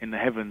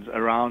heavens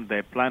around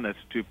their planet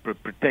to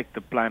protect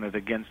the planet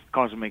against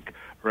cosmic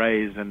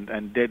rays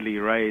and deadly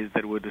rays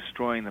that were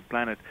destroying the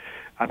planet.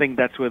 I think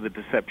that's where the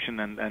deception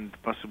and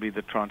possibly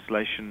the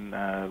translation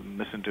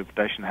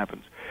misinterpretation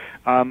happens.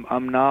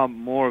 I'm now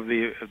more of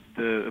the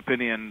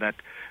opinion that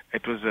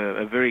it was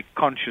a very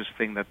conscious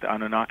thing that the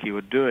Anunnaki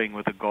were doing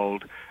with the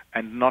gold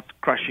and not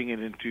crushing it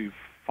into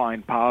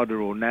fine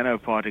powder or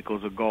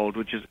nanoparticles of gold,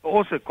 which is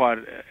also quite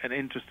an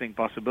interesting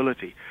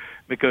possibility,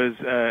 because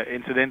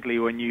incidentally,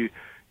 when you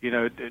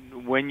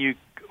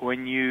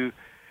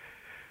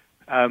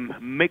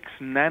mix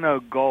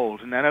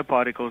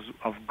nanoparticles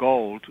of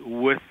gold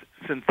with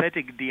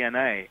synthetic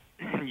DNA,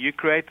 you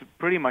create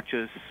pretty much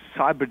a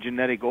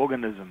cybergenetic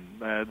organism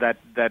that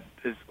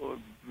is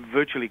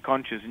virtually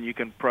conscious, and you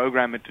can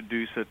program it to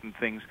do certain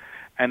things,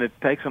 and it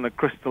takes on a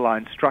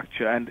crystalline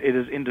structure, and it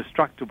is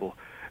indestructible.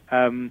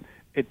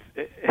 It's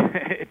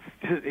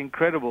just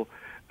incredible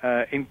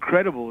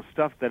incredible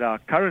stuff that our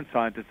current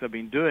scientists have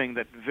been doing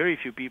that very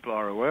few people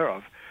are aware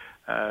of,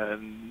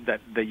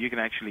 that you can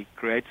actually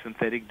create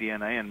synthetic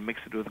DNA and mix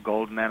it with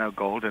gold, nano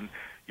gold, and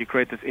you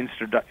create this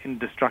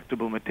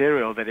indestructible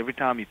material that every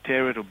time you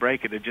tear it or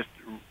break it, it just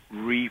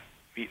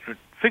it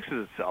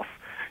fixes itself,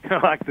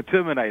 like the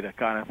Terminator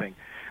kind of thing.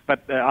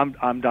 But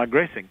I'm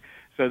digressing.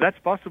 So that's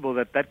possible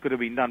that could have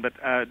been done. But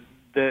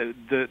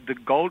the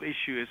gold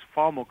issue is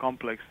far more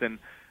complex than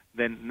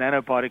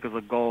nanoparticles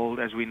of gold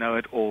as we know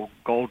it, or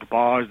gold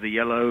bars, the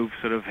yellow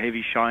sort of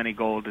heavy shiny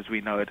gold as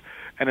we know it.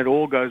 And it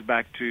all goes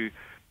back to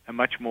a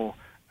much more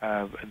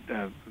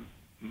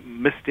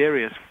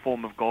mysterious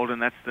form of gold,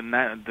 and that's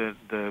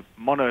the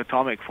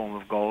monoatomic form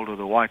of gold, or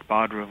the white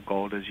powder of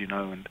gold, as you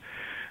know, and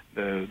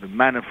the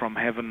manna from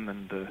heaven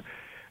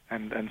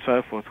and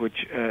so forth,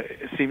 which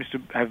seems to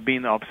have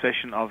been the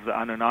obsession of the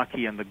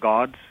Anunnaki and the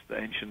gods, the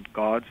ancient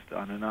gods, the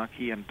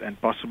Anunnaki,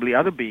 and possibly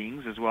other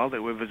beings as well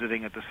that were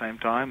visiting at the same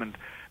time and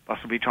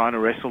possibly trying to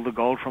wrestle the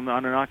gold from the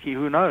Anunnaki.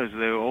 Who knows?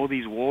 There were all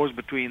these wars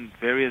between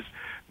various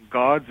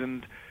gods,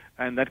 and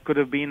that could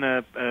have been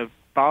a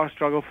power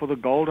struggle for the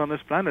gold on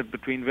this planet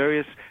between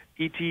various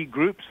ET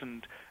groups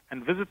and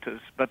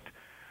visitors. But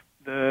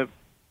the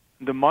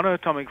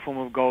monoatomic form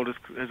of gold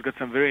has got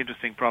some very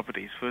interesting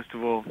properties. First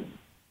of all,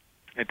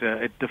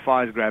 it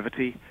defies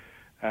gravity.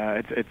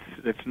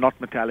 It's not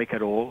metallic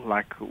at all,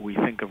 like we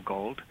think of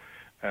gold.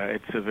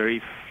 It's a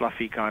very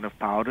fluffy kind of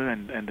powder,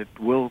 and it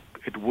will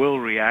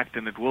react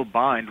and it will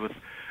bind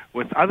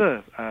with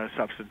other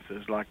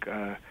substances like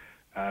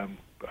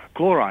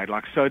chloride,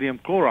 like sodium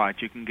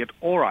chloride. You can get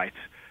aurite,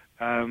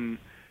 and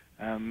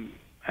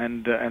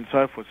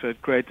so forth. So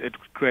it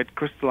creates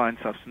crystalline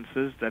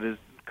substances that is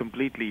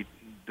completely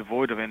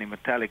devoid of any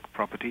metallic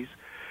properties,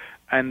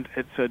 and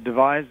it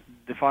defies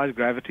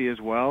gravity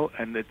as well.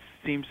 And it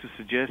seems to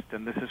suggest,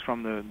 and this is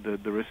from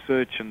the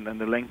research and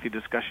the lengthy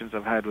discussions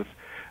I've had with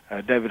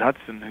David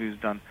Hudson, who's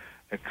done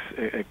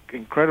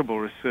incredible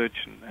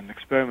research and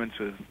experiments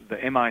with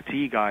the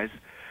MIT guys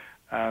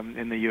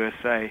in the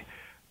USA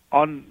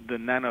on the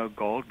nano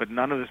gold, but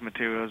none of this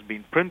material has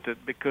been printed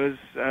because,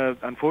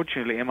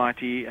 unfortunately,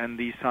 MIT and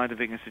these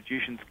scientific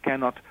institutions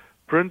cannot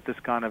print this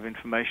kind of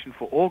information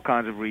for all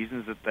kinds of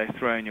reasons that they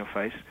throw in your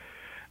face.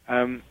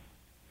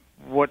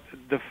 What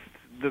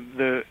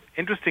the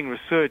interesting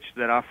research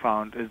that I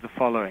found is the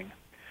following: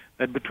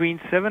 that between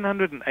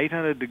 700 and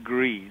 800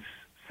 degrees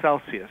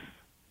Celsius,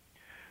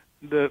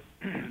 the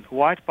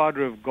white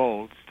powder of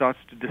gold starts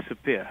to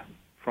disappear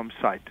from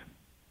sight.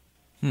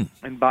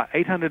 And by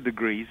 800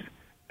 degrees,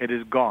 it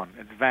is gone.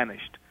 It's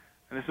vanished.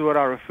 And this is what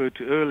I referred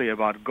to earlier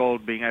about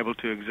gold being able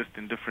to exist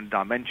in different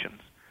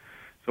dimensions.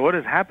 So what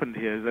has happened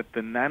here is that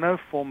the nano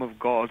form of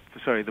gold,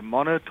 the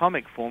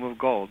monoatomic form of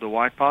gold, the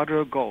white powder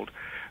of gold,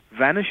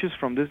 vanishes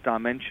from this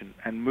dimension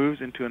and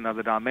moves into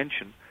another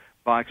dimension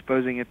by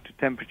exposing it to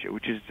temperature,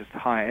 which is just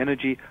higher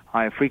energy,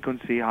 higher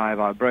frequency, higher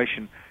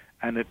vibration.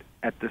 And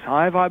at this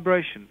higher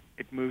vibration,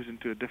 it moves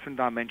into a different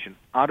dimension,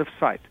 out of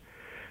sight.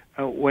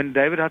 When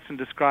David Hudson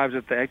describes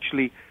it, they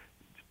actually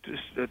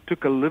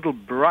took a little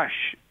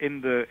brush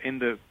in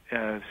the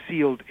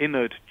sealed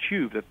inert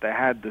tube that they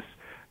had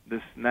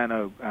this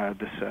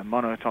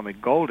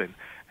monoatomic gold in,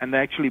 and they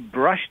actually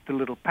brushed the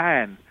little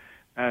pan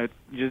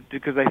just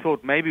because they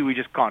thought maybe we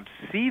just can't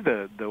see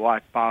the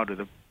white powder,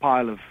 the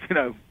pile of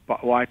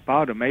white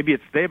powder. Maybe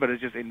it's there, but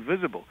it's just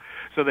invisible.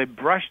 So they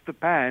brushed the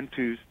pan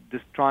to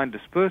just try and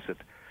disperse it,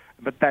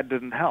 but that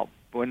didn't help.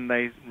 When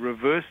they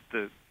reversed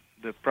the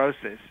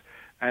process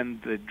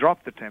and they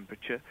dropped the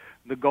temperature,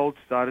 the gold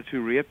started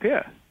to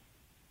reappear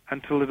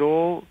until it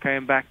all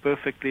came back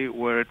perfectly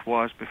where it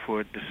was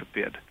before it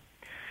disappeared.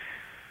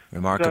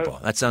 Remarkable.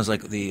 That sounds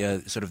like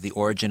the sort of the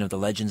origin of the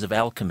legends of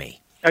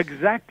alchemy.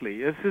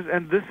 Exactly. This is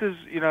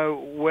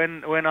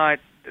when I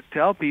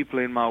tell people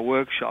in my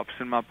workshops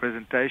and my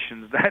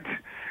presentations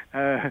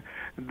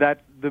that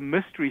the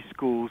mystery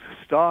schools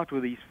start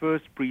with these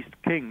first priest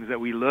kings that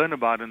we learn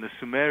about in the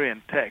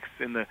Sumerian texts,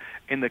 in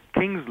the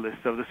kings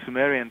list of the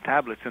Sumerian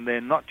tablets, and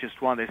they're not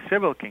just one, there's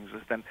several kings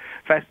lists, and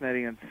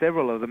fascinating, and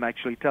several of them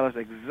actually tell us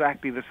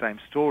exactly the same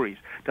stories,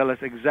 tell us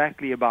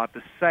exactly about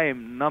the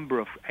same number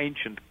of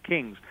ancient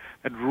kings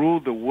that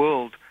ruled the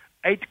world.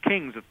 8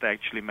 kings that they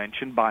actually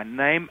mentioned by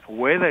name,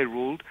 where they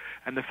ruled,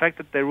 and the fact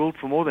that they ruled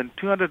for more than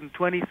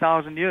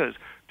 220,000 years.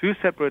 2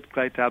 separate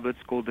clay tablets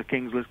called the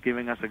King's List,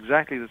 giving us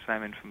exactly the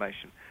same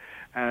information.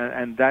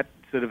 And that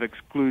sort of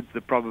excludes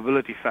the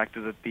probability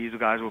factor that these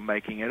guys were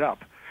making it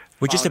up.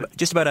 We're just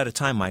about out of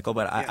time, Michael,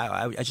 but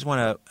yeah. I just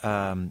want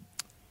to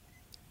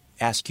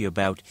ask you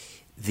about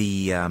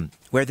the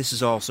where this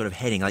is all sort of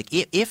heading. Like,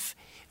 if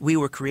we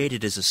were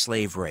created as a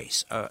slave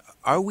race,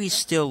 are we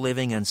still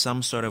living on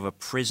some sort of a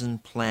prison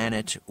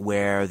planet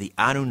where the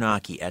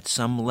Anunnaki at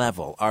some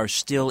level are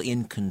still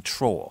in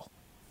control?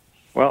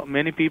 Well,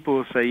 many people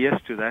will say yes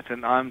to that,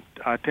 and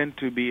I tend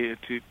to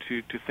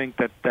think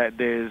that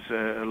there's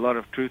a lot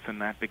of truth in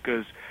that,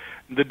 because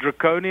the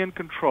draconian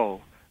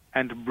control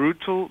and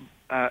brutal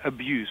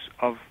abuse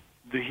of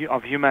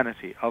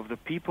humanity, of the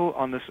people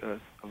on this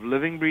earth, of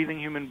living, breathing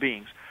human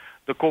beings,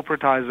 the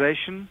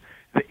corporatization,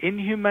 the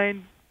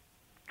inhumane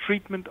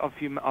treatment of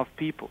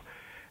people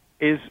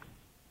is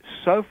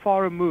so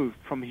far removed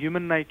from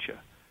human nature,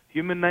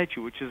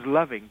 which is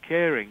loving,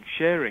 caring,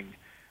 sharing,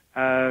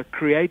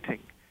 creating,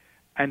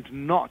 and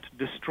not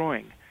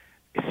destroying.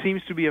 It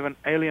seems to be of an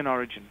alien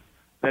origin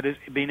that has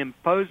been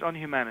imposed on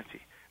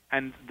humanity.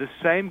 And the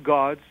same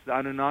gods, the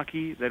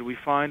Anunnaki, that we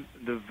find,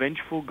 the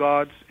vengeful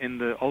gods in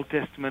the Old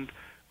Testament,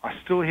 are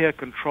still here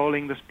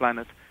controlling this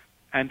planet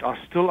and are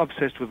still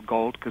obsessed with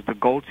gold, because the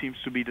gold seems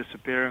to be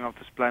disappearing off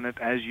this planet.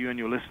 As you and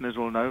your listeners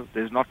all know,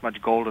 there's not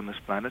much gold on this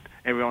planet.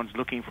 Everyone's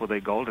looking for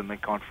their gold and they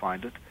can't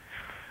find it.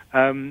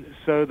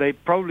 So they're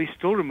probably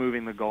still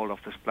removing the gold off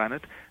this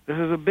planet. This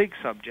is a big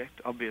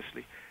subject,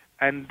 obviously.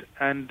 And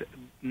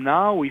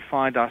now we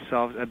find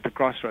ourselves at the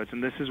crossroads,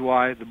 and this is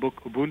why the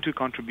book Ubuntu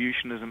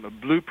Contributionism, A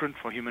Blueprint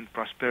for Human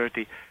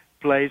Prosperity,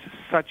 plays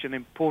such an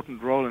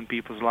important role in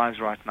people's lives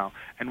right now,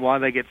 and why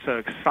they get so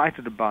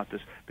excited about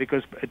this,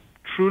 because it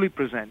truly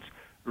presents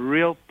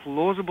real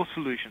plausible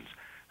solutions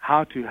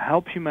how to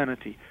help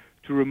humanity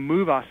to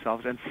remove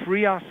ourselves and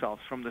free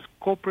ourselves from this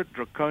corporate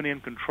draconian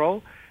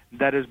control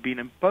that has been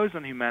imposed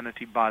on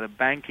humanity by the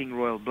banking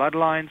royal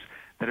bloodlines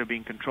that have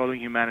been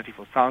controlling humanity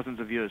for thousands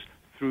of years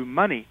through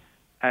money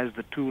as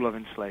the tool of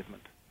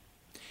enslavement.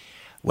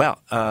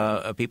 Well,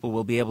 people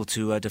will be able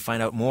to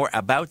find out more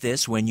about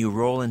this when you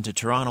roll into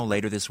Toronto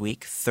later this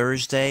week,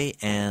 Thursday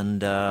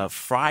and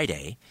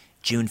Friday,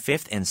 June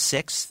 5th and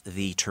 6th.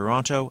 The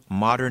Toronto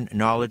Modern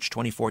Knowledge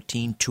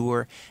 2014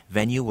 tour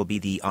venue will be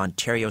the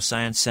Ontario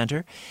Science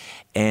Centre,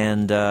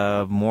 and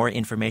more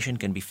information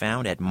can be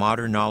found at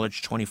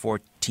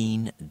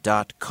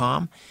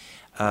modernknowledge2014.com.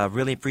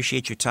 Really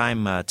appreciate your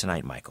time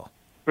tonight, Michael.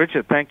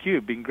 Richard, thank you.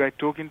 It's been great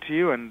talking to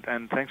you, and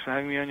thanks for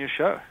having me on your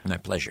show. My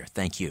pleasure.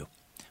 Thank you.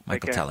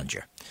 Michael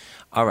Tellinger.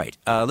 All right.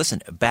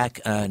 Listen,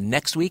 back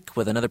next week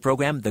with another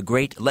program. The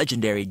great,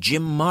 legendary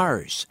Jim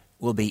Mars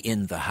will be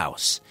in the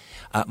house.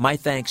 My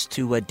thanks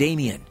to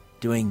Damien,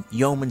 doing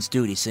yeoman's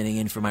duty, sitting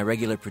in for my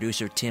regular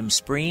producer, Tim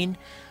Spreen.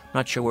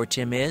 Not sure where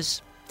Tim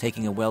is,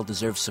 taking a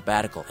well-deserved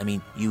sabbatical. I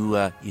mean,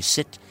 you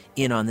sit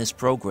in on this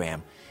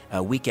program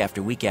week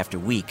after week after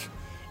week,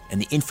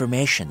 and the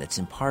information that's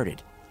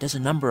imparted does a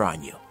number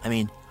on you. I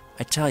mean,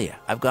 I tell you,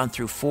 I've gone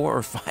through 4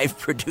 or 5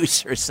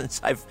 producers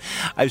since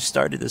I've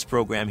started this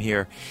program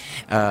here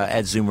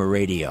at Zoomer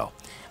Radio.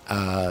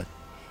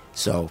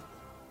 So,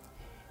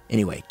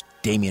 anyway,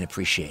 Damien,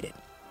 appreciate it.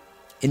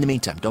 In the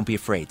meantime, don't be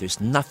afraid.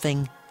 There's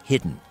nothing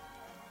hidden,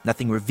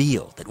 nothing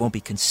revealed that won't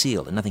be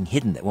concealed, and nothing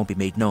hidden that won't be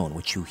made known.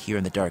 What you hear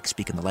in the dark,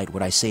 speak in the light.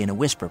 What I say in a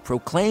whisper,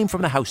 proclaim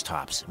from the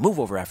housetops. Move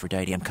over,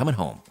 Aphrodite. I'm coming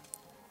home.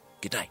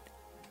 Good night.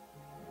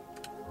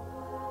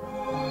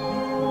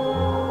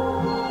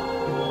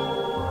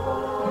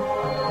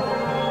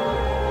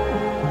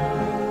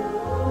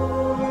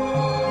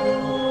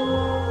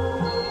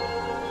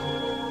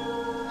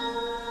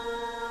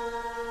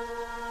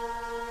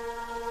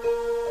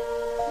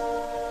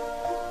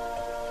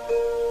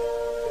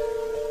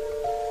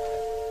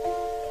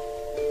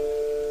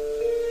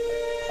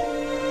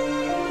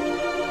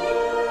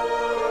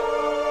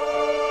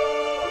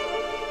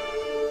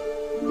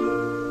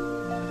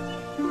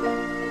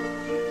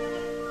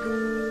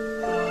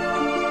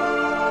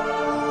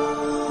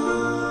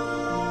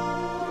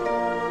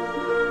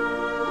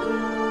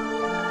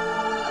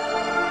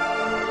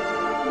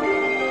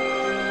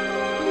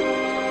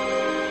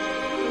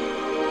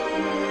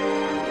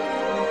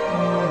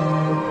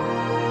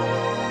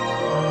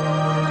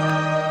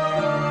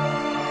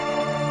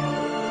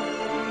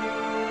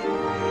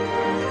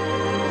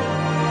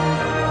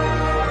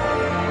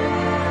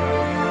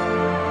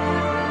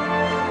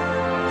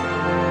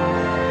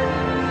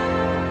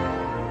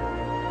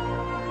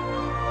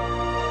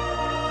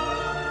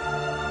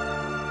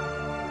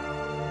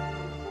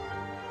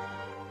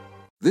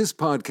 This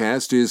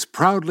podcast is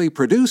proudly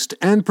produced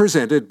and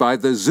presented by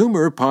the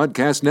Zoomer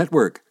Podcast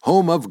Network,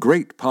 home of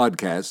great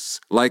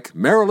podcasts like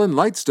Marilyn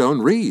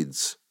Lightstone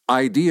Reads,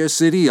 Idea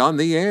City on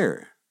the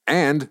Air,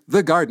 and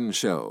The Garden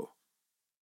Show.